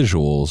 The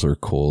visuals are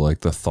cool,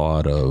 like the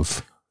thought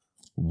of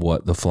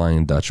what the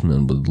Flying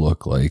Dutchman would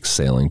look like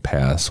sailing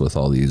past with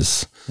all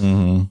these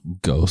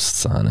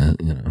ghosts on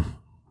it,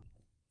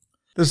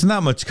 There's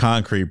not much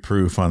concrete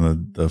proof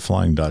on the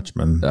Flying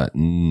Dutchman.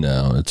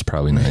 No, it's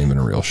probably not even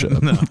a real ship.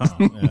 No,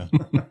 yeah.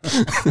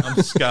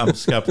 I'm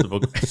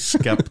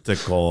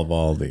skeptical of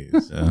all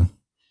these. Yeah.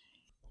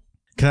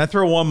 Can I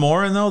throw one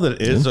more in, though,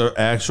 that is an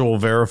actual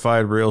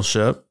verified real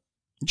ship?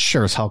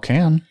 Sure as hell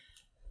can.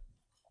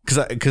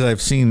 Because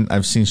I've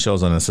seen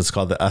shows on this. It's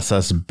called the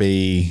SS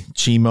Bay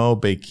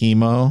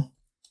Chimo.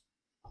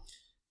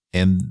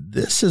 And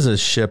this is a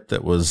ship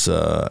that was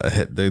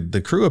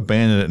the crew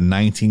abandoned it in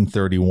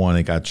 1931.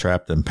 It got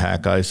trapped in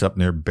pack ice up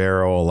near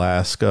Barrow,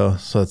 Alaska.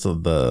 So that's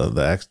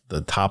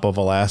the top of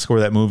Alaska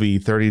where that movie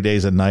 30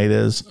 Days a Night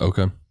is.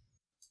 Okay.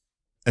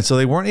 And so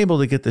they weren't able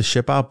to get the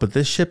ship out, but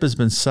this ship has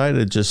been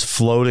sighted just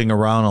floating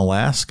around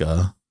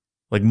Alaska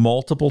like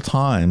multiple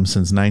times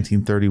since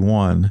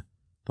 1931.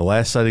 The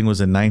last sighting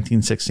was in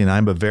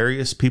 1969, but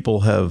various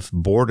people have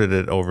boarded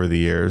it over the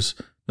years.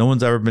 No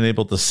one's ever been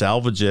able to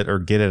salvage it or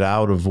get it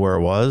out of where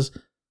it was.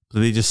 So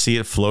they just see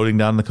it floating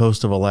down the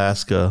coast of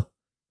Alaska.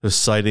 There's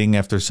sighting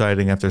after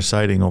sighting after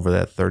sighting over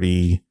that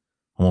 30,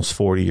 almost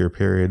 40-year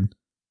period.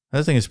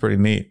 I think it's pretty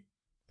neat.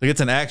 Like,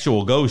 it's an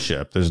actual ghost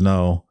ship. There's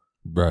no...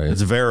 Right.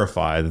 It's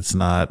verified. It's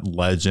not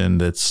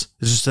legend. It's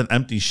just an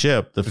empty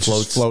ship that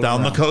floats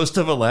down the coast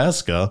of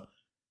Alaska.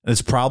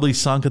 It's probably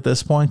sunk at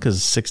this point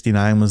because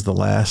 69 was the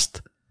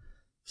last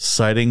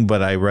sighting.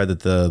 But I read that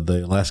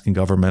the Alaskan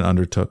government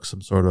undertook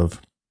some sort of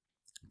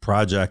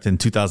project in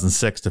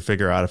 2006 to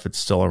figure out if it's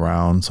still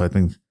around. So I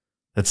think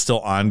that's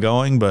still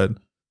ongoing. But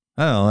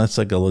I don't know. That's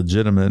like a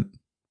legitimate.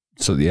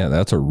 So yeah,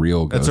 that's a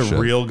real ghost ship. That's a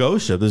real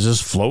ghost ship that's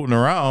just floating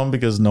around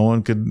because no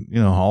one could,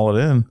 haul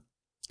it in.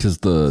 Because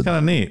it's kind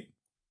of neat.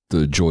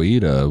 The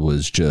Joyita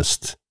was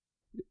just,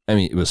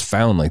 it was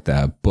found like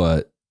that,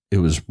 but it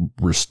was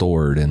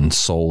restored and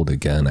sold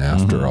again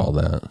after all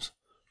that.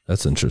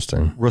 That's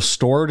interesting.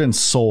 Restored and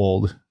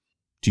sold.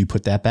 Do you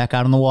put that back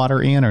out in the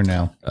water, Ian, or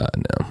no?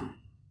 No.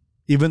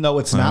 Even though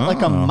it's not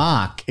like a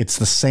mock, it's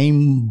the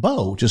same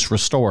bow, just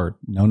restored.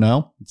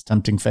 No, it's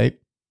tempting fate.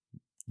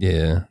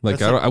 Yeah,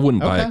 I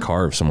wouldn't buy a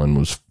car if someone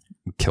was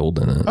killed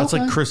in it. That's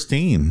like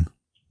Christine.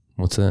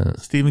 What's that?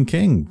 Stephen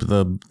King.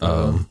 The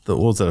what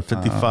was that? A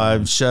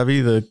 55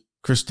 Chevy, the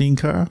Christine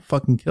car?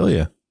 Fucking kill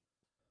you.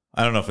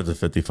 I don't know if it's a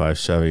 55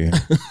 Chevy.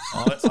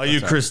 All you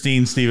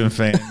Stephen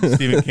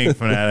King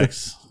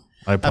fanatics.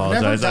 I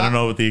apologize. I don't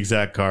know what the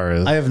exact car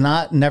is. I have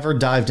never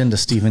dived into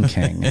Stephen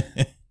King.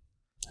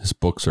 His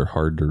books are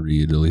hard to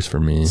read, at least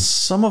for me.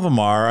 Some of them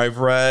are. I've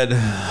read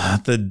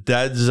The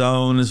Dead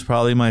Zone is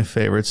probably my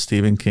favorite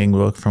Stephen King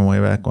book from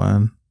way back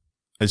when.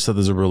 I just thought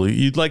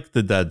you'd like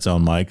The Dead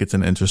Zone, Mike. It's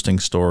an interesting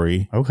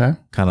story. Okay.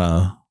 Kind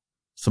of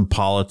some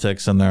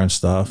politics in there and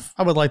stuff.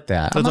 I would like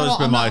that.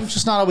 I'm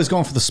just not always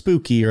going for the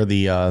spooky or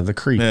the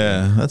creepy.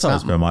 Yeah, that's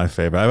always been my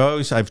favorite.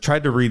 I've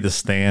tried to read The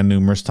Stand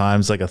numerous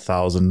times, like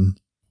 1,000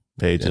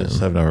 pages.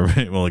 Yeah. I've never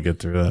been able to get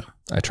through that.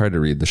 I tried to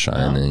read The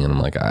Shining, and I'm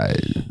like,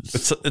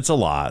 it's a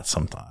lot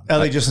sometimes. Are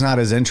they just not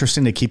as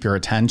interesting to keep your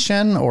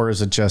attention, or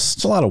is it just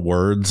it's a lot of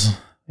words?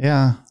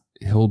 Yeah,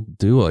 he'll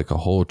do like a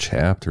whole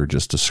chapter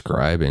just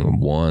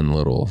describing one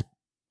little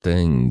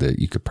thing that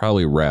you could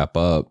probably wrap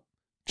up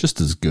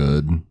just as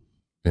good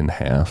in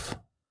half.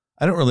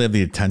 I don't really have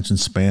the attention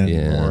span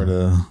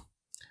anymore.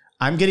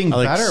 I'm getting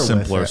better with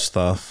simpler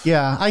stuff.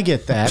 Yeah, I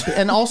get that,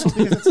 and also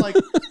because it's like.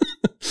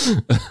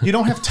 You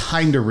don't have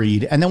time to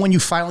read. And then when you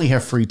finally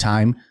have free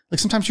time, like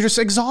sometimes you're just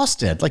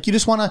exhausted. Like you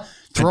just want to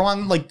throw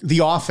on like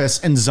The Office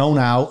and zone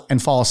out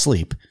and fall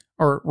asleep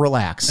or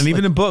relax. And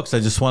even in books, I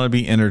just want to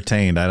be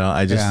entertained.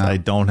 I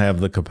don't have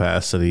the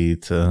capacity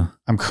to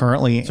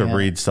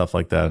read stuff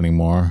like that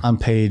anymore. On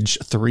page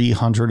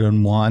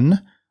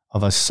 301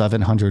 of a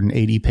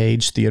 780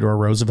 page Theodore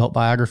Roosevelt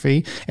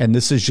biography. And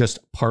this is just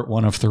part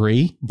 1 of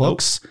 3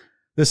 books. Nope.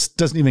 This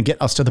doesn't even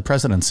get us to the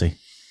presidency.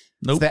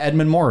 Nope. It's the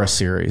Edmund Morris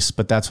series,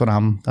 but that's what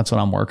I'm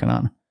working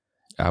on.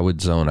 I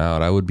would zone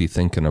out. I would be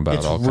thinking about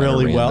it's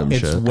really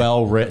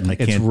well written.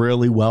 It's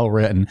really well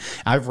written.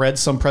 I've read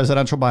some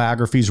presidential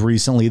biographies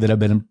recently that have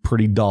been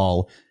pretty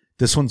dull.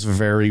 This one's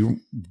very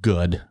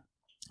good.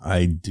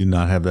 I do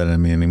not have that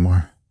in me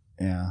anymore.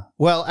 Yeah.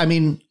 Well, I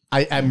mean,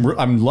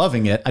 I'm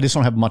loving it. I just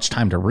don't have much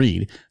time to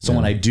read. So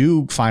when I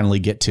do finally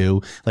get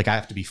to, like, I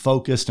have to be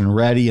focused and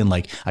ready, and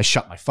like I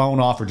shut my phone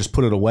off or just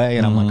put it away,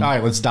 and I'm like, all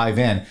right, let's dive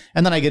in.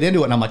 And then I get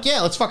into it and I'm like,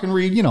 yeah, let's fucking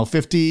read,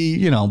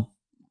 50,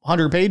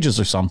 100 pages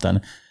or something.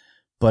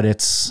 But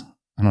it's,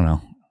 I don't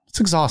know.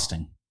 It's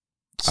exhausting.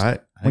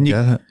 When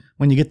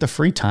you get the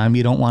free time,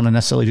 you don't want to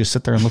necessarily just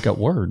sit there and look at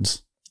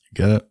words.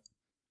 Get it?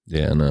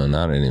 Yeah, no,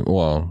 not any.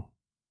 Well,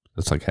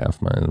 that's like half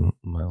my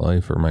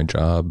life or my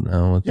job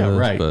now with this.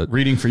 Right. But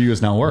reading for you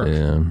is now work.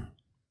 Yeah.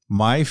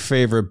 My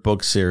favorite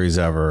book series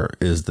ever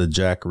is the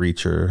Jack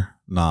Reacher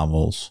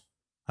novels.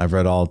 I've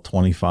read all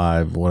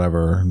 25,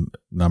 whatever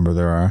number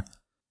there are.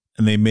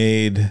 And they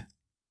made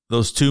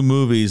those 2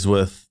 movies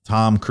with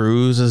Tom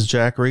Cruise as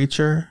Jack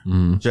Reacher.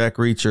 Jack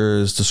Reacher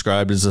is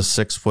described as a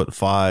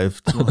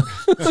 6'5",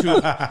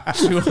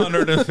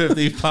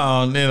 250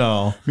 pound,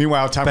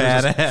 Meanwhile, Tom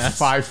Cruise is badass.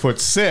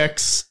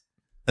 5'6".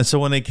 And so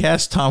when they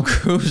cast Tom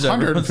Cruise,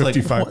 everyone's like,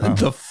 what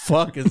the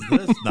fuck is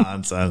this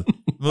nonsense?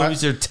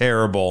 Movies are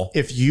terrible.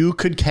 If you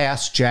could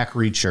cast Jack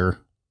Reacher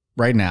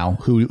right now,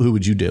 who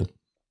would you do?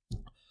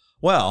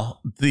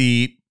 Well,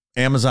 the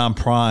Amazon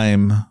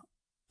Prime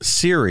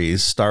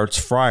series starts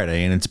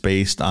Friday, and it's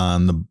based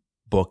on the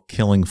book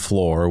Killing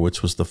Floor,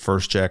 which was the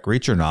first Jack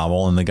Reacher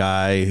novel. And the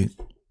guy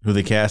who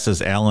they cast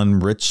as Alan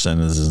Ritchson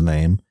is his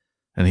name.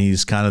 And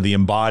he's kind of the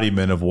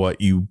embodiment of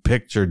what you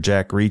picture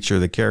Jack Reacher,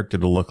 the character,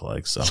 to look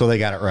like. So they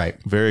got it right.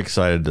 Very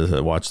excited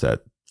to watch that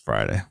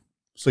Friday.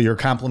 So your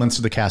compliments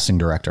to the casting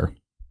director.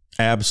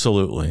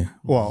 Absolutely.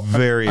 Well,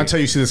 until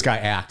you see this guy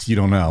act, you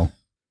don't know.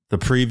 The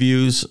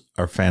previews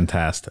are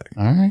fantastic.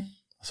 All right.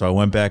 So I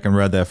went back and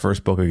read that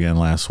first book again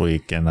last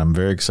week, and I'm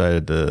very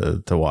excited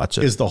to watch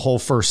it. Is the whole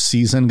first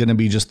season going to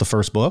be just the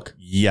first book?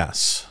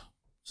 Yes.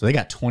 So they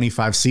got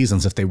 25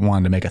 seasons if they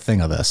wanted to make a thing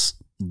of this.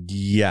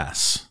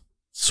 Yes.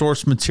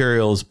 Source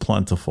material is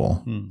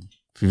plentiful.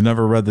 If you've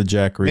never read the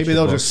Jack Reacher maybe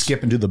they'll books, just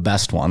skip and do the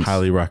best ones.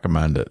 Highly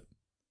recommend it.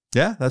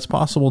 Yeah, that's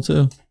possible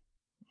too.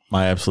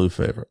 My absolute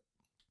favorite.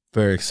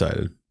 Very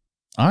excited.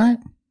 All right.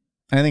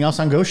 Anything else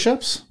on Ghost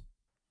Ships?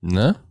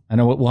 No. I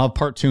know we'll have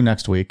part 2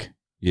 next week.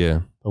 Yeah.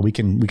 But we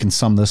can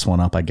sum this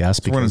one up, I guess.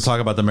 Because we're going to talk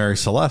about the Mary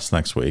Celeste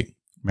next week.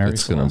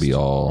 It's going to be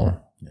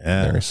all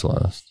Mary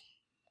Celeste.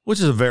 Which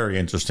is a very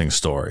interesting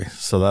story.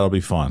 So that'll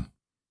be fun.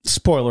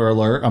 Spoiler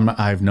alert.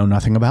 I know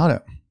nothing about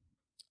it.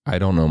 I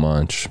don't know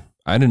much.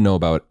 I didn't know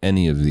about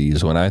any of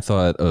these. When I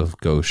thought of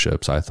Ghost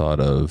Ships, I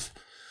thought of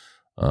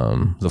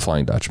the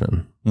Flying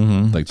Dutchman,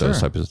 like those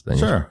types of things.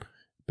 Sure.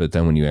 But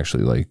then when you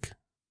actually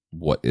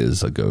what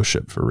is a ghost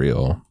ship for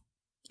real?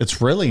 It's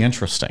really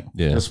interesting.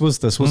 Yeah. This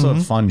was a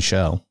fun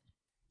show.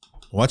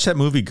 Watch that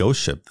movie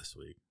Ghost Ship this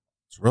week.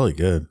 It's really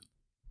good.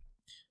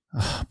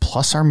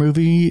 Plus our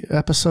movie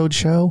episode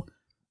show,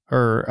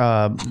 or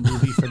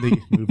movie for the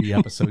movie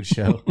episode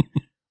show,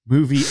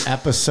 movie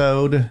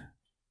episode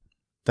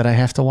that I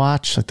have to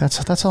watch. Like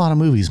that's a lot of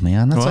movies,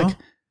 man. That's like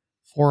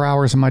 4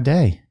 hours of my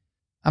day.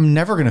 I'm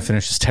never going to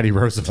finish this Teddy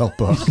Roosevelt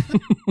book.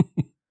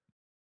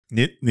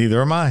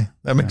 Neither am I.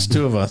 That makes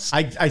 2 of us.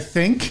 I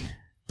think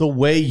the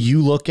way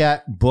you look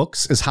at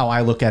books is how I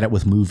look at it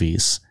with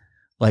movies.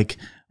 Like,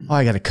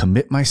 I got to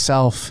commit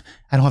myself.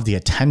 I don't have the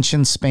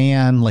attention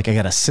span. Like, I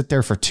got to sit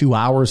there for 2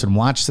 hours and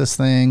watch this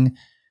thing.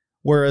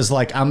 Whereas,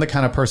 like, I'm the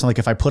kind of person, like,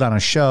 if I put on a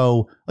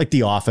show like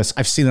The Office,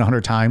 I've seen it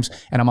 100 times,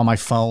 and I'm on my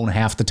phone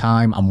half the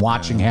time. I'm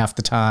watching half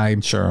the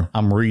time. Sure.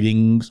 I'm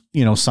reading,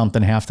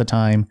 something half the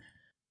time.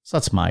 So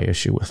that's my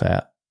issue with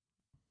that.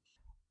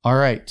 All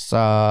right.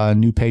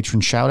 New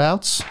patron shout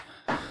outs.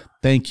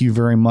 Thank you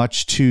very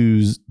much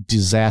to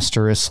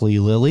Disastrously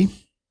Lily.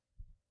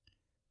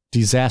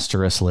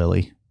 Disastrous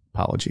Lily.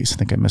 Apologies. I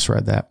think I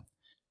misread that.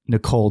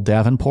 Nicole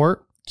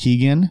Davenport,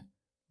 Keegan,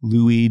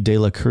 Louis De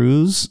La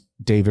Cruz,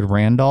 David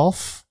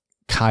Randolph,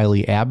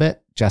 Kylie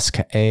Abbott,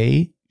 Jessica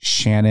A.,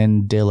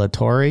 Shannon De La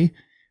Torre,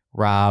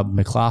 Rob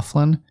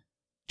McLaughlin,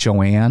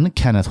 Joanne,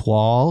 Kenneth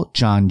Wall,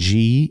 John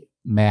G.,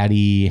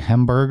 Maddie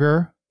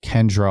Hemberger,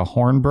 Kendra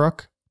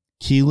Hornbrook,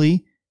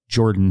 Keeley,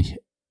 Jordan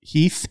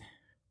Heath,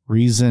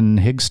 Reason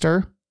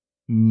Higster,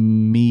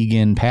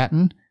 Megan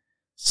Patton,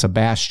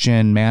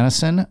 Sebastian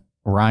Madison,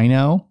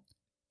 Rhino,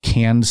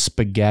 Canned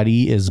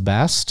Spaghetti is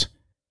Best,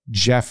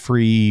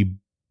 Jeffrey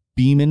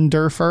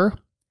Beemendorfer,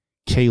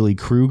 Kaylee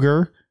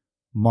Kruger,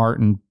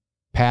 Martin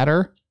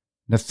Patter,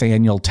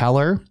 Nathaniel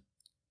Teller,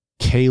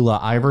 Kayla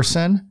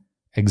Iverson,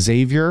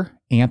 Xavier,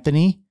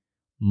 Anthony,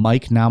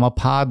 Mike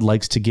Namapod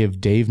likes to give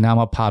Dave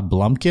Namapod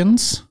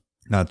Blumpkins.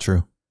 Not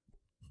true.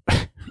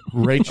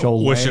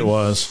 Rachel Wish Lang. it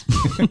was.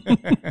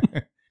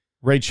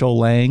 Rachel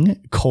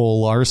Lang,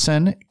 Cole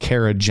Larson,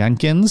 Kara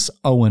Jenkins,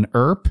 Owen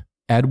Earp,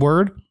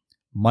 Edward.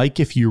 Mike,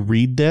 if you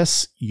read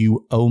this,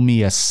 you owe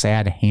me a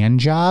sad hand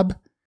job.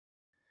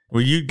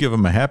 Well, you'd give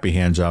him a happy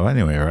hand job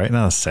anyway, right?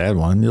 Not a sad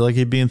one. You're like,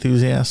 he'd be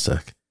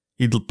enthusiastic.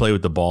 He'd play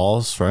with the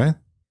balls, right?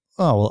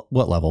 Oh, well,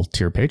 what level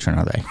tier patron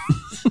are they?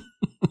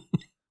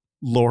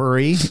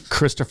 Lori,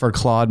 Christopher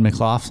Claude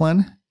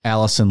McLaughlin,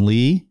 Allison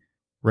Lee,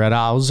 Red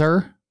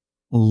Hauser,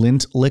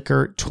 Lint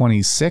Liquor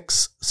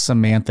 26,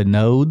 Samantha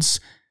Nodes,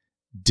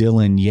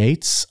 Dylan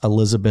Yates,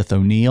 Elizabeth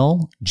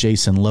O'Neill,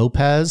 Jason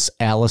Lopez,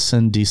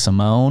 Allison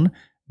DeSimone,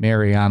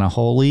 Mariana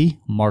Holy,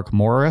 Mark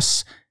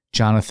Morris,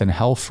 Jonathan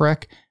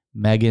Helfrich,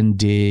 Megan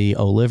De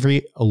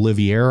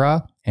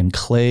Oliveira, and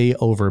Clay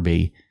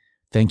Overby.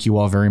 Thank you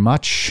all very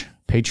much.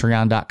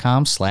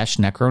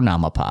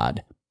 Patreon.com/Necronomipod.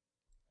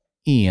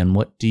 Ian,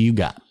 what do you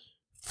got?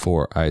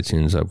 For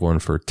iTunes, I've one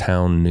for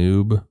Town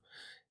Noob,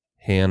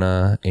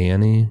 Hannah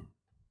Annie,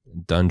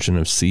 Dungeon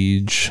of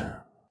Siege,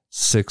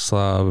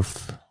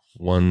 Sixlov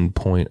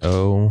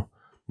 1.0,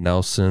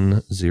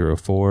 Nelson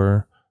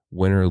 04,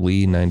 Winter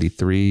Lee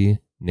 93,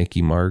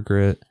 Nikki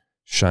Margaret,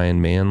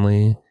 Cheyenne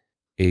Manley,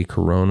 A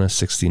Corona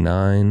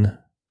 69,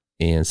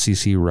 and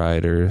CC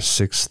Ryder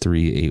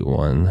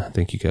 6381.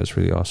 Thank you guys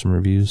for the awesome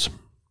reviews.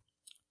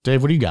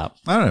 Dave, what do you got?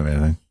 I don't have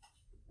anything.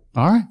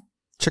 All right.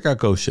 Check out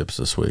Ghost Ships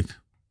this week.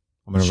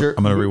 I'm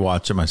gonna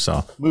rewatch it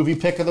myself. Movie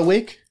pick of the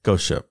week?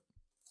 Ghost Ship.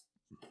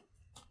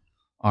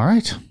 All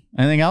right.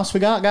 Anything else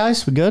we got,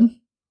 guys? We good?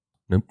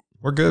 Nope.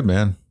 We're good,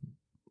 man.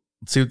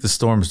 Let's see what the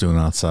storm's doing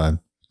outside.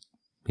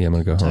 Yeah, I'm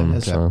going to go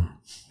home. So.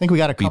 I think we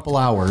got a couple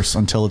hours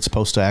until it's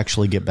supposed to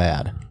actually get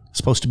bad. It's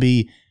supposed to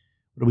be,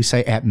 what do we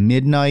say, at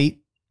midnight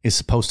it's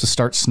supposed to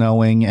start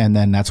snowing, and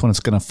then that's when it's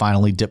going to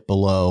finally dip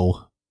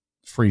below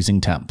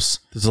freezing temps.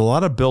 There's a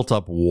lot of built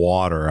up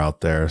water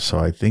out there, so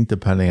I think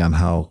depending on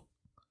how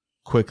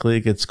quickly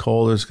it gets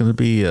cold, there's going to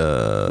be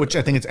which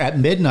I think it's at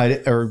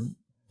midnight, or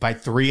by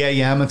 3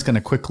 a.m. it's going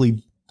to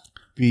quickly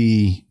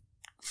be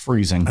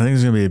freezing. I think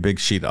there's going to be a big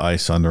sheet of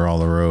ice under all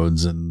the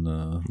roads,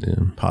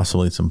 and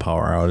possibly some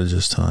power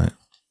outages tonight.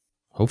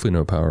 Hopefully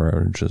no power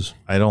outages.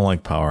 I don't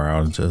like power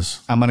outages.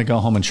 I'm going to go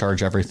home and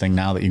charge everything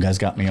now that you guys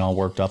got me all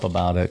worked up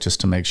about it, just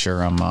to make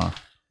sure I'm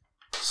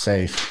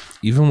safe.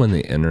 Even when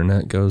the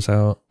internet goes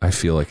out, I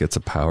feel like it's a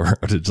power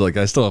outage. Like,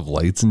 I still have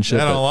lights and shit.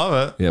 I don't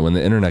love it. Yeah, when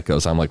the internet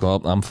goes, I'm like,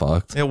 well, I'm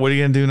fucked. Yeah, what are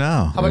you going to do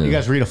now? How about you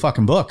guys read a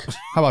fucking book?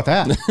 How about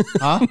that?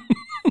 Huh?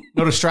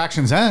 No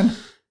distractions then.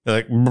 You're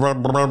like,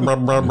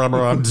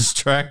 I'm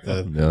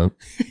distracted. Yeah.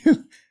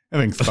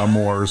 Having thumb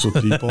wars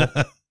with people.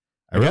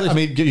 I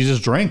mean, you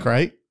just drink,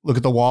 right? Look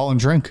at the wall and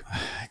drink.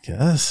 I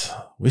guess.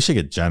 We should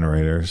get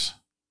generators.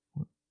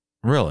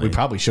 Really? We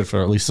probably should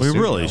for at least We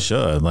really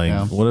should.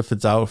 Like, what if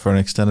it's out for an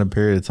extended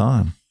period of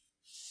time?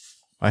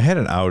 I had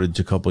an outage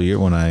a couple of years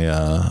when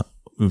I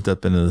moved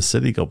up into the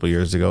city a couple of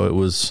years ago. It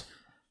was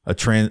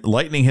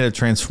lightning hit a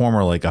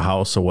transformer like a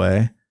house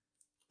away.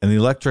 And the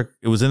electric,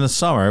 it was in the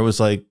summer. It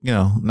was like,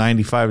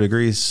 95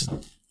 degrees.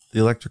 The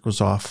electric was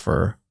off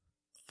for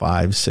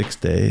 5-6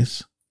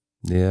 days.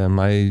 Yeah,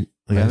 I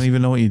don't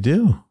even know what you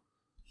do.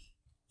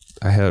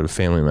 I had a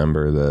family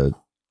member that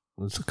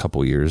was a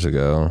couple years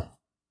ago.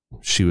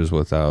 She was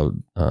without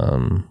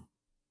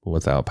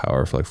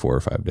power for like 4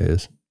 or 5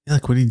 days. Yeah,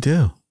 like, what do you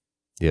do?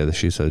 Yeah,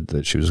 she said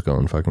that she was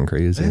going fucking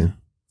crazy. Yeah,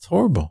 it's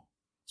horrible.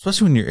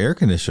 Especially when your air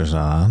conditioner's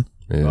on.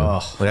 Yeah.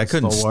 Oh, like, I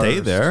couldn't stay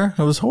there.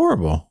 It was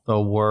horrible. The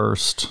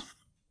worst.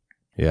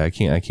 Yeah, I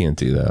can't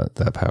do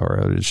that power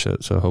outage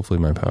shit. So hopefully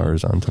my power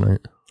is on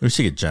tonight. We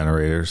should get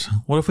generators.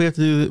 What if we have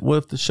to do, what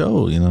if the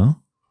show,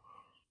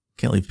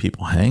 can't leave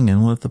people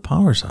hanging. What if the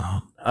power's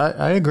out?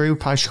 I agree. We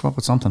probably should come up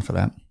with something for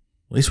that.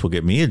 At least we'll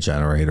get me a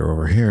generator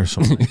over here.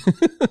 So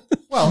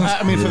well,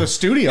 I mean, for the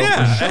studio, for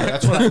sure.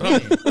 That's what I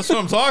mean. That's what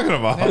I'm talking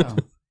about. Yeah.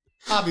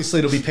 Obviously,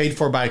 it'll be paid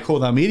for by Cool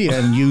Down Media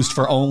and used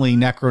for only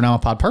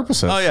Necronomipod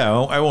purposes. Oh, yeah.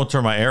 I won't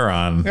turn my air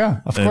on.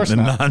 Yeah, of course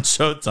not.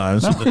 Non-show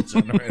times with the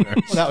generator.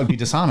 Well, that would be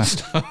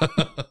dishonest.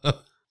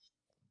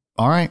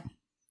 All right.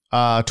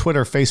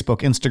 Twitter,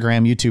 Facebook,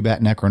 Instagram, YouTube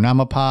at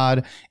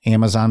Necronomipod,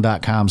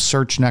 Amazon.com,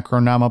 search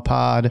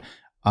Necronomipod.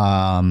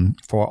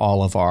 for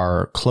all of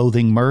our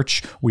clothing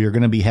merch. We are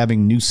going to be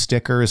having new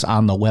stickers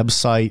on the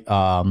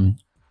website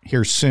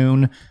here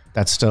soon.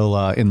 That's still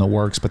in the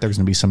works, but there's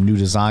going to be some new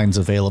designs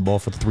available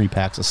for the 3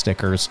 packs of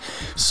stickers.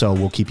 So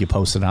we'll keep you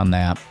posted on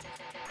that.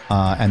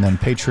 And then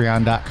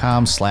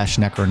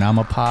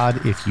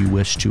patreon.com/Necronomipod if you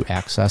wish to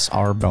access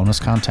our bonus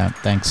content.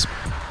 Thanks.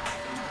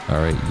 All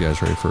right, you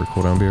guys ready for a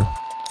cool down beer?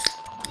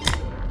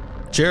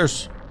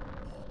 Cheers.